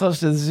M, I was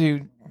close to the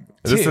zoo.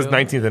 This is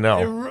 19th and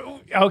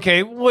L.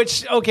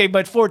 Okay,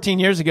 but 14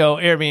 years ago,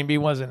 Airbnb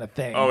wasn't a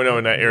thing. Oh, no,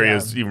 and that area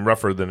is even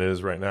rougher than it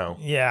is right now.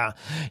 Yeah.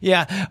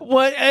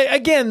 Well,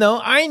 again,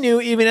 though, I knew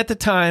even at the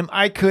time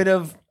I could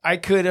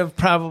have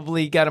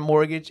probably got a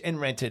mortgage and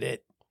rented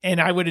it. And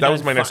I would have. That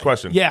was my next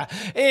question. Yeah,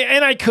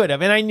 and I could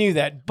have, and I knew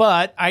that,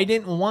 but I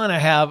didn't want to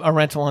have a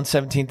rental on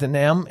 17th and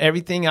M.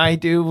 Everything I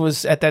do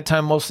was at that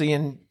time mostly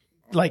in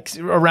like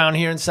around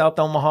here in South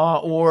Omaha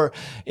or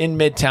in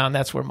Midtown.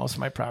 That's where most of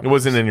my property. It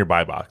wasn't in your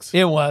buy box.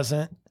 It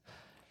wasn't.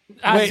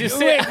 But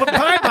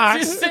buy box.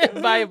 You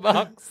said buy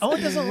box.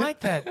 Owen doesn't like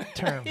that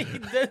term.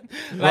 Listen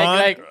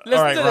Ron.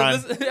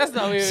 to this. That's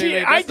not weird. See,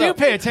 I do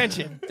pay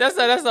attention. That's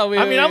not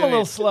weird. I mean, I'm a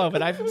little slow,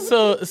 but I.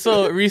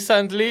 So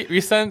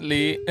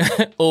recently,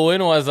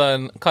 Owen was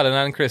on Colin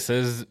and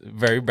Chris's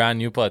very brand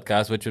new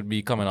podcast, which would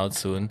be coming out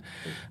soon,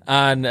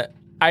 and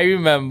I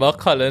remember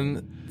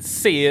Colin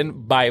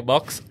saying buy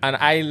box, and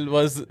I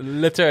was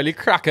literally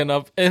cracking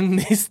up in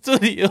the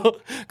studio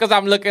because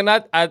I'm looking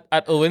at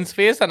Owen's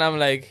face, and I'm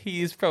like,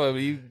 he's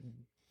probably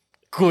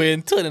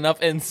turning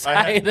up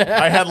inside.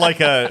 I had like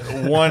a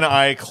one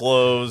eye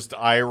closed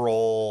eye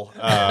roll.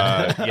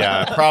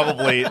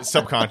 Probably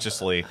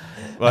subconsciously.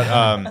 But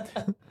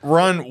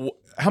Ron,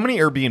 how many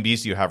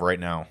Airbnbs do you have right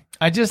now?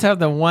 I just have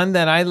the one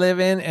that I live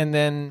in, and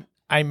then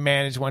I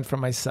manage one for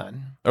my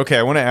son. Okay,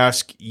 I want to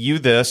ask you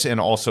this, and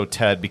also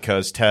Ted,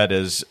 because Ted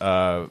is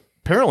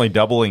apparently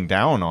doubling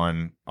down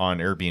on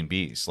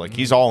Airbnbs. Like,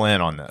 he's all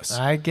in on this.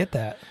 I get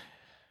that.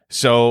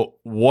 So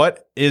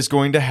what is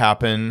going to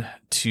happen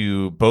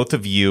to both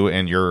of you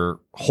and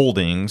your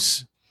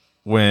holdings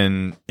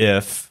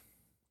if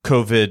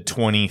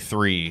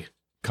COVID-23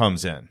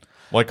 comes in?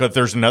 Like, if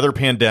there's another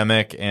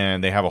pandemic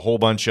and they have a whole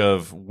bunch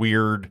of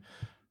weird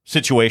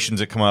situations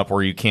that come up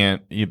where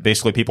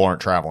basically people aren't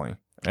traveling.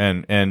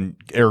 And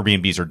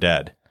Airbnbs are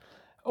dead.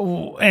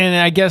 Oh, and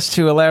I guess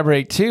to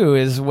elaborate too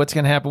is what's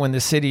going to happen when the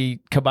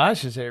city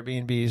kiboshes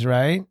Airbnbs,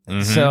 right?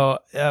 Mm-hmm. So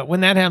when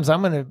that happens,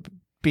 I'm going to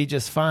be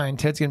just fine.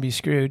 Ted's going to be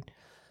screwed.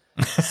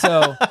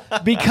 So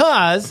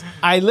because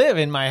I live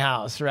in my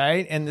house,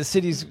 right? And the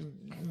cities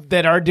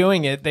that are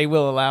doing it, they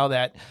will allow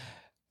that.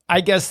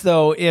 I guess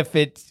though, if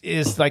it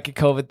is like a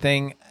COVID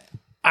thing,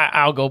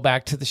 I'll go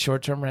back to the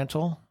short-term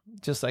rental.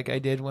 Just like I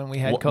did when we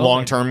had COVID.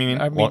 Long-term, you mean?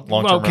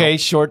 Long-term okay,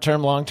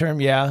 short-term,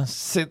 long-term, yeah.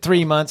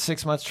 3 months,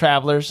 6 months,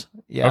 travelers.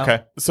 Yeah.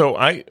 Okay. So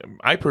I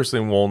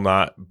personally will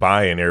not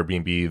buy an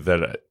Airbnb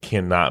that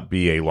cannot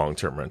be a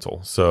long-term rental.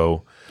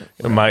 So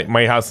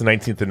my house in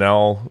 19th and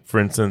L,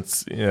 for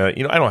instance, I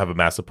don't have a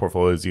massive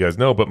portfolio, as you guys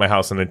know, but my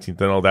house in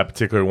 19th and L, that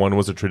particular one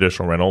was a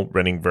traditional rental,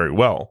 renting very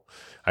well.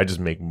 I just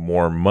make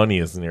more money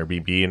as an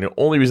Airbnb. And the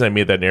only reason I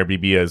made that an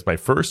Airbnb as my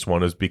first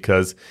one is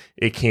because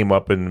it came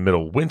up in the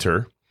middle of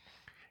winter.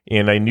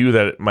 And I knew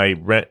that my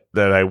rent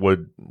that I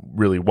would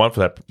really want for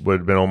that would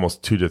have been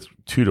almost $200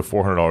 to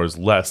 $400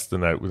 less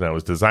than I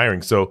was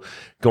desiring. So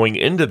going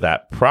into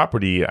that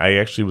property, I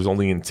actually was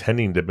only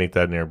intending to make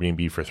that an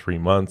Airbnb for 3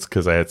 months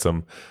because I had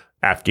some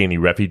Afghani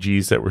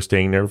refugees that were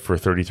staying there for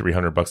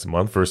 $3,300 a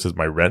month versus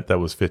my rent that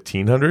was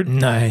 $1,500.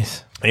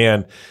 Nice.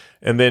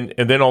 And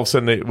then all of a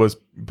sudden it was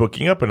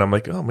booking up, and I'm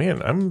like, oh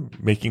man, I'm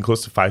making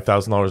close to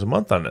 $5,000 a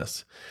month on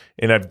this,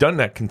 and I've done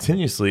that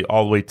continuously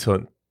all the way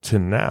to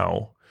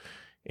now.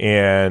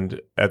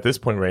 And at this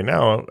point right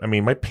now, I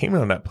mean, my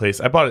payment on that place,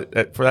 I bought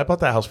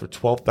that house for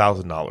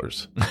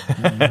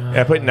 $12,000.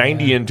 I put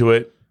 90 into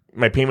it.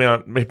 My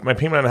payment on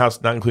the house,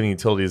 not including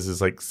utilities,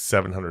 is like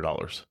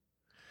 $700.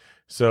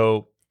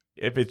 So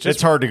if it's just,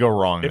 it's hard to go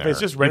wrong. If there. it's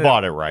just you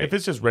bought it right. If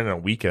it's just rented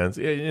on weekends,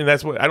 and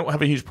that's what I don't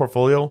have a huge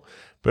portfolio.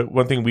 But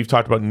one thing we've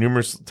talked about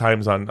numerous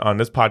times on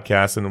this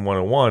podcast and in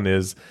 101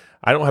 is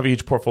I don't have a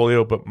huge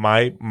portfolio, but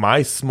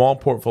my small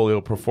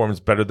portfolio performs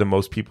better than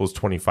most people's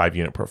 25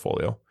 unit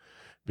portfolio.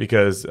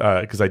 Because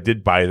I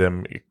did buy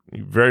them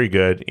very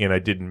good, and I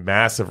did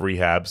massive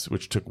rehabs,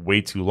 which took way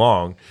too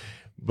long.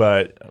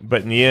 But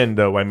in the end,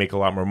 though, I make a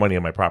lot more money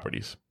on my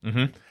properties.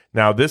 Mm-hmm.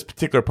 Now, this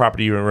particular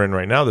property we're in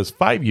right now, this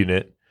 5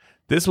 unit,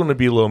 this one would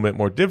be a little bit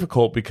more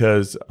difficult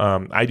because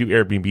I do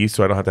Airbnb,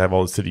 so I don't have to have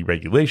all the city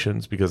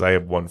regulations because I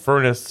have one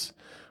furnace,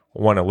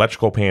 one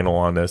electrical panel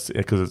on this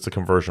because it's a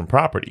conversion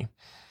property.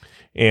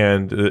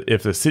 And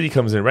if the city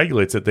comes in and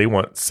regulates it, they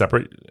want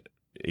separate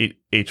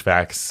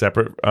HVAC,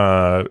 separate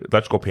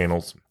electrical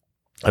panels.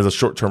 As a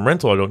short-term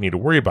rental, I don't need to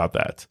worry about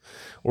that.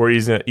 Or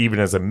even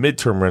as a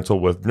mid-term rental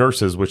with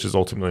nurses, which is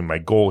ultimately my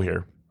goal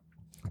here.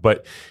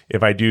 But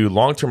if I do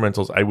long-term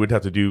rentals, I would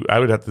have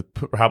to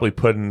probably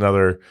put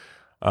another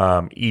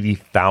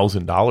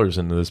 $80,000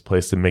 into this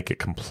place to make it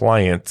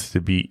compliant to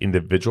be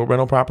individual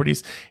rental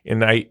properties.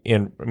 And I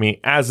mean,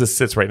 as this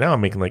sits right now, I'm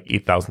making like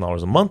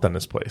 $8,000 a month on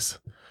this place.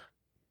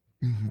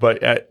 But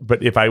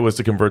if I was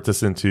to convert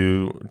this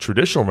into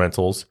traditional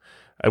rentals,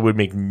 I would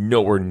make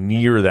nowhere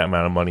near that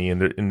amount of money,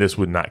 and this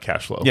would not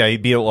cash flow. Yeah,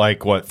 you'd be at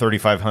like what,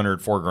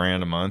 $3,500,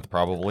 $4,000 a month,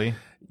 probably.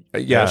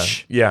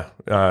 Yeah.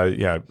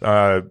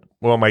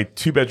 Well, my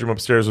 2-bedroom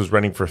upstairs was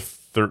renting for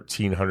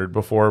 $1,300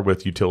 before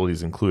with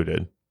utilities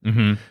included.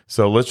 Mm-hmm.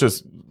 So let's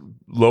just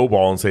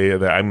lowball and say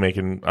that I'm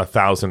making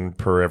 $1,000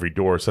 per every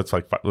door. So that's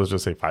like let's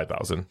just say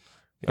 $5,000.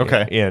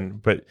 Okay.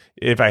 But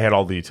if I had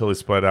all the utilities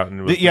split out,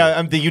 and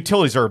the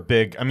utilities are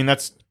big. I mean,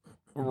 that's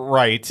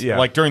right. Yeah.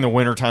 Like during the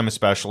wintertime,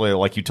 especially,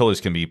 like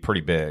utilities can be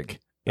pretty big.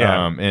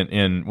 Yeah.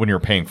 And when you're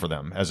paying for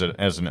them as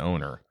an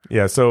owner.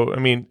 Yeah. So I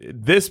mean,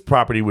 this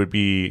property would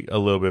be a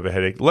little bit of a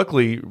headache.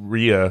 Luckily,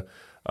 RIA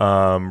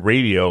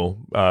Radio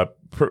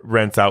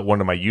rents out one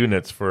of my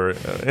units for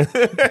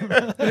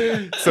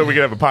so we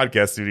can have a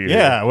podcast studio.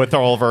 Yeah, with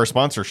all of our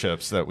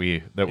sponsorships that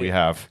we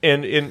have.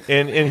 And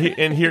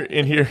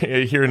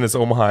here in this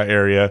Omaha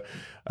area,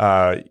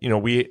 I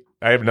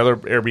have another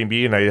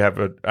Airbnb, and I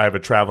have a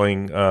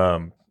traveling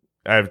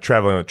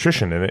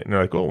electrician in it, and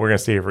they're like, "Oh, we're gonna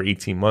stay here for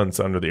 18 months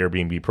under the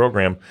Airbnb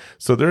program."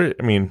 So I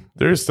think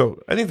there's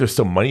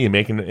still money in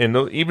making, and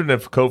even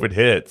if COVID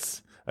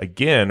hits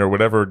again or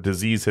whatever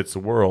disease hits the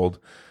world,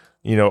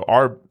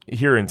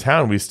 here in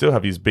town, we still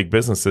have these big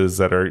businesses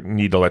that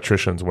need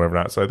electricians and whatever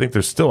not. So I think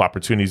there's still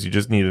opportunities. You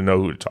just need to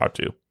know who to talk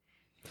to.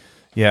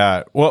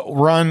 Yeah. Well,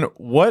 Ron,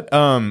 what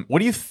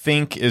do you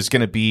think is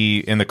going to be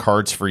in the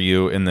cards for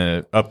you in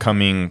the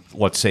upcoming,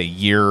 let's say,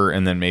 year,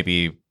 and then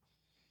maybe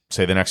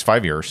say the next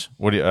 5 years?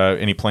 What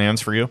any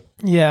plans for you?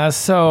 Yeah.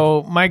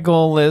 So my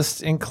goal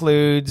list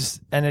includes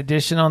an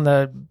addition on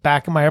the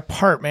back of my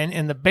apartment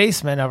in the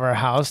basement of our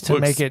house to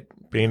make it.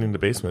 Being in the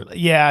basement.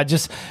 Yeah,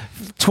 just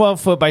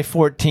 12 foot by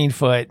 14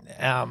 foot.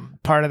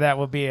 Part of that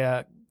will be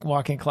a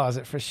walk-in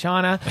closet for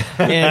Shauna.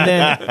 And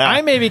then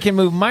I maybe can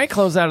move my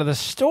clothes out of the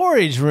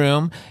storage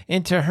room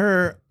into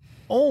her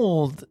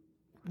old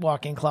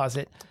walk-in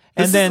closet.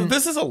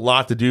 This is a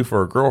lot to do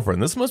for a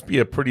girlfriend. This must be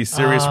a pretty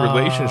serious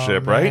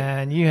relationship, right?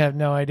 Man, you have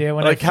no idea.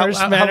 When like I first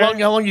met her,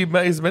 how long you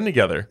guys been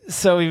together?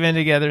 So we've been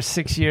together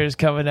 6 years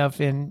coming up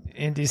in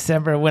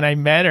December. When I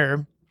met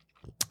her,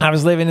 I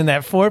was living in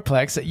that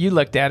fourplex that you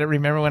looked at it.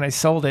 Remember when I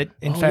sold it?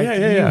 In fact,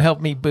 you helped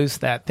me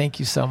boost that. Thank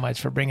you so much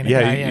for bringing it.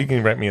 Yeah, you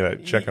can write me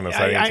that check on the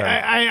side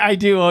anytime. I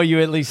do owe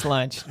you at least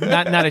lunch,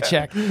 not a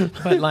check,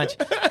 but lunch.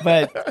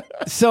 But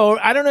so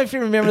I don't know if you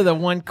remember the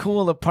one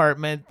cool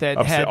apartment that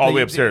had all the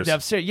way upstairs.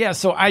 Yeah,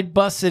 so I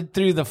busted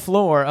through the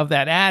floor of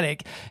that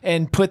attic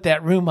and put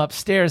that room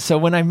upstairs. So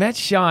when I met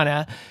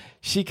Shauna,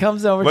 She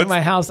comes over to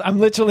my house. I'm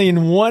literally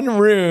in one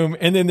room,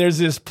 and then there's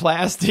this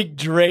plastic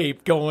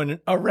drape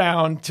going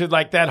around to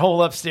like that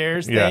whole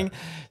upstairs thing.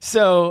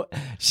 So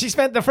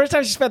the first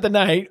time she spent the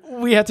night,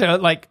 we had to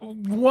like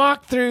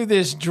walk through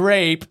this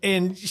drape,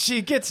 and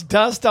she gets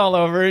dust all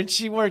over, and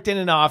she worked in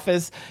an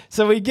office.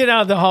 So we get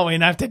out of the hallway,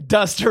 and I have to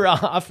dust her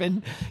off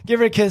and give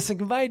her a kiss and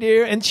goodbye,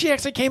 dear. And she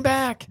actually came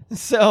back.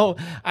 So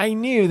I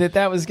knew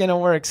that was going to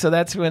work. So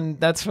that's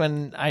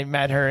when I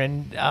met her.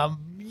 And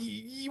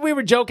we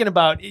were joking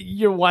about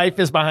your wife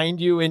is behind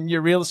you in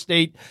your real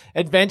estate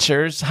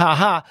adventures.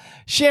 Ha.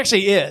 She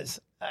actually is.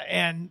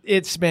 And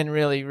it's been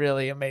really,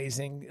 really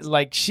amazing.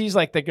 Like, she's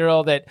like the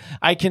girl that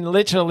I can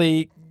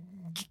literally,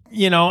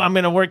 I'm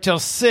going to work till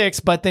 6,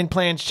 but then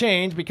plans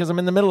change because I'm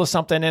in the middle of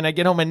something and I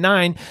get home at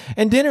 9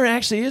 and dinner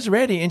actually is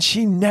ready, and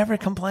she never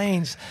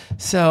complains.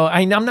 So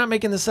I'm not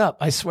making this up.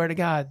 I swear to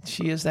God,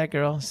 she is that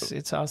girl.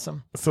 It's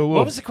awesome.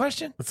 What was the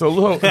question? So a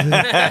little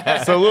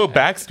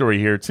backstory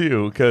here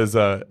too, because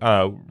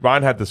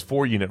Ron had this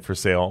 4-unit for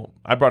sale.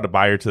 I brought a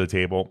buyer to the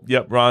table.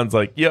 Yep. Ron's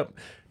like, yep.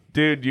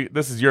 Dude,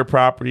 this is your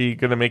property,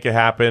 gonna make it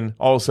happen.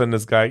 All of a sudden,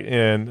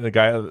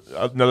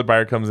 another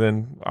buyer comes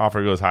in,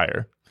 offer goes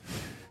higher.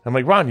 I'm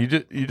like, Ron,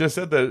 you just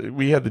said that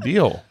we had the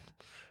deal,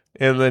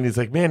 and then he's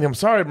like, man, I'm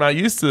sorry, I'm not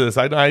used to this.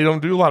 I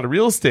don't do a lot of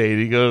real estate.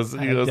 He goes,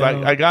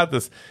 I got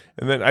this,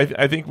 and then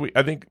I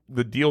think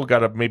the deal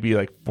got up maybe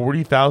like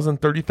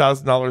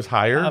 $30,000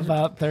 higher,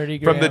 about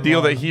 $30,000 from the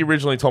deal that he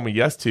originally told me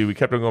yes to. We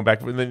kept on going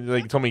back, and then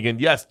he told me again,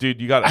 yes, dude,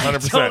 you got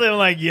 100%. I told him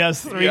like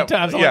yes 3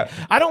 times. Like,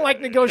 I don't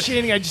like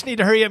negotiating. I just need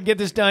to hurry up, get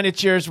this done.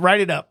 It's yours. Write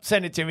it up.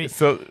 Send it to me.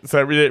 So I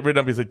read it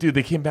up. He's like, dude,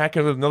 they came back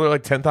with another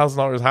like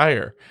 $10,000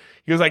 higher.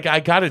 He was like, I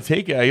gotta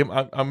take it.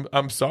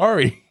 I'm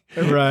sorry.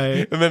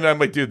 Right. And then I'm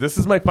like, dude, this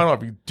is my final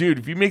offer. Dude,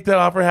 if you make that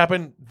offer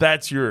happen,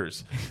 that's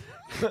yours.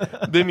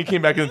 Then he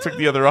came back and took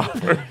the other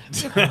offer.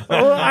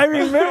 Well, I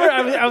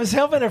remember I was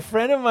helping a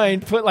friend of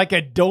mine put like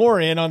a door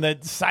in on the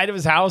side of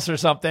his house or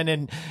something,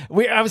 and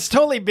I was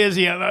totally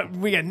busy.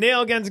 We got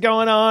nail guns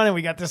going on, and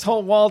we got this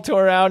whole wall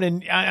tore out,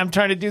 and I'm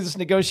trying to do this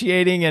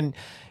negotiating. And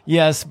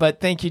yes, but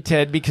thank you,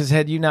 Ted, because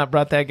had you not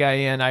brought that guy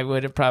in, I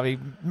would have probably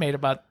made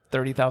about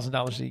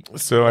 $30,000 each.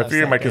 So I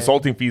figured my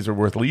consulting fees are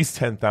worth at least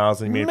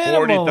 $10,000. He made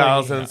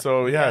 $40,000.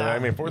 So I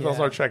mean,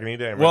 $40,000 check any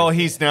day. Well,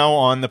 he's now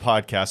on the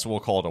podcast, so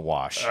we'll call it a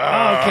wash. Okay,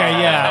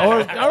 yeah,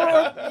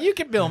 or you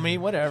can bill me,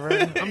 whatever.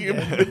 I'm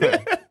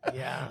good.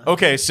 Yeah.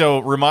 Okay, so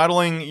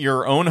remodeling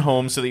your own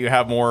home so that you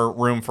have more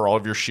room for all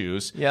of your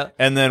shoes. Yeah.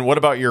 And then what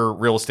about your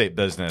real estate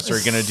business? Are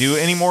you going to do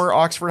any more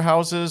Oxford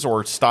houses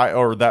or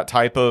that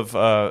type of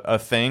a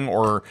thing,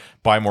 or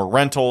buy more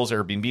rentals,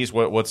 Airbnbs?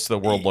 What's the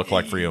world look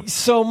like for you?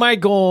 So my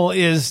goal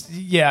is,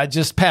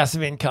 just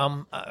passive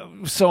income.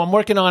 So I'm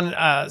working on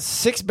a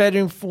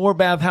 6-bedroom,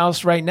 4-bath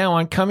house right now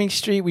on Cumming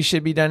Street. We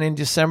should be done in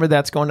December.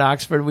 That's going to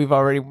Oxford. We've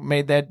already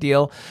made that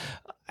deal.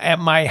 At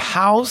my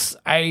house,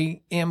 I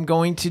am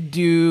going to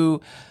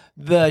do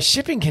the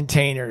shipping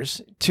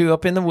containers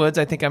up in the woods.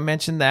 I think I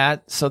mentioned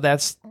that. So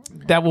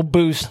that will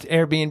boost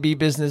Airbnb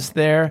business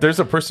there.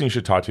 There's a person you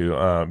should talk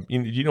to.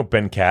 You know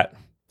Ben Cat?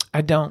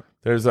 I don't.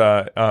 There's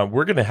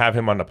we're going to have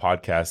him on the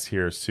podcast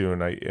here soon.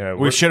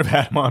 We should have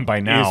had him on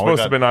by now. He's supposed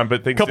to have been on,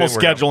 but things couple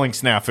scheduling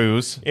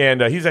snafus.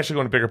 And he's actually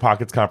going to Bigger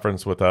Pockets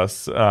conference with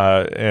us,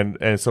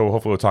 and so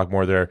hopefully we'll talk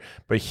more there.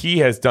 But he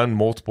has done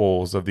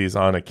multiples of these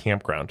on a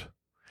campground.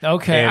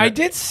 Okay, I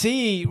did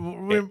see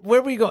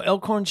where we go,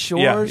 Elkhorn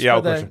Shores.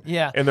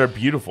 Yeah, and they're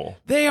beautiful.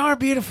 They are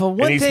beautiful.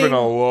 He spent a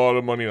lot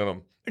of money on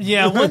them.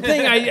 Yeah, one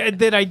thing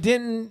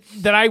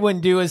that I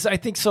wouldn't do is, I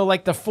think so,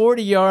 like the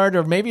 40-yard,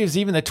 or maybe it was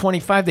even the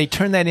 25, they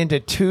turned that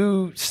into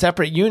 2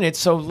 separate units.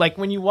 So like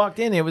when you walked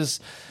in, it was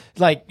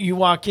like you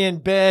walk in,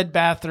 bed,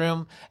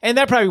 bathroom, and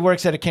that probably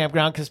works at a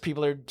campground because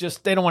people are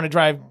they don't want to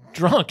drive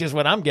drunk is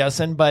what I'm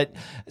guessing. But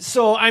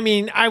so, I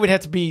mean, I would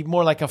have to be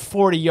more like a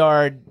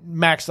 40-yard,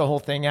 max the whole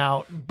thing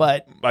out.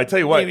 But I tell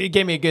you what, it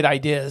gave me good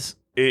ideas.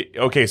 But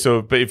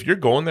if you're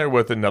going there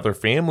with another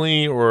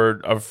family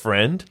or a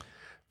friend,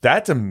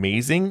 that's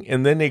amazing.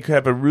 And then they could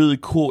have a really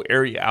cool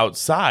area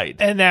outside.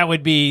 And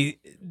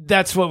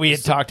that's what we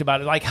had talked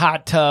about. Like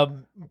hot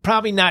tub,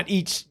 probably not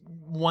each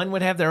one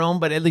would have their own,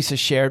 but at least a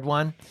shared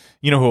one.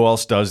 You know who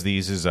else does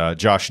these is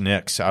Josh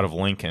Nix out of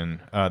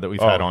Lincoln that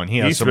we've had on. He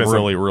has some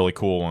really, really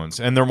cool ones,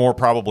 and they're more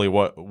probably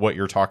what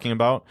you're talking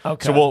about.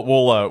 Okay.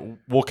 So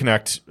we'll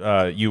connect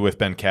you with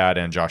Ben Cadd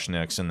and Josh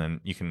Nix, and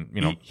then you can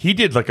he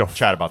did like a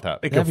chat about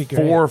that, like a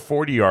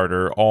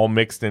 440-yarder all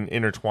mixed and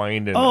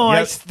intertwined. And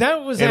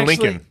that was in actually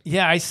Lincoln.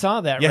 Yeah, I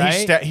saw that. Yeah,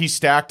 right? he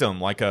stacked them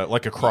like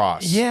a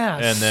cross. Yeah,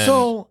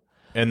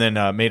 and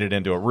then made it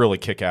into a really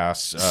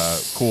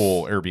kick-ass,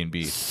 cool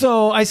Airbnb.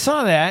 So I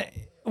saw that.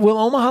 Will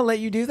Omaha let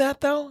you do that,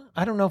 though?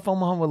 I don't know if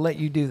Omaha will let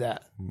you do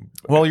that.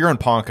 Well, you're in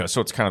Ponca,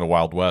 so it's kind of the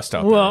Wild West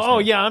out there.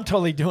 Well, I'm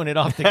totally doing it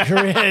off the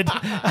grid.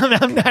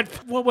 I'm not.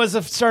 What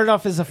started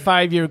off as a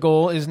 5-year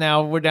goal is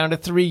now we're down to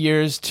 3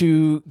 years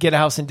to get a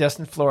house in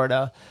Destin,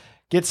 Florida.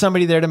 Get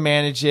somebody there to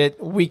manage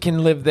it. We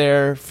can live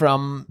there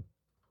from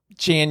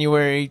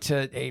January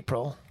to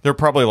April. They're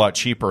probably a lot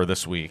cheaper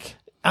this week.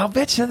 I'll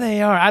bet you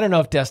they are. I don't know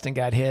if Destin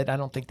got hit. I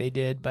don't think they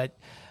did, but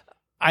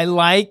I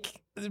like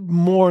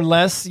more or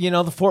less,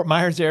 the Fort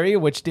Myers area,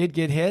 which did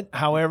get hit.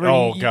 However,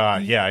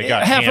 God, yeah, it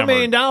got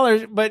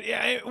 $500,000. But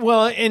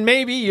and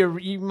maybe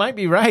you might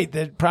be right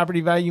that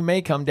property value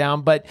may come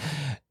down, but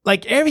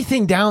like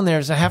everything down there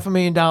is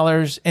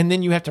 $500,000, and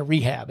then you have to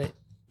rehab it.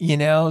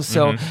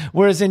 So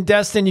whereas in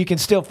Destin, you can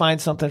still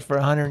find something for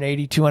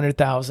 $180,000,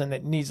 $200,000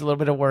 that needs a little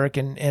bit of work.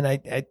 And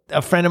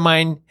a friend of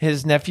mine,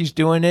 his nephew's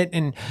doing it,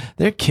 and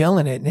they're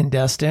killing it in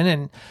Destin.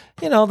 And,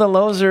 the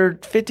lows are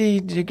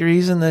 50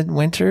 degrees in the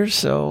winter.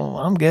 So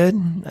I'm good.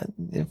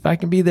 If I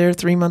can be there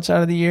 3 months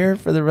out of the year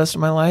for the rest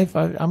of my life,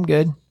 I'm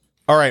good.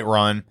 All right,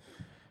 Ron,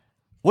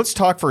 let's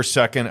talk for a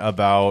second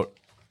about,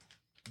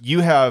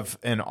 you have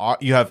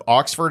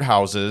Oxford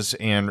houses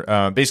and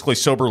basically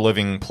sober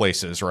living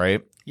places,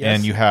 right? Yes.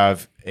 And you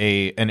have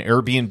an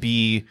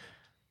Airbnb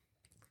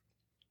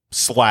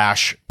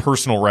 /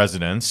 personal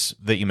residence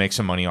that you make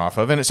some money off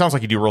of, and it sounds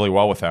like you do really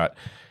well with that.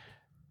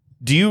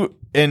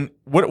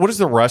 What does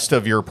the rest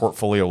of your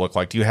portfolio look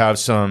like? Do you have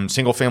some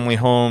single family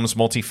homes,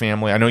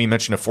 multifamily? I know you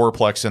mentioned a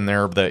fourplex in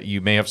there that you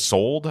may have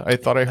sold. I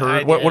thought I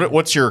heard.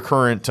 What's your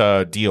current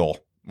deal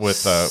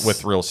with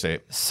real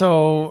estate?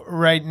 So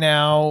right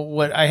now,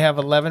 I have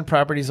 11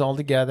 properties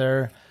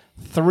altogether.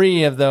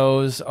 3 of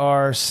those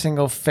are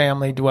single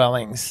family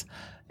dwellings,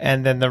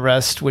 and then the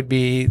rest would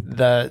be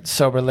the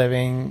sober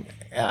living,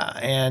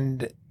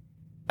 and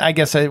I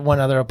guess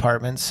one other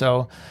apartment.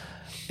 So,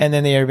 and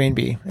then the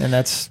Airbnb, and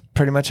that's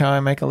pretty much how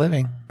I make a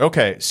living.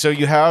 Okay, so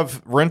you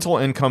have rental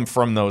income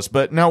from those,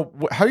 but now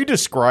how you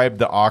describe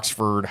the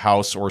Oxford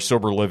house or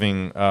sober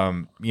living,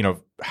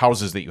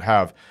 houses that you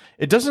have?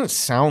 It doesn't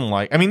sound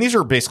like. I mean, these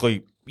are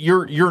basically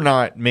you're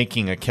not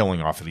making a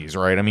killing off of these,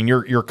 right? I mean,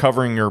 you're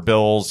covering your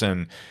bills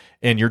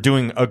and you're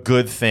doing a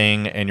good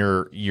thing, and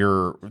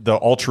you're the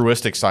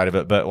altruistic side of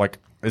it. But like,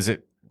 is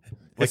it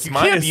like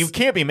you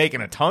can't be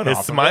making a ton off of it?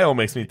 His smile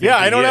makes me think. Yeah,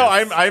 I don't know.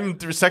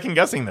 I'm second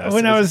guessing this.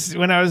 When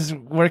I was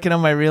working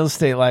on my real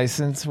estate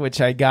license,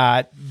 which I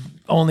got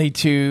only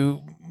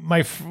to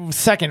my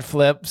second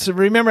flip. So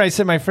remember, I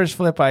said my first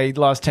flip I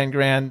lost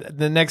 $10,000.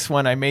 The next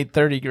one I made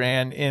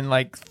 $30,000 in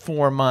like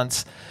 4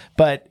 months.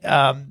 But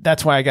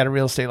that's why I got a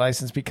real estate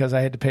license, because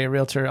I had to pay a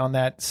realtor on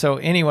that. So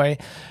anyway,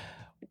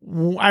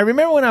 I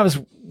remember when I was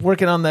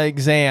working on the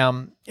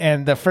exam,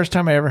 and the first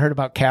time I ever heard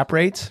about cap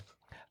rates,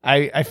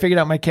 I figured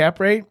out my cap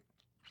rate.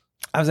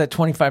 I was at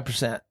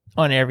 25%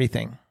 on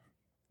everything.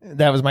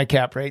 That was my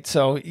cap rate.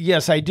 So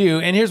yes, I do.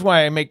 And here's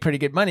why I make pretty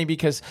good money,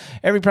 because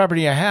every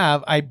property I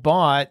have, I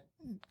bought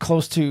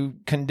close to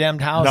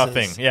condemned houses.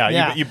 Nothing.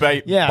 Yeah. You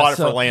bought it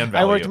for land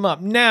value. I worked them up.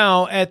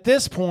 Now, at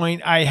this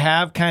point, I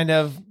have kind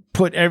of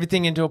put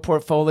everything into a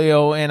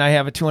portfolio, and I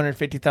have a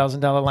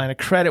 $250,000 line of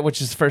credit,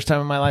 which is the first time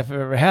in my life I've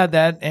ever had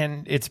that,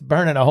 and it's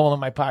burning a hole in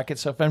my pocket.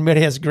 So if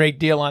anybody has a great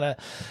deal on a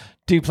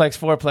duplex,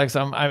 fourplex,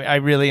 I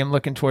really am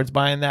looking towards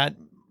buying that.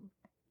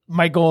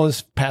 My goal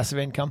is passive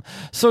income.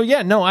 So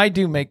yeah, no, I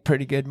do make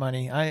pretty good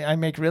money. I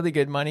make really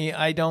good money.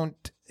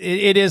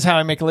 It is how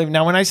I make a living.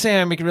 Now, when I say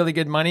I make really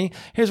good money,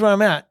 here's where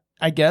I'm at,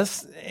 I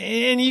guess.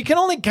 And you can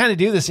only kind of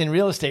do this in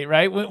real estate,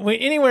 right?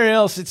 Anywhere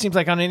else, it seems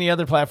like on any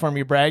other platform,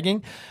 you're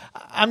bragging.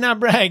 I'm not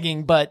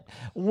bragging, but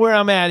where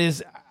I'm at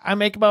is I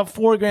make about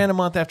 $4,000 a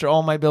month after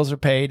all my bills are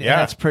paid. Yeah.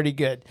 And that's pretty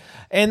good.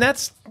 And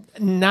that's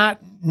not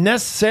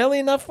necessarily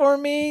enough for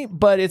me,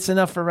 but it's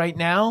enough for right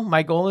now.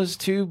 My goal is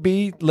to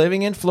be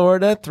living in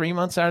Florida 3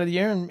 months out of the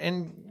year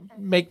and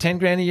make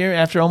 $10,000 a year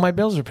after all my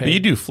bills are paid. But you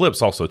do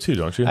flips also too,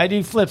 don't you? I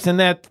do flips, and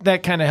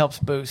that kind of helps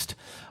boost.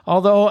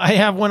 Although I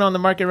have one on the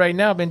market right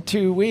now, been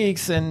 2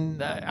 weeks,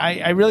 and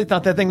I really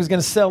thought that thing was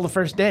going to sell the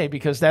first day,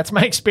 because that's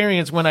my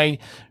experience when I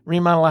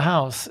remodel a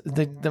house.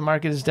 The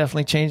market is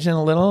definitely changing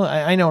a little.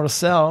 I know it'll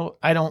sell.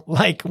 I don't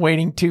like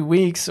waiting 2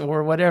 weeks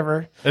or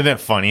whatever. Isn't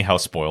that funny how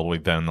spoiled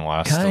we've been in the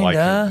last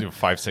like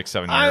 5, 6,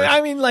 7 years?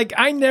 I mean, like,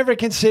 I never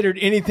considered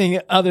anything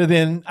other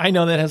than I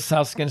know that his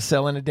house is going to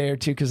sell in a day or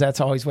two, because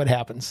that's always what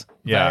happens.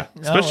 Yeah,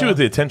 but, especially with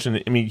the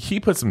attention. I mean, he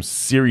puts some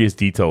serious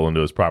detail into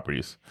his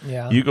properties.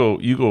 Yeah, you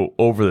go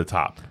over the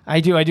top. I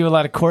do a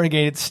lot of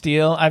corrugated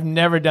steel. I've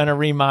never done a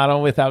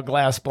remodel without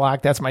glass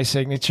block. That's my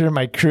signature.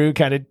 My crew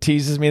kind of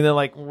teases me. They're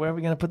like, where are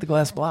we going to put the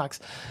glass blocks?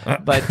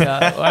 But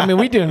I mean,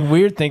 we doing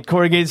weird things.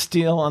 Corrugated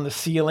steel on the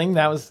ceiling.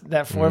 That was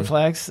that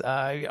fourplex.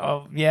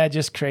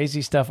 Just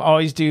crazy stuff.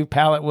 Always do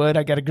pallet wood.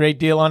 I got a great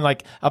deal on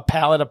like a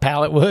pallet of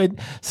pallet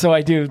wood. So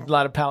I do a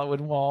lot of pallet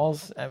wood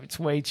walls. It's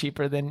way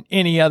cheaper than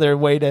any other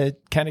way to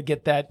kind of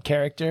get that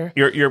character.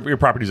 Your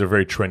properties are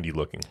very trendy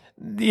looking.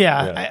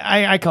 Yeah.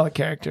 I call it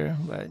character,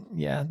 but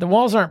yeah, the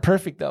walls aren't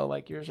perfect though,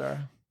 like yours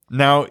are.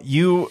 Now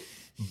you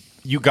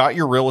got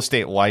your real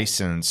estate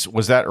license.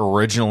 Was that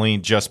originally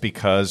just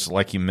because,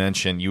 like you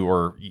mentioned, you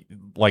were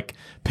like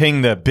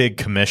paying the big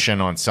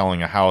commission on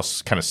selling a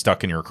house kind of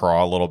stuck in your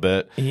craw a little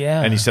bit?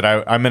 Yeah. And you said,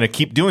 I'm going to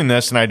keep doing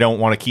this, and I don't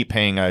want to keep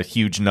paying a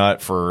huge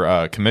nut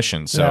for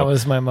commission. So that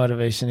was my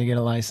motivation to get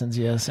a license,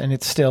 yes. And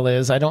it still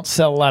is. I don't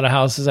sell a lot of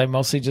houses. I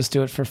mostly just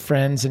do it for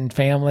friends and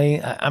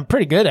family. I'm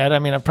pretty good at it. I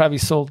mean, I've probably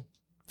sold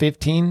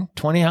 15,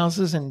 20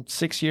 houses in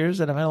 6 years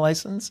that I've had a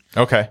license.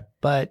 Okay.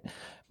 But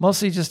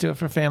mostly just do it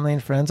for family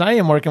and friends. I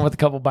am working with a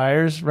couple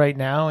buyers right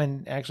now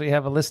and actually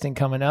have a listing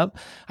coming up.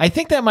 I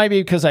think that might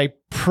be because I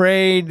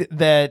prayed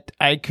that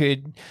I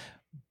could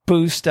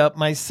boost up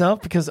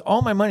myself because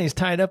all my money is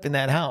tied up in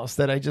that house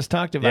that I just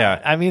talked about. Yeah.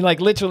 I mean,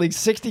 like literally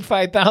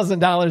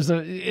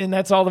 $65,000, and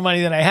that's all the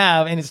money that I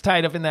have, and it's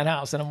tied up in that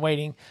house, and I'm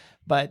waiting.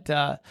 But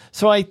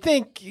so I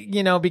think,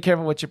 be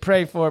careful what you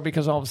pray for,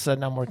 because all of a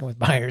sudden I'm working with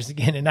buyers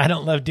again, and I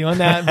don't love doing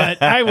that,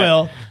 but I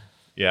will.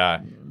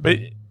 Yeah. But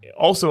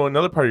also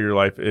another part of your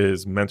life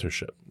is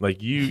mentorship.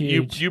 Like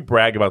you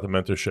brag about the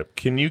mentorship.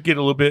 Can you get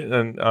a little bit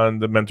on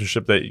the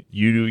mentorship that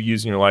you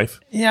use in your life?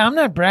 Yeah, I'm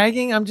not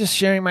bragging. I'm just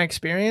sharing my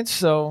experience.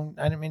 So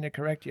I didn't mean to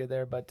correct you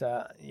there, but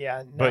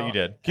yeah. No. But you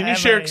did. Can you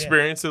share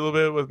experience a little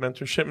bit with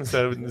mentorship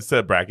instead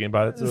of bragging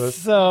about it to us?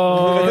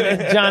 So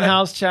John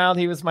Housechild,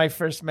 he was my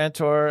first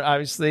mentor.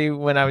 Obviously,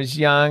 when I was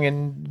young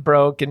and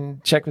broke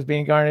and check was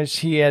being garnished,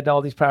 he had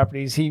all these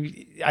properties.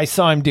 I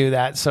saw him do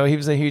that. So he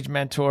was a huge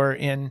mentor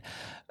in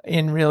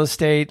real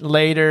estate.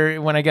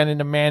 Later, when I got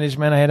into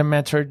management, I had a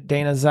mentor,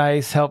 Dana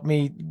Zeiss, helped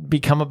me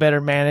become a better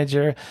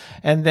manager.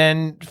 And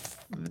then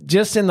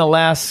just in the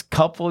last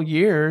couple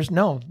years,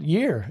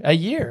 a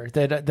year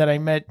that I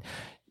met,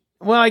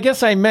 well, I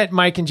guess I met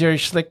Mike and Jerry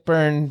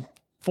Schlickburn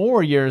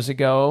 4 years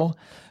ago.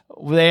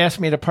 They asked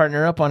me to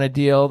partner up on a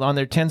deal, on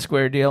their 10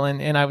 square deal,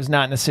 and I was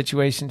not in a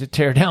situation to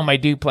tear down my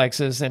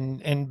duplexes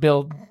and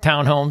build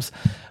townhomes.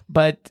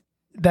 But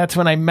that's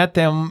when I met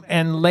them.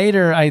 And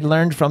later I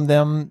learned from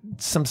them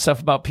some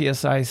stuff about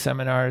PSI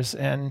seminars.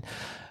 And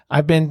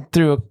I've been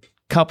through a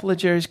couple of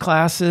Jerry's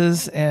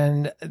classes,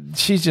 and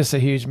she's just a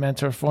huge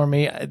mentor for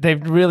me.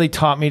 They've really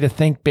taught me to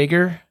think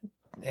bigger.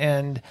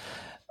 And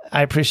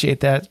I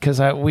appreciate that,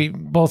 because we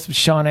both,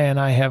 Shauna and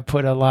I, have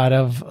put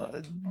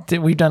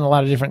we've done a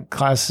lot of different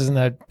classes in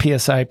the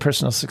PSI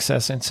Personal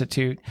Success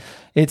Institute.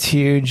 It's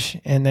huge,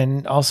 and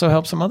then also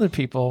help some other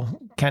people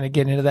kind of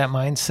get into that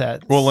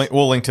mindset.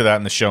 We'll link to that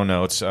in the show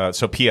notes. So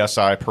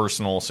PSI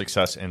Personal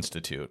Success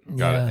Institute.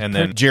 Got it. And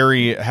then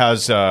Jerry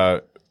has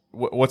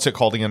what's it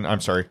called again?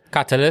 I'm sorry.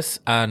 Catalyst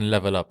and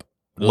Level Up.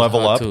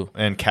 Level Up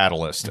and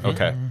Catalyst. Mm-hmm.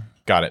 Okay,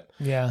 got it.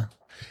 Yeah.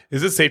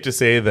 Is it safe to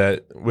say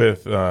that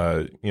with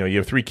you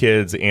have 3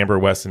 kids, Amber,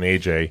 Wes, and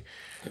AJ,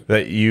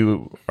 that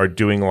you are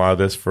doing a lot of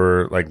this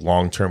for like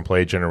long-term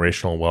play,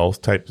 generational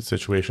wealth type of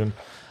situation?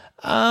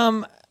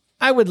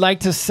 I would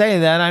like to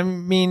say that. I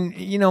mean,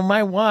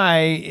 my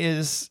why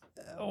is,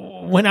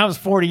 when I was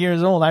 40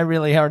 years old, I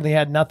really hardly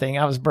had nothing.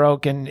 I was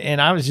broke,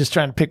 and I was just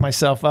trying to pick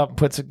myself up and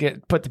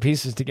put the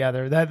pieces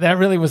together. That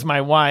really was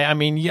my why. I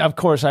mean, of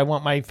course, I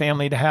want my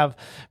family to have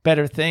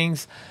better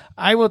things.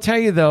 I will tell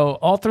you though,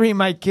 all 3 of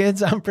my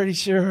kids, I'm pretty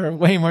sure, are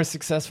way more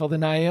successful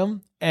than I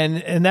am,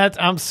 and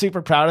I'm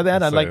super proud of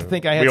that. I'd like to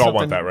think I had. We all something,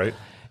 want that, right?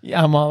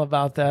 Yeah, I'm all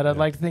about that. I'd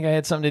like to think I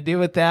had something to do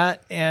with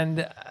that,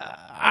 and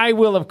I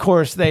will, of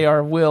course, they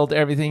are willed.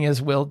 Everything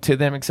is willed to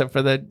them, except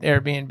for the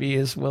Airbnb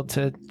is willed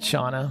to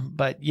Shauna.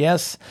 But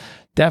yes,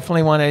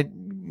 definitely want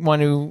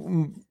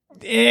to.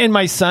 And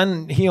my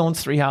son, he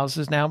owns 3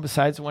 houses now,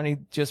 besides the one he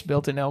just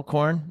built in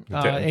Elkhorn.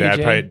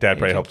 Dad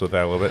probably helped with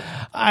that a little bit.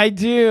 I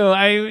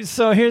do.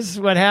 So here's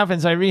what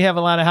happens. I rehab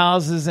a lot of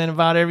houses, and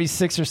about every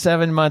 6 or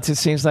 7 months, it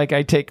seems like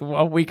I take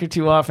a week or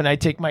 2 off, and I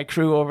take my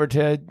crew over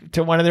to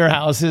one of their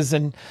houses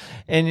and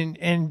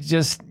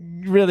just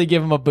really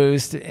give them a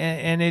boost.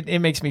 And it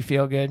makes me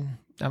feel good.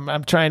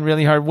 I'm trying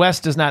really hard.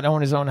 Wes does not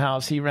own his own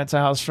house. He rents a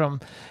house from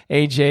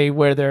AJ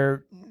where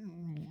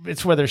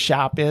their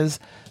shop is.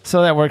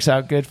 So that works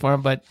out good for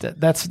him. But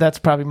that's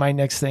probably my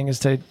next thing, is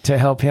to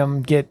help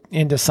him get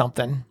into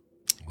something.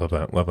 Love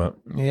that.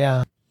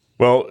 Yeah.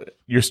 Well,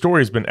 your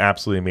story has been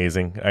absolutely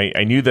amazing.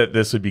 I knew that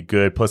this would be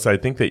good. Plus, I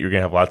think that you're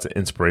going to have lots of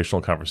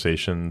inspirational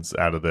conversations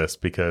out of this,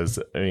 because,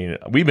 I mean,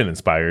 we've been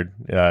inspired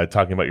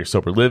talking about your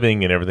sober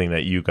living and everything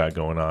that you got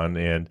going on.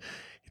 And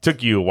it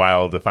took you a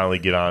while to finally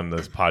get on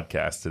this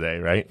podcast today,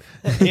 right?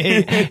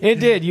 It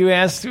did. You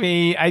asked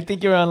me, I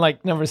think you're on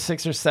like number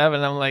 6 or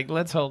 7. I'm like,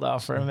 let's hold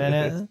off for a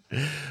minute.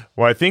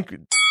 Well, I think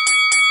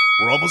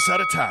we're almost out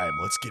of time.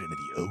 Let's get into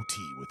the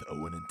OT with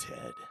Owen and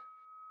Ted.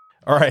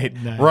 All right,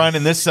 Nice. Ron,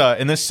 in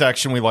this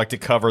section, we like to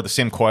cover the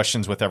same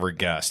questions with every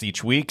guest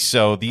each week.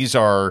 So these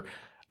are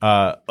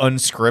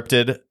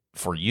unscripted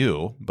for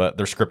you, but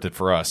they're scripted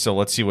for us. So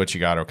let's see what you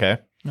got, okay?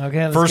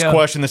 Okay, let's First go.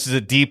 question, this is a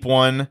deep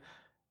one.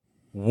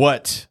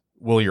 What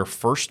will your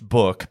first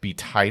book be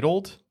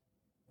titled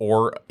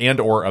or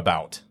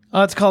about?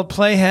 Oh, it's called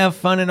Play, Have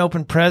Fun, and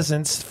Open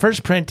Presents.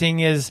 First printing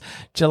is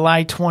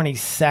July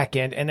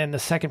 22nd, and then the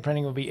second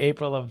printing will be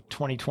April of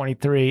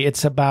 2023.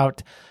 It's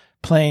about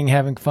playing,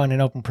 having fun, and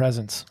open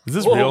presents. is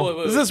this real?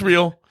 Is this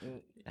real?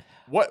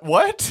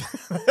 What?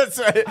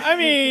 I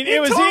mean,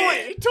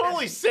 he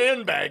totally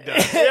sandbagged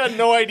us. He had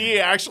no idea he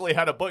actually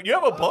had a book. You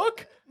have a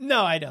book?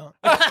 No, I don't.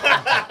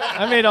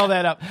 I made all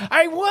that up.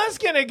 I was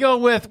going to go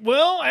with,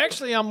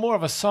 actually, I'm more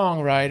of a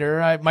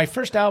songwriter. My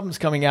first album's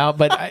coming out,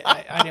 but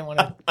I didn't want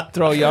to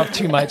throw you off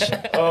too much.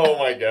 Oh,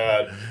 my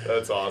God.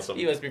 That's awesome.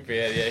 He was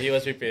prepared. Yeah, he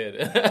was prepared.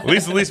 At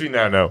least we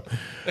now know.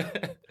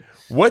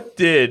 What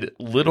did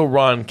little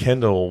Ron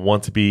Kendall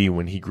want to be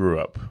when he grew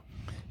up?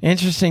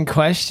 Interesting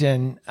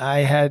question. I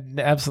had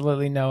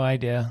absolutely no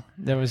idea.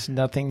 There was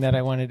nothing that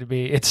I wanted to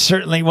be. It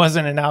certainly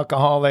wasn't an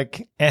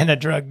alcoholic and a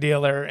drug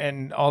dealer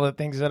and all the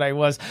things that I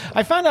was.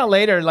 I found out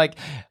later, like,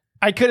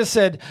 I could have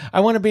said,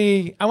 I want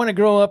to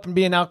grow up and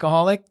be an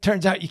alcoholic.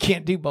 Turns out you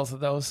can't do both of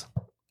those.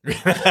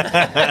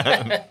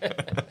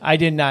 I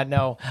did not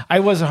know.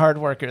 I was a hard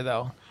worker,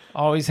 though.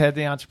 Always had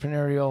the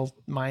entrepreneurial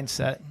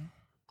mindset.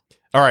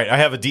 All right, I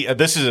have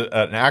this is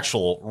an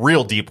actual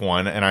real deep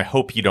one, and I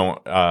hope you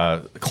don't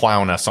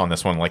clown us on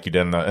this one like you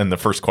did in the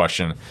first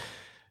question.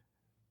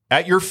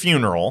 At your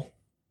funeral,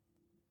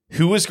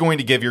 who is going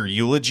to give your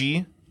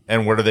eulogy,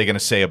 and what are they going to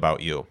say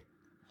about you?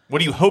 What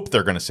do you hope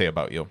they're going to say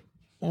about you?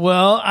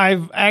 Well,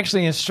 I've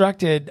actually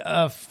instructed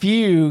a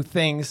few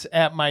things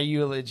at my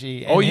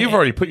eulogy. Oh, you've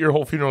already put your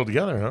whole funeral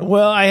together, huh?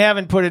 Well, I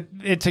haven't put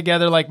it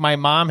together like my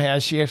mom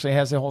has. She actually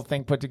has the whole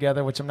thing put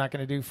together, which I'm not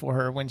going to do for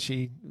her when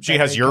she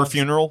has your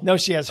funeral? No,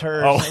 she has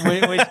hers.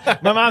 Oh.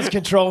 My mom's a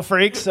control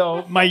freak,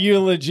 so my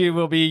eulogy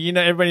will be,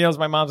 everybody knows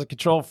my mom's a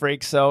control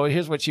freak, so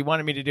here's what she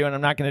wanted me to do, and I'm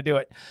not going to do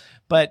it.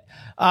 But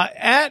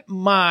at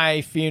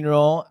my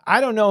funeral, I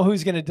don't know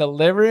who's going to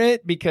deliver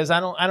it because I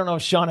don't know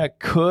if Shauna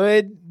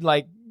could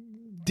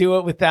do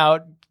it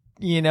without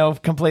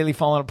completely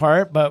falling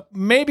apart, but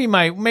maybe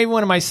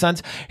one of my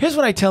sons. Here's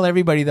what I tell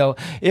everybody though,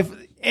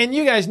 and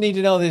you guys need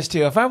to know this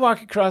too, if I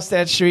walk across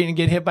that street and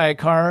get hit by a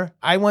car,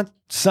 I want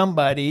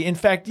somebody, in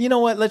fact, you know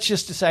what, let's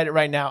just decide it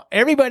right now.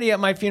 Everybody at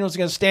my funeral is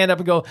going to stand up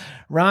and go,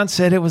 Ron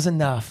said it was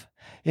enough.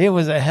 It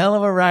was a hell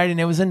of a ride and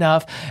it was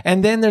enough.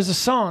 And then there's a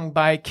song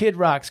by Kid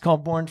Rock's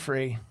called Born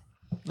Free.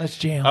 Let's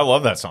jam. I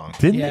love that song.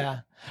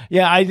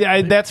 Yeah,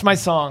 I that's my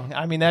song.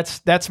 I mean,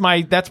 that's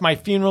my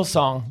funeral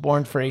song,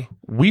 Born Free.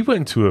 We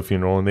went to a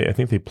funeral and I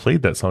think they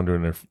played that song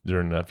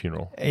during that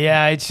funeral.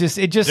 Yeah, it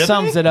just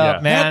sums it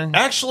up, man.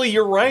 Actually,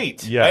 you're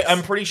right. Yes.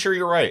 I'm pretty sure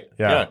you're right.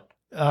 Yeah.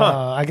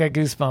 I got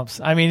goosebumps.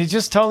 I mean, it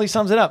just totally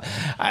sums it up.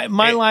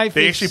 My life.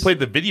 They actually played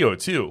the video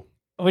too,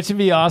 which would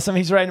be awesome.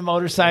 He's riding a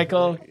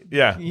motorcycle.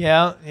 Yeah.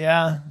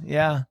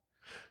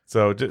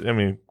 So I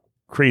mean.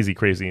 Crazy.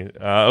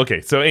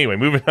 Okay, so anyway,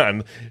 moving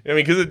on. I mean,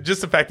 because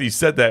just the fact that you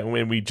said that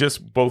when we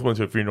just both went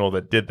to a funeral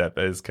that did that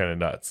is kind of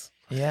nuts.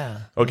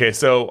 Yeah. Okay,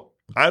 so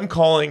I'm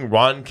calling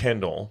Ron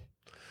Kendall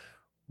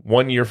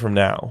 1 year from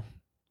now.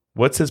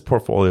 What's his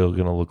portfolio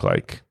going to look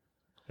like?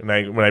 And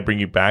when I bring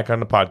you back on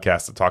the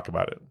podcast to talk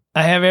about it.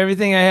 I have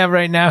everything I have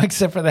right now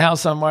except for the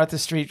house on Martha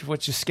Street,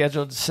 which is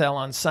scheduled to sell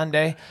on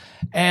Sunday.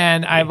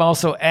 And I've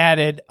also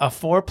added a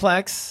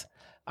fourplex.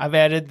 I've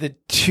added the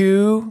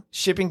 2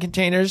 shipping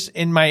containers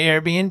in my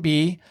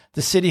Airbnb.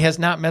 The city has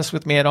not messed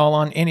with me at all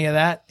on any of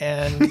that.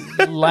 And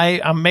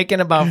I'm making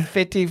about I'm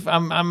at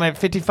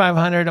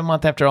 $5,500 a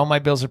month after all my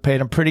bills are paid.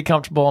 I'm pretty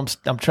comfortable.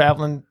 I'm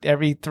traveling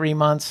every 3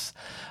 months.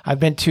 I've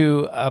been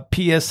to a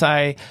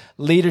PSI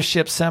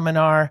leadership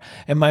seminar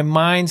and my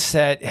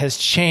mindset has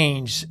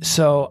changed.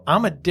 So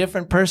I'm a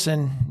different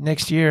person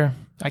next year.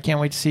 I can't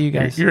wait to see you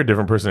guys. You're a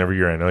different person every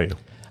year. I know you.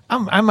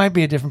 I might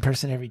be a different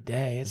person every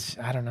day.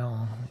 I don't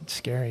know. It's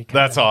scary.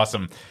 That's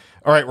awesome.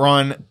 All right,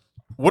 Ron,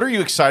 what are you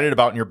excited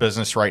about in your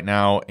business right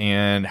now,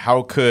 and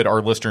how could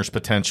our listeners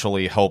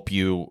potentially help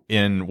you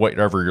in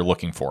whatever you're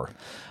looking for?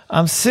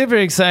 I'm super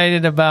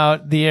excited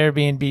about the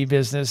Airbnb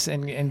business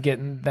and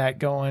getting that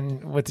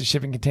going with the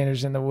shipping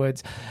containers in the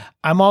woods.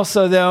 I'm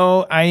also,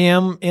 though, I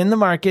am in the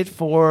market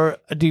for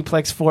a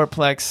duplex,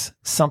 fourplex,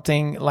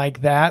 something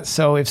like that.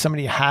 So if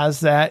somebody has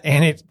that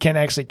and it can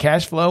actually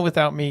cash flow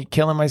without me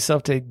killing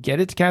myself to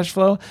get it to cash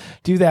flow,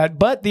 do that.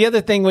 But the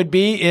other thing would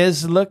be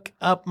is look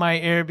up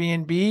my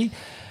Airbnb.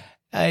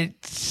 I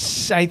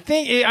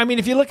think, I mean,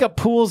 if you look up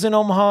pools in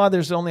Omaha,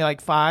 there's only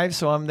like 5,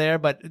 so I'm there.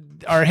 But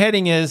our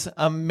heading is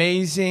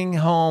amazing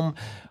home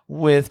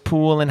with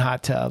pool and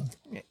hot tub.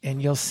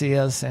 And you'll see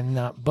us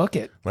and book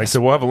it. Like,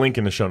 so we'll have a link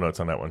in the show notes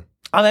on that one.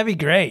 Oh, that'd be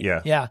great.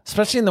 Yeah.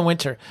 Especially in the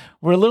winter.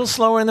 We're a little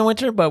slower in the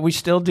winter, but we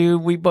still do.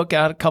 We book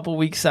out a couple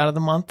weeks out of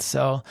the month.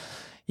 So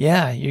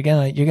yeah, you're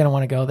gonna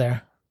want to go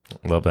there.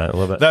 Love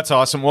that. That's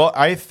awesome. Well,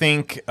 I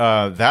think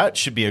that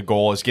should be a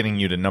goal, is getting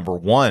you to number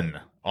 1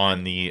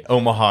 on the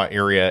Omaha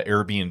area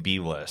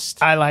Airbnb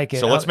list. I like it.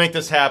 So let's make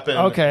this happen,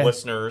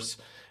 listeners.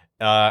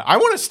 I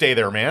want to stay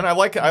there, man. I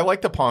like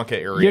the Ponca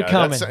area. You're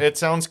coming. It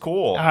sounds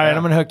cool. All right,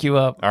 I'm going to hook you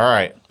up. All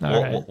right.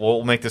 All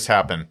We'll make this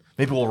happen.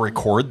 Maybe we'll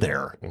record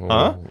there.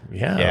 Huh?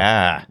 Yeah.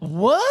 Yeah.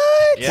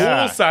 What?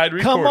 Yeah. Poolside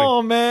recording. Come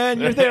on,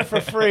 man. You're there for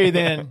free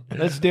then.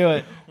 Let's do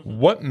it.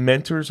 What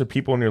mentors or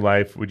people in your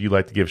life would you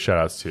like to give shout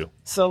outs to?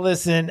 So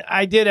listen,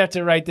 I did have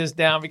to write this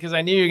down because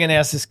I knew you were going to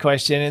ask this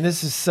question. And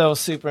this is so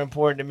super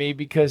important to me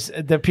because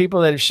the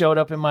people that have showed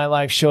up in my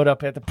life showed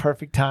up at the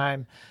perfect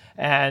time.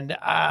 And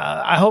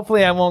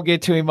hopefully I won't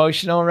get too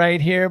emotional right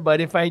here,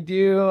 but if I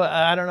do,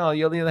 I don't know,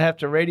 you'll either have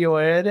to radio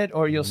edit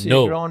or you'll see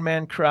a grown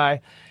man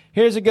cry.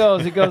 Here's it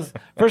goes. It goes,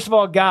 first of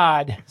all,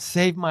 God,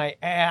 save my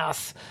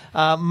ass.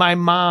 My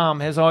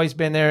mom has always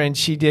been there, and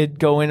she did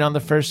go in on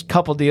the first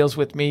couple deals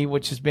with me,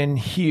 which has been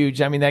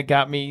huge. I mean, that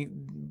got me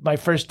my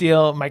first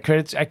deal, my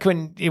credits.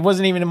 It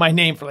wasn't even in my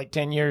name for like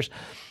 10 years.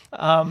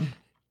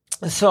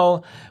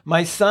 So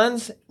my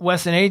sons,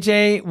 Wes and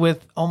AJ,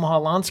 with Omaha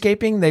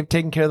Landscaping, they've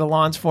taken care of the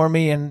lawns for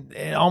me, and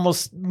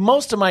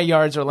most of my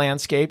yards are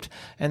landscaped,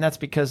 and that's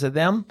because of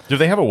them. Do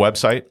they have a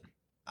website?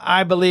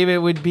 I believe it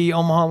would be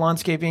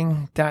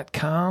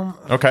omahalandscaping.com.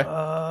 Okay.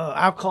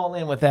 I'll call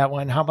in with that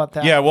one. How about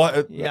that? Yeah,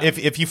 well,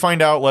 if you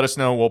find out, let us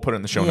know. We'll put it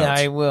in the show notes. Yeah,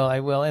 I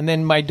will. And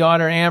then my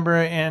daughter, Amber,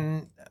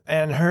 and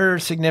her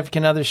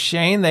significant other,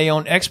 Shane, they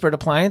own Expert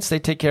Appliance. They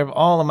take care of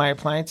all of my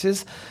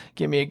appliances.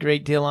 Give me a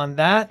great deal on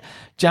that.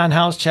 John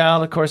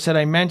Housechild, of course, that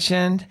I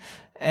mentioned.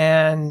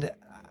 And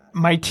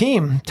my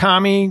team,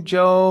 Tommy,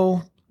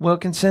 Joe,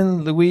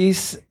 Wilkinson,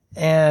 Luis,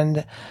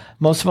 and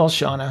most of all,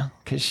 Shauna,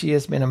 because she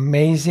has been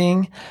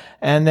amazing.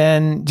 And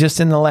then just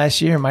in the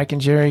last year, Mike and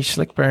Jerry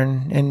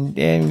Schlickburn and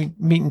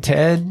meeting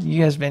Ted,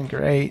 you guys have been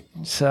great.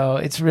 So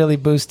it's really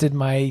boosted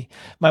my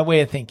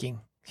way of thinking.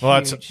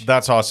 Well,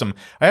 that's awesome.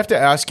 I have to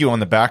ask you, on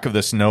the back of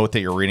this note that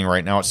you're reading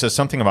right now, it says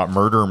something about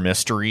murder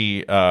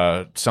mystery,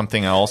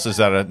 something else. Is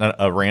that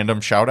a random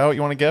shout out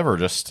you want to give, or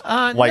just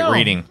light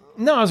reading?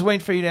 No, I was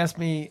waiting for you to ask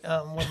me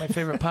what my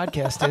favorite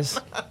podcast is.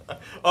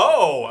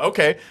 Oh,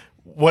 okay.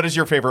 What is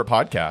your favorite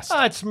podcast?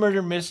 It's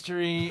murder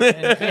mystery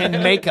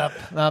and makeup.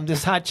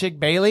 This hot chick,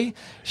 Bailey,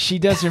 she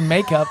does her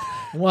makeup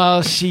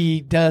while she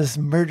does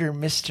murder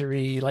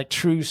mystery, like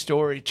true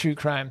story, true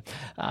crime.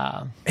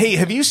 Hey,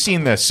 have you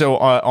seen this? So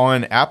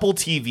on Apple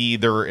TV,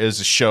 there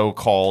is a show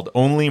called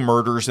Only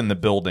Murders in the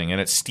Building,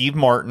 and it's Steve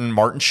Martin,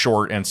 Martin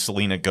Short, and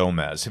Selena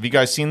Gomez. Have you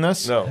guys seen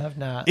this? No. I have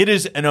not. It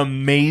is an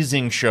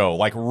amazing show,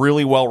 like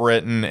really well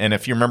written. And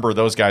if you remember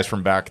those guys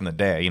from back in the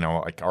day,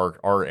 like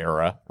our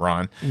era,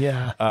 Ron.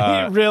 Yeah.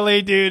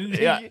 Really, dude?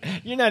 Yeah.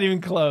 You're not even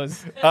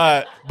close.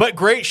 But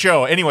great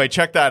show. Anyway,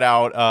 check that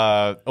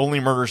out. Only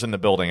Murders in the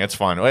Building. It's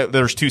fun.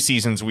 There's 2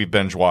 seasons. We've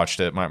binge watched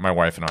it, my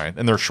wife and I,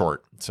 and they're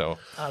short. So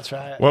I'll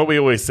try it. What we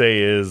always say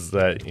is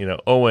that,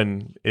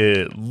 Owen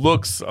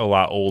looks a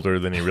lot older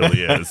than he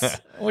really is.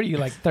 What are you,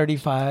 like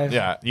 35?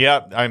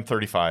 Yeah, I'm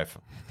 35.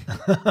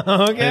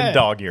 Okay. In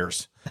dog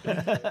years.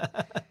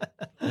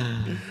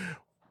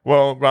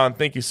 Well, Ron,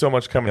 thank you so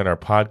much for coming on our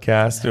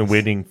podcast and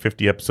waiting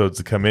 50 episodes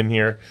to come in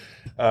here.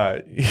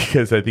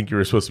 Because I think you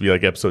were supposed to be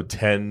like episode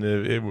 10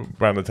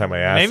 around the time I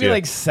asked Maybe you.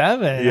 like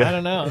 7. Yeah. I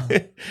don't know.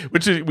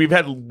 Which is, we've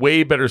had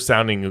way better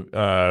sounding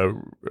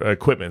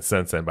equipment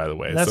since then, by the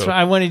way. That's why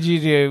I wanted you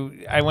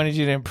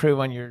to improve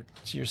on your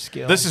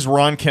skill. This is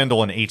Ron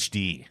Kendall in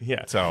HD.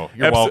 Yeah. So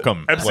you're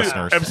welcome,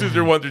 listeners. Episodes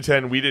 1 through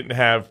 10, we didn't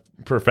have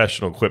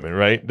professional equipment,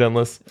 right,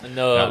 Dunless?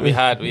 No, we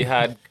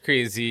had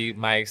crazy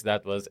mics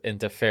that was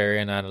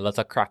interfering and a lot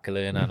of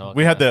crackling and all.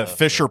 We had the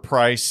Fisher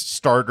Price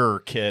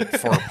starter kit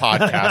for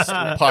podcast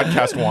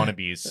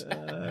wannabes.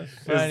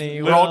 funny.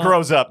 It all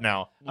grows up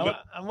now.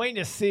 I'm waiting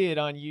to see it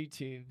on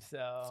YouTube. So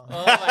Oh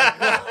my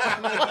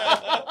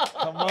God.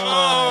 come on,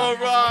 Oh,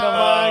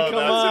 Ron. come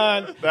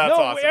on. That's no,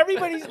 awesome.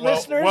 everybody's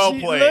listeners. well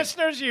played.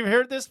 Listeners, you've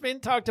heard this being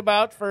talked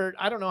about for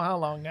I don't know how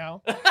long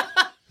now.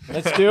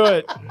 Let's do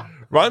it.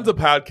 Ron's a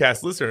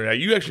podcast listener. Now,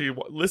 you actually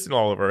listen to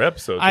all of our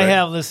episodes. I right?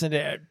 have listened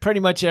to pretty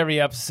much every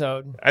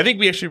episode. I think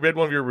we actually read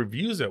one of your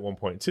reviews at one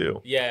point,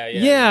 too.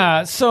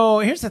 Yeah. So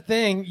here's the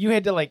thing: you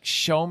had to like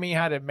show me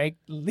how to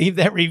leave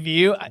that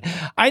review.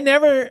 I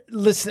never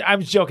listened. I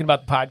was joking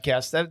about the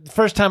podcast. The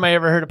first time I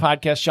ever heard a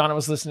podcast, Shauna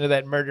was listening to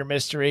that murder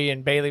mystery,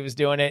 and Bailey was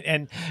doing it.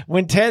 And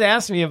when Ted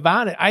asked me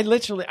about it, I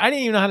didn't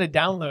even know how to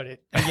download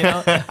it.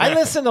 I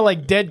listened to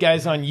like dead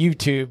guys on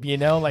YouTube.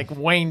 Like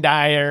Wayne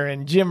Dyer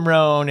and Jim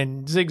Rohn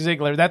and Zig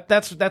Ziglar.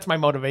 That's my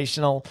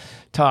motivational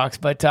talks.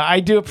 But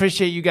I do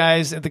appreciate you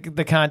guys.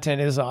 The content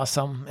is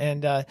awesome,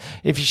 and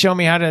if you show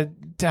me how to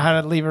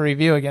leave a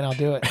review again, I'll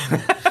do it.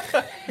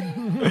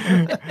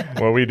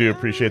 Well, we do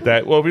appreciate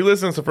that. Well, if you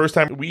listen to us the first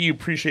time, we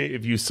appreciate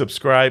if you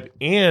subscribe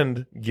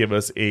and give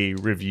us a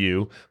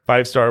review.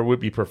 5-star would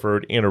be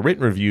preferred, and a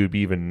written review would be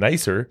even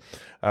nicer.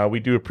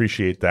 We do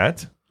appreciate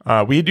that.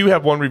 We do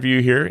have one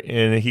review here,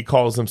 and he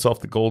calls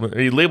himself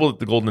he labeled it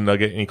the Golden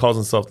Nugget, and he calls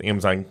himself the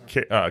Amazon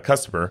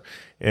customer.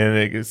 And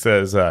it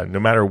says, no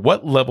matter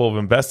what level of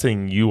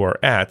investing you are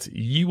at,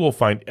 you will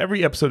find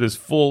every episode is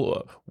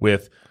full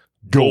with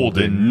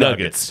golden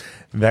nuggets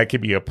that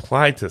can be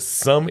applied to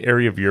some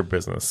area of your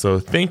business. So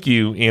thank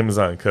you,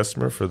 Amazon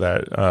customer, for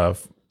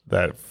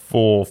that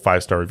full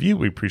 5-star review.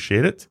 We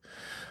appreciate it.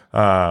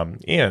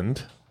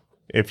 And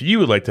if you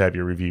would like to have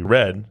your review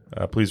read,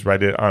 please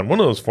write it on one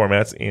of those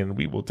formats, and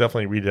we will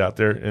definitely read it out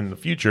there in the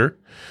future.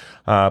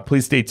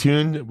 Please stay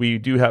tuned. We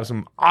do have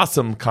some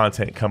awesome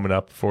content coming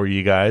up for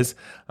you guys.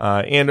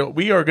 And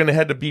we are going to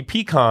head to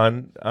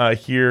BPCon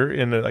here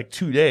in like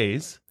 2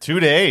 days. 2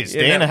 days,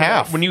 day and a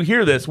half. When you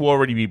hear this, we'll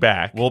already be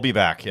back. We'll be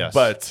back, yes.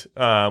 But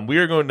we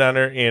are going down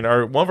there,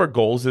 and one of our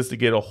goals is to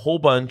get a whole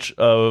bunch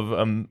of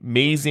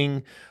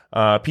amazing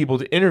people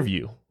to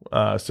interview.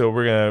 So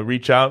we're going to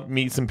reach out,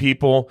 meet some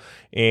people,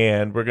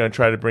 and we're going to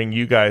try to bring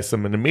you guys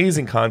some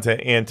amazing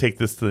content and take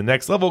this to the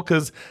next level.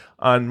 Because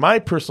on my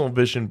personal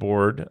vision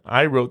board,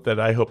 I wrote that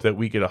I hope that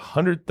we get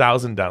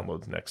 100,000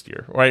 downloads next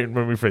year. Right?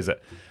 Let me rephrase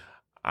that.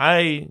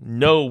 I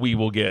know we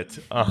will get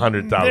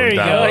 100,000 There you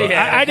downloads. go.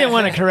 I didn't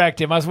want to correct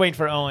him. I was waiting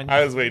for Owen.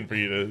 I was waiting for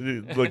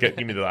you to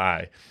give me the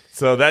eye.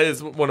 So that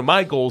is one of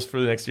my goals for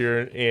the next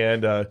year.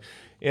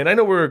 And I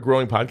know we're a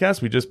growing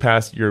podcast. We just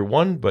passed year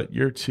 1, but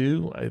year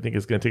 2, I think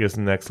it's going to take us to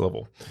the next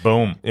level.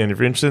 Boom. And if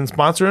you're interested in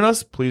sponsoring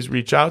us, please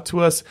reach out to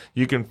us.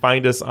 You can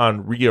find us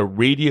on Ria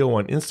Radio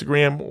on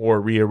Instagram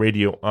or Ria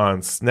Radio on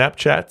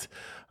Snapchat.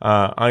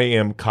 I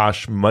am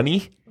Kosh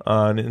Money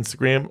on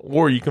Instagram,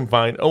 or you can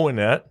find Owen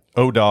at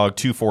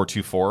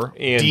ODog2424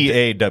 And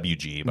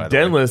DAWG, by the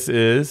way. Dennis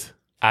is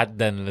At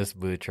Dennis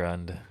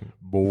Bertrand.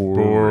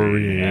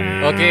 boring.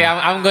 Okay,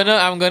 I'm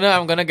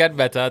gonna get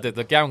better at it.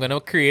 Okay, I'm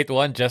gonna create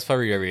one just for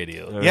Ria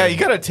Radio. Yeah, you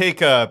got to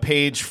take a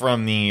page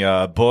from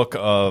the book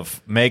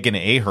of Megan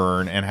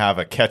Ahern and have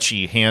a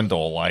catchy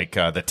handle like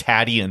the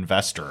Tatty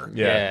Investor.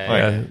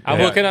 Yeah. I'm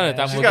working on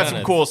it. She's got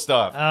some cool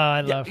stuff. Oh,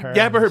 I love her.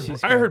 Yeah, but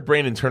She's I good. heard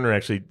Brandon Turner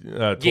actually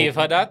Gave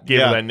her that? Gave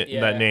Yeah. her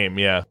that name.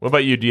 Yeah. What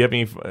about you? Do you have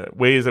any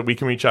ways that we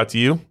can reach out to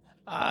you?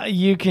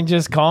 You can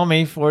just call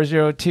me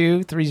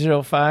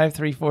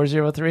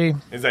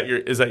 402-305-3403. Is that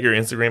your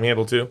Instagram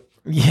handle too?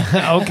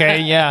 Yeah.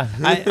 Okay. Yeah.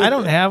 I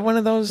don't have one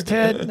of those,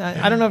 Ted.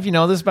 I don't know if you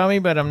know this about me,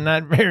 but I'm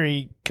not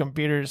very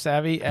computer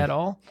savvy at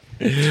all.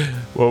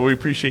 Well, we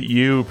appreciate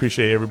you.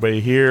 Appreciate everybody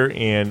here.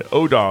 And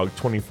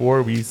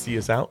ODog24, we see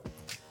us out.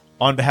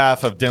 On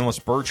behalf of Dennis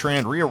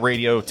Bertrand, Ria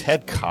Radio,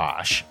 Ted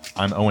Kosh,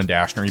 I'm Owen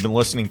Dashner. You've been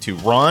listening to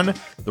Ron,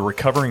 the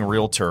recovering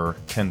realtor,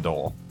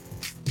 Kendall.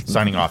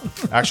 Signing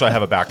off. Actually, I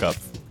have a backup.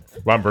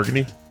 Ron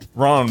Burgundy.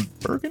 Ron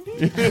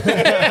Burgundy?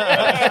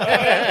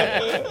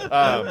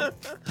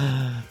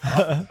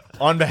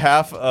 On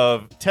behalf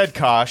of Ted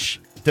Kosh,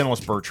 Dennis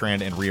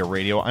Bertrand, and Ria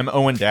Radio, I'm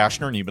Owen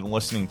Dashner, and you've been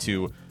listening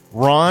to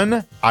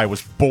Ron, I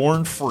Was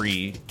Born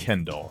Free,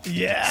 Kendall.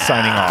 Yeah.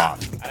 Signing off.